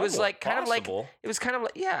 It was Somewhat like kind of like possible. it was kind of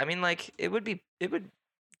like, yeah. I mean, like it would.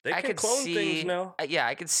 They I can could clone see, things now. Yeah,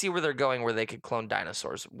 I could see where they're going, where they could clone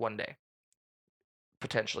dinosaurs one day.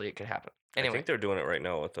 Potentially, it could happen. I Anyway, think they're doing it right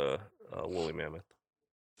now with a woolly mammoth.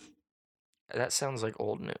 that sounds like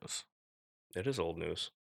old news. It is old news,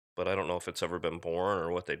 but I don't know if it's ever been born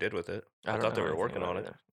or what they did with it. I don't thought they know were anything working about on it.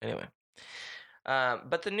 either. Anyway,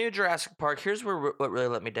 but the new Jurassic Park. Here's what really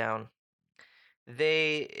let me down. In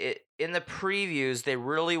the previews, they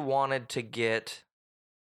really wanted to get.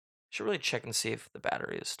 Should really check and see if the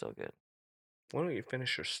battery is still good. Why don't you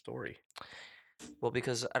finish your story? Well,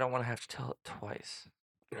 because I don't want to have to tell it twice.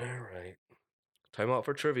 All right. Time out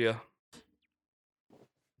for trivia.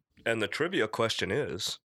 And the trivia question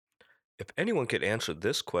is, if anyone could answer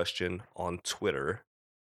this question on Twitter,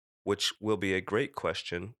 which will be a great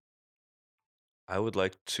question, I would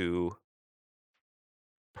like to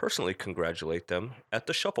personally congratulate them at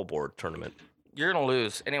the shuffleboard tournament. You're gonna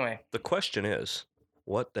lose anyway. The question is,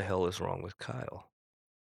 what the hell is wrong with Kyle?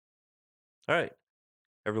 All right.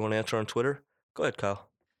 Everyone answer on Twitter? Go ahead, Kyle.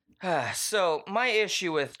 So, my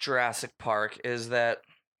issue with Jurassic Park is that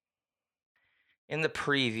in the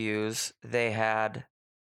previews, they had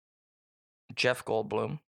Jeff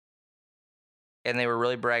Goldblum, and they were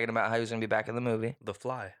really bragging about how he was going to be back in the movie. The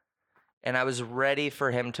Fly. And I was ready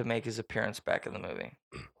for him to make his appearance back in the movie.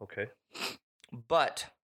 Okay. But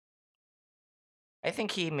I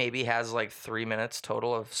think he maybe has like 3 minutes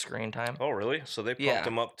total of screen time. Oh, really? So they pumped Yeah.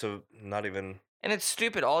 him up to not even... And it's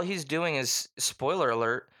stupid. All he's doing is, spoiler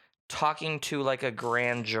alert, talking to like a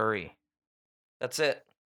grand jury. That's it.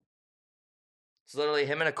 It's literally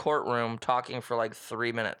him in a courtroom talking for like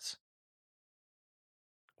 3 minutes.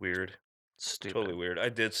 Weird. Stupid. Totally weird. I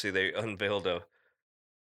did see they unveiled a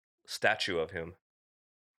statue of him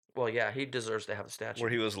Well, yeah, he deserves to have a statue. where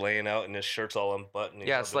he was laying out and his shirt's all unbuttoned.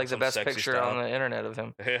 Yeah, it's like the best picture on the internet of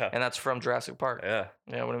him. Yeah. And that's from Jurassic Park. Yeah.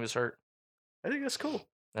 Yeah, when he was hurt. I think that's cool.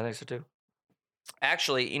 I think so too.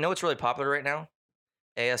 Actually, you know what's really popular right now?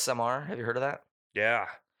 ASMR. Have you heard of that? Yeah.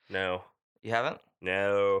 No. You haven't?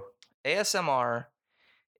 No. ASMR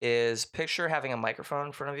is picture having a microphone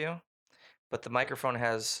in front of you, but the microphone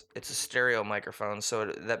it's a stereo microphone, so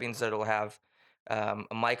that means that it'll have a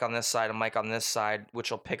mic on this side, a mic on this side, which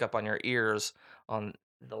will pick up on your ears on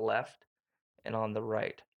the left, and on the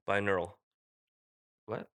right. Binaural.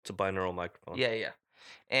 What? It's a binaural microphone. Yeah, yeah.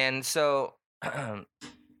 And so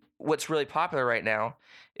what's really popular right now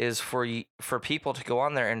is for people to go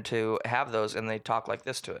on there and to have those, and they talk like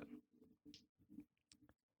this to it.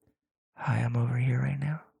 Hi, I'm over here right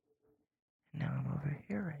now. Now I'm over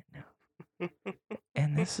here right now.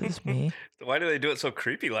 And this is me Why do they do it so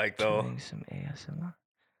creepy like though? doing some ASMR.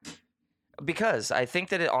 Because I think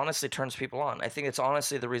that it honestly turns people on. I think it's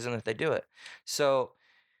honestly the reason that they do it. So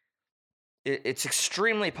it's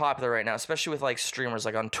extremely popular right now, especially with like streamers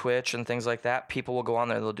like on Twitch and things like that. People will go on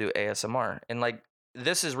there, they'll do ASMR. And like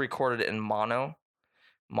this is recorded in mono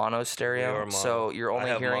stereo. are mono. So you're I only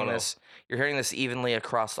have hearing mono. you're hearing this evenly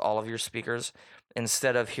across all of your speakers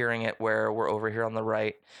instead of hearing it where we're over here on the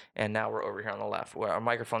right and now we're over here on the left, where our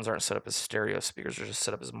microphones aren't set up as stereo speakers, they're just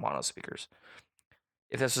set up as mono speakers.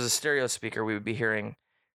 If this was a stereo speaker, we would be hearing,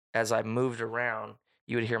 as I moved around,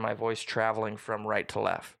 you would hear my voice traveling from right to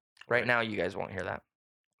left. Right now, you guys won't hear that.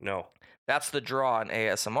 No. That's the draw in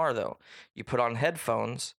ASMR, though. You put on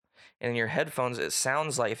headphones, and in your headphones, it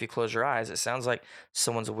sounds like, if you close your eyes, it sounds like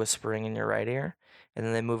someone's whispering in your right ear, and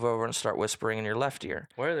then they move over and start whispering in your left ear.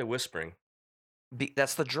 Why are they whispering?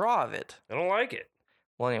 That's the draw of it. I don't like it.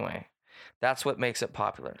 Well, anyway, that's what makes it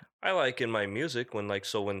popular. I like in my music when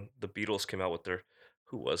when the Beatles came out with their,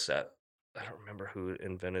 who was that? I don't remember who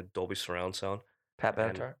invented Dolby Surround Sound. Pat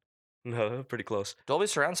And- Benatar? No, pretty close. Dolby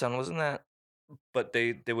Surround Sound, wasn't that? But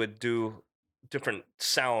they would do different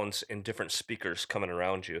sounds in different speakers coming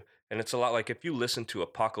around you. And it's a lot like if you listen to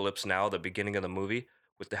Apocalypse Now, the beginning of the movie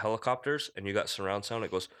with the helicopters, and you got surround sound,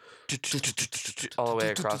 it goes all the way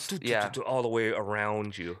across. Yeah. all the way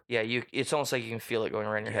around you. Yeah, it's almost like you can feel it going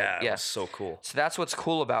around your head. Yeah, Yeah. it's so cool. So that's what's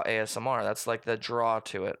cool about ASMR. That's like the draw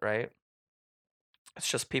to it, right? It's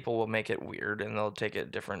just people will make it weird and they'll take it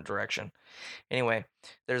a different direction. Anyway,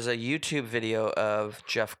 there's a YouTube video of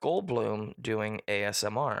Jeff Goldblum doing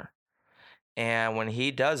ASMR. And when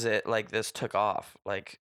he does it, like this took off.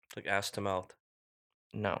 Like ass to mouth.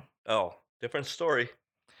 No. Oh, different story.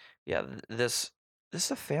 Yeah, this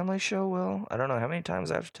is a family show, Will. I don't know how many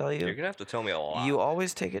times I have to tell you. You're gonna have to tell me a lot. You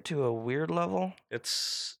always take it to a weird level.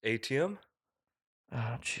 It's ATM?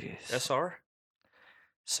 Oh, jeez. SR?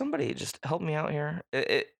 Somebody just help me out here.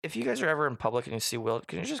 If you guys are ever in public and you see Will,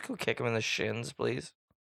 can you just go kick him in the shins, please?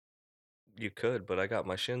 You could, but I got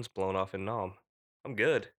my shins blown off in Nam. I'm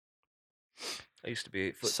good. I used to be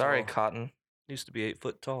 8 foot Sorry, tall. Cotton. Used to be 8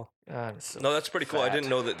 foot tall. God, so No, that's pretty cool. I fat. didn't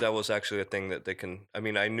know that was actually a thing that they can. I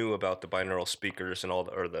mean, I knew about the binaural speakers and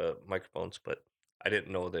or the microphones, but I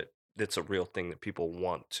didn't know that it's a real thing that people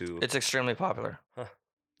want to. It's extremely popular. Huh.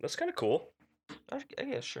 That's kind of cool. I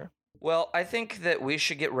guess, sure. Well, I think that we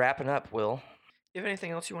should get wrapping up, Will. You have anything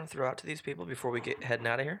else you want to throw out to these people before we get heading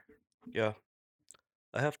out of here? Yeah.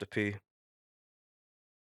 I have to pee.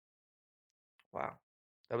 Wow.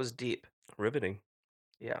 That was deep. Riveting.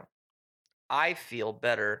 Yeah. I feel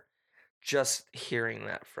better just hearing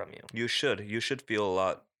that from you. You should. You should feel a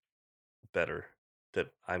lot better that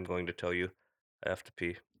I'm going to tell you I have to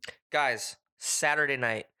pee. Guys, Saturday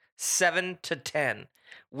night, 7 to 10,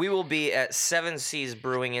 we will be at Seven Seas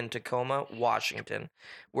Brewing in Tacoma, Washington,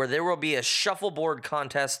 where there will be a shuffleboard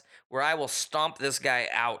contest where I will stomp this guy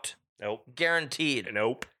out. Nope. Guaranteed.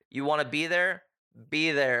 Nope. You want to be there?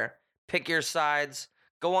 Be there. Pick your sides.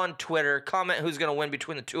 Go on Twitter. Comment who's going to win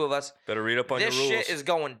between the two of us. Better read up on your rules. This shit is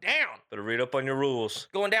going down. Better read up on your rules.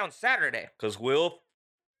 Going down Saturday. Because Will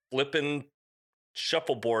flippin'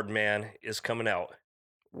 Shuffleboard Man is coming out.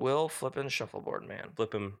 Will flippin' shuffleboard man.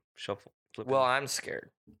 Flippin' Well, I'm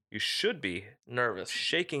scared. You should be. Nervous.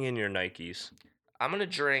 Shaking in your Nikes. I'm going to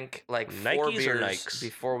drink like 4 Nikes or beers Nikes?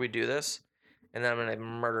 before we do this, and then I'm going to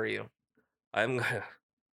murder you I'm gonna.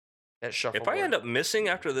 at shuffleboard. If I end up missing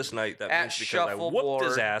after this night, that At means because I whooped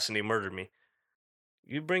his shuffleboard. ass and he murdered me.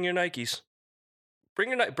 You bring your Nikes. Bring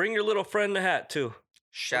your little friend the hat too.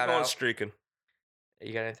 Shout We're going out. streaking.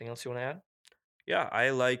 You got anything else you want to add? Yeah, I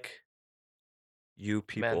like you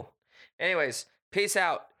people. Anyways, peace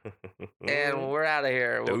out. And we're out of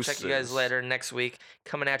here. We'll check you guys Deuces. later next week.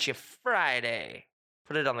 Coming at you Friday.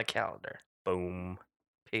 Put it on the calendar. Boom.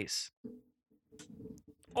 Peace.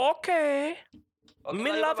 Okay.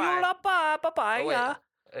 Me love you, love bye, bye bye. Oh, wait.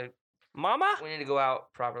 Yeah. Mama, We need to go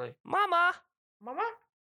out properly. mama. Mama?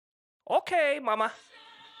 Okay, mama.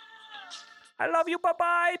 I love you, bye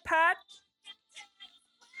bye, Pat.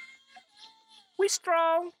 We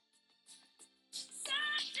strong.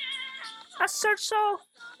 I searched so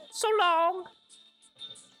long.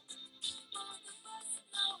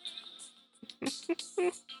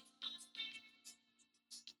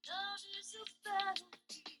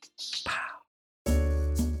 Pow.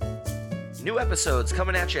 New episodes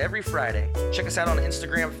coming at you every Friday. Check us out on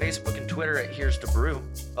Instagram, Facebook, and Twitter at Here's to Brew.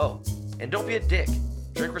 Oh, and don't be a dick.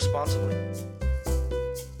 Drink responsibly.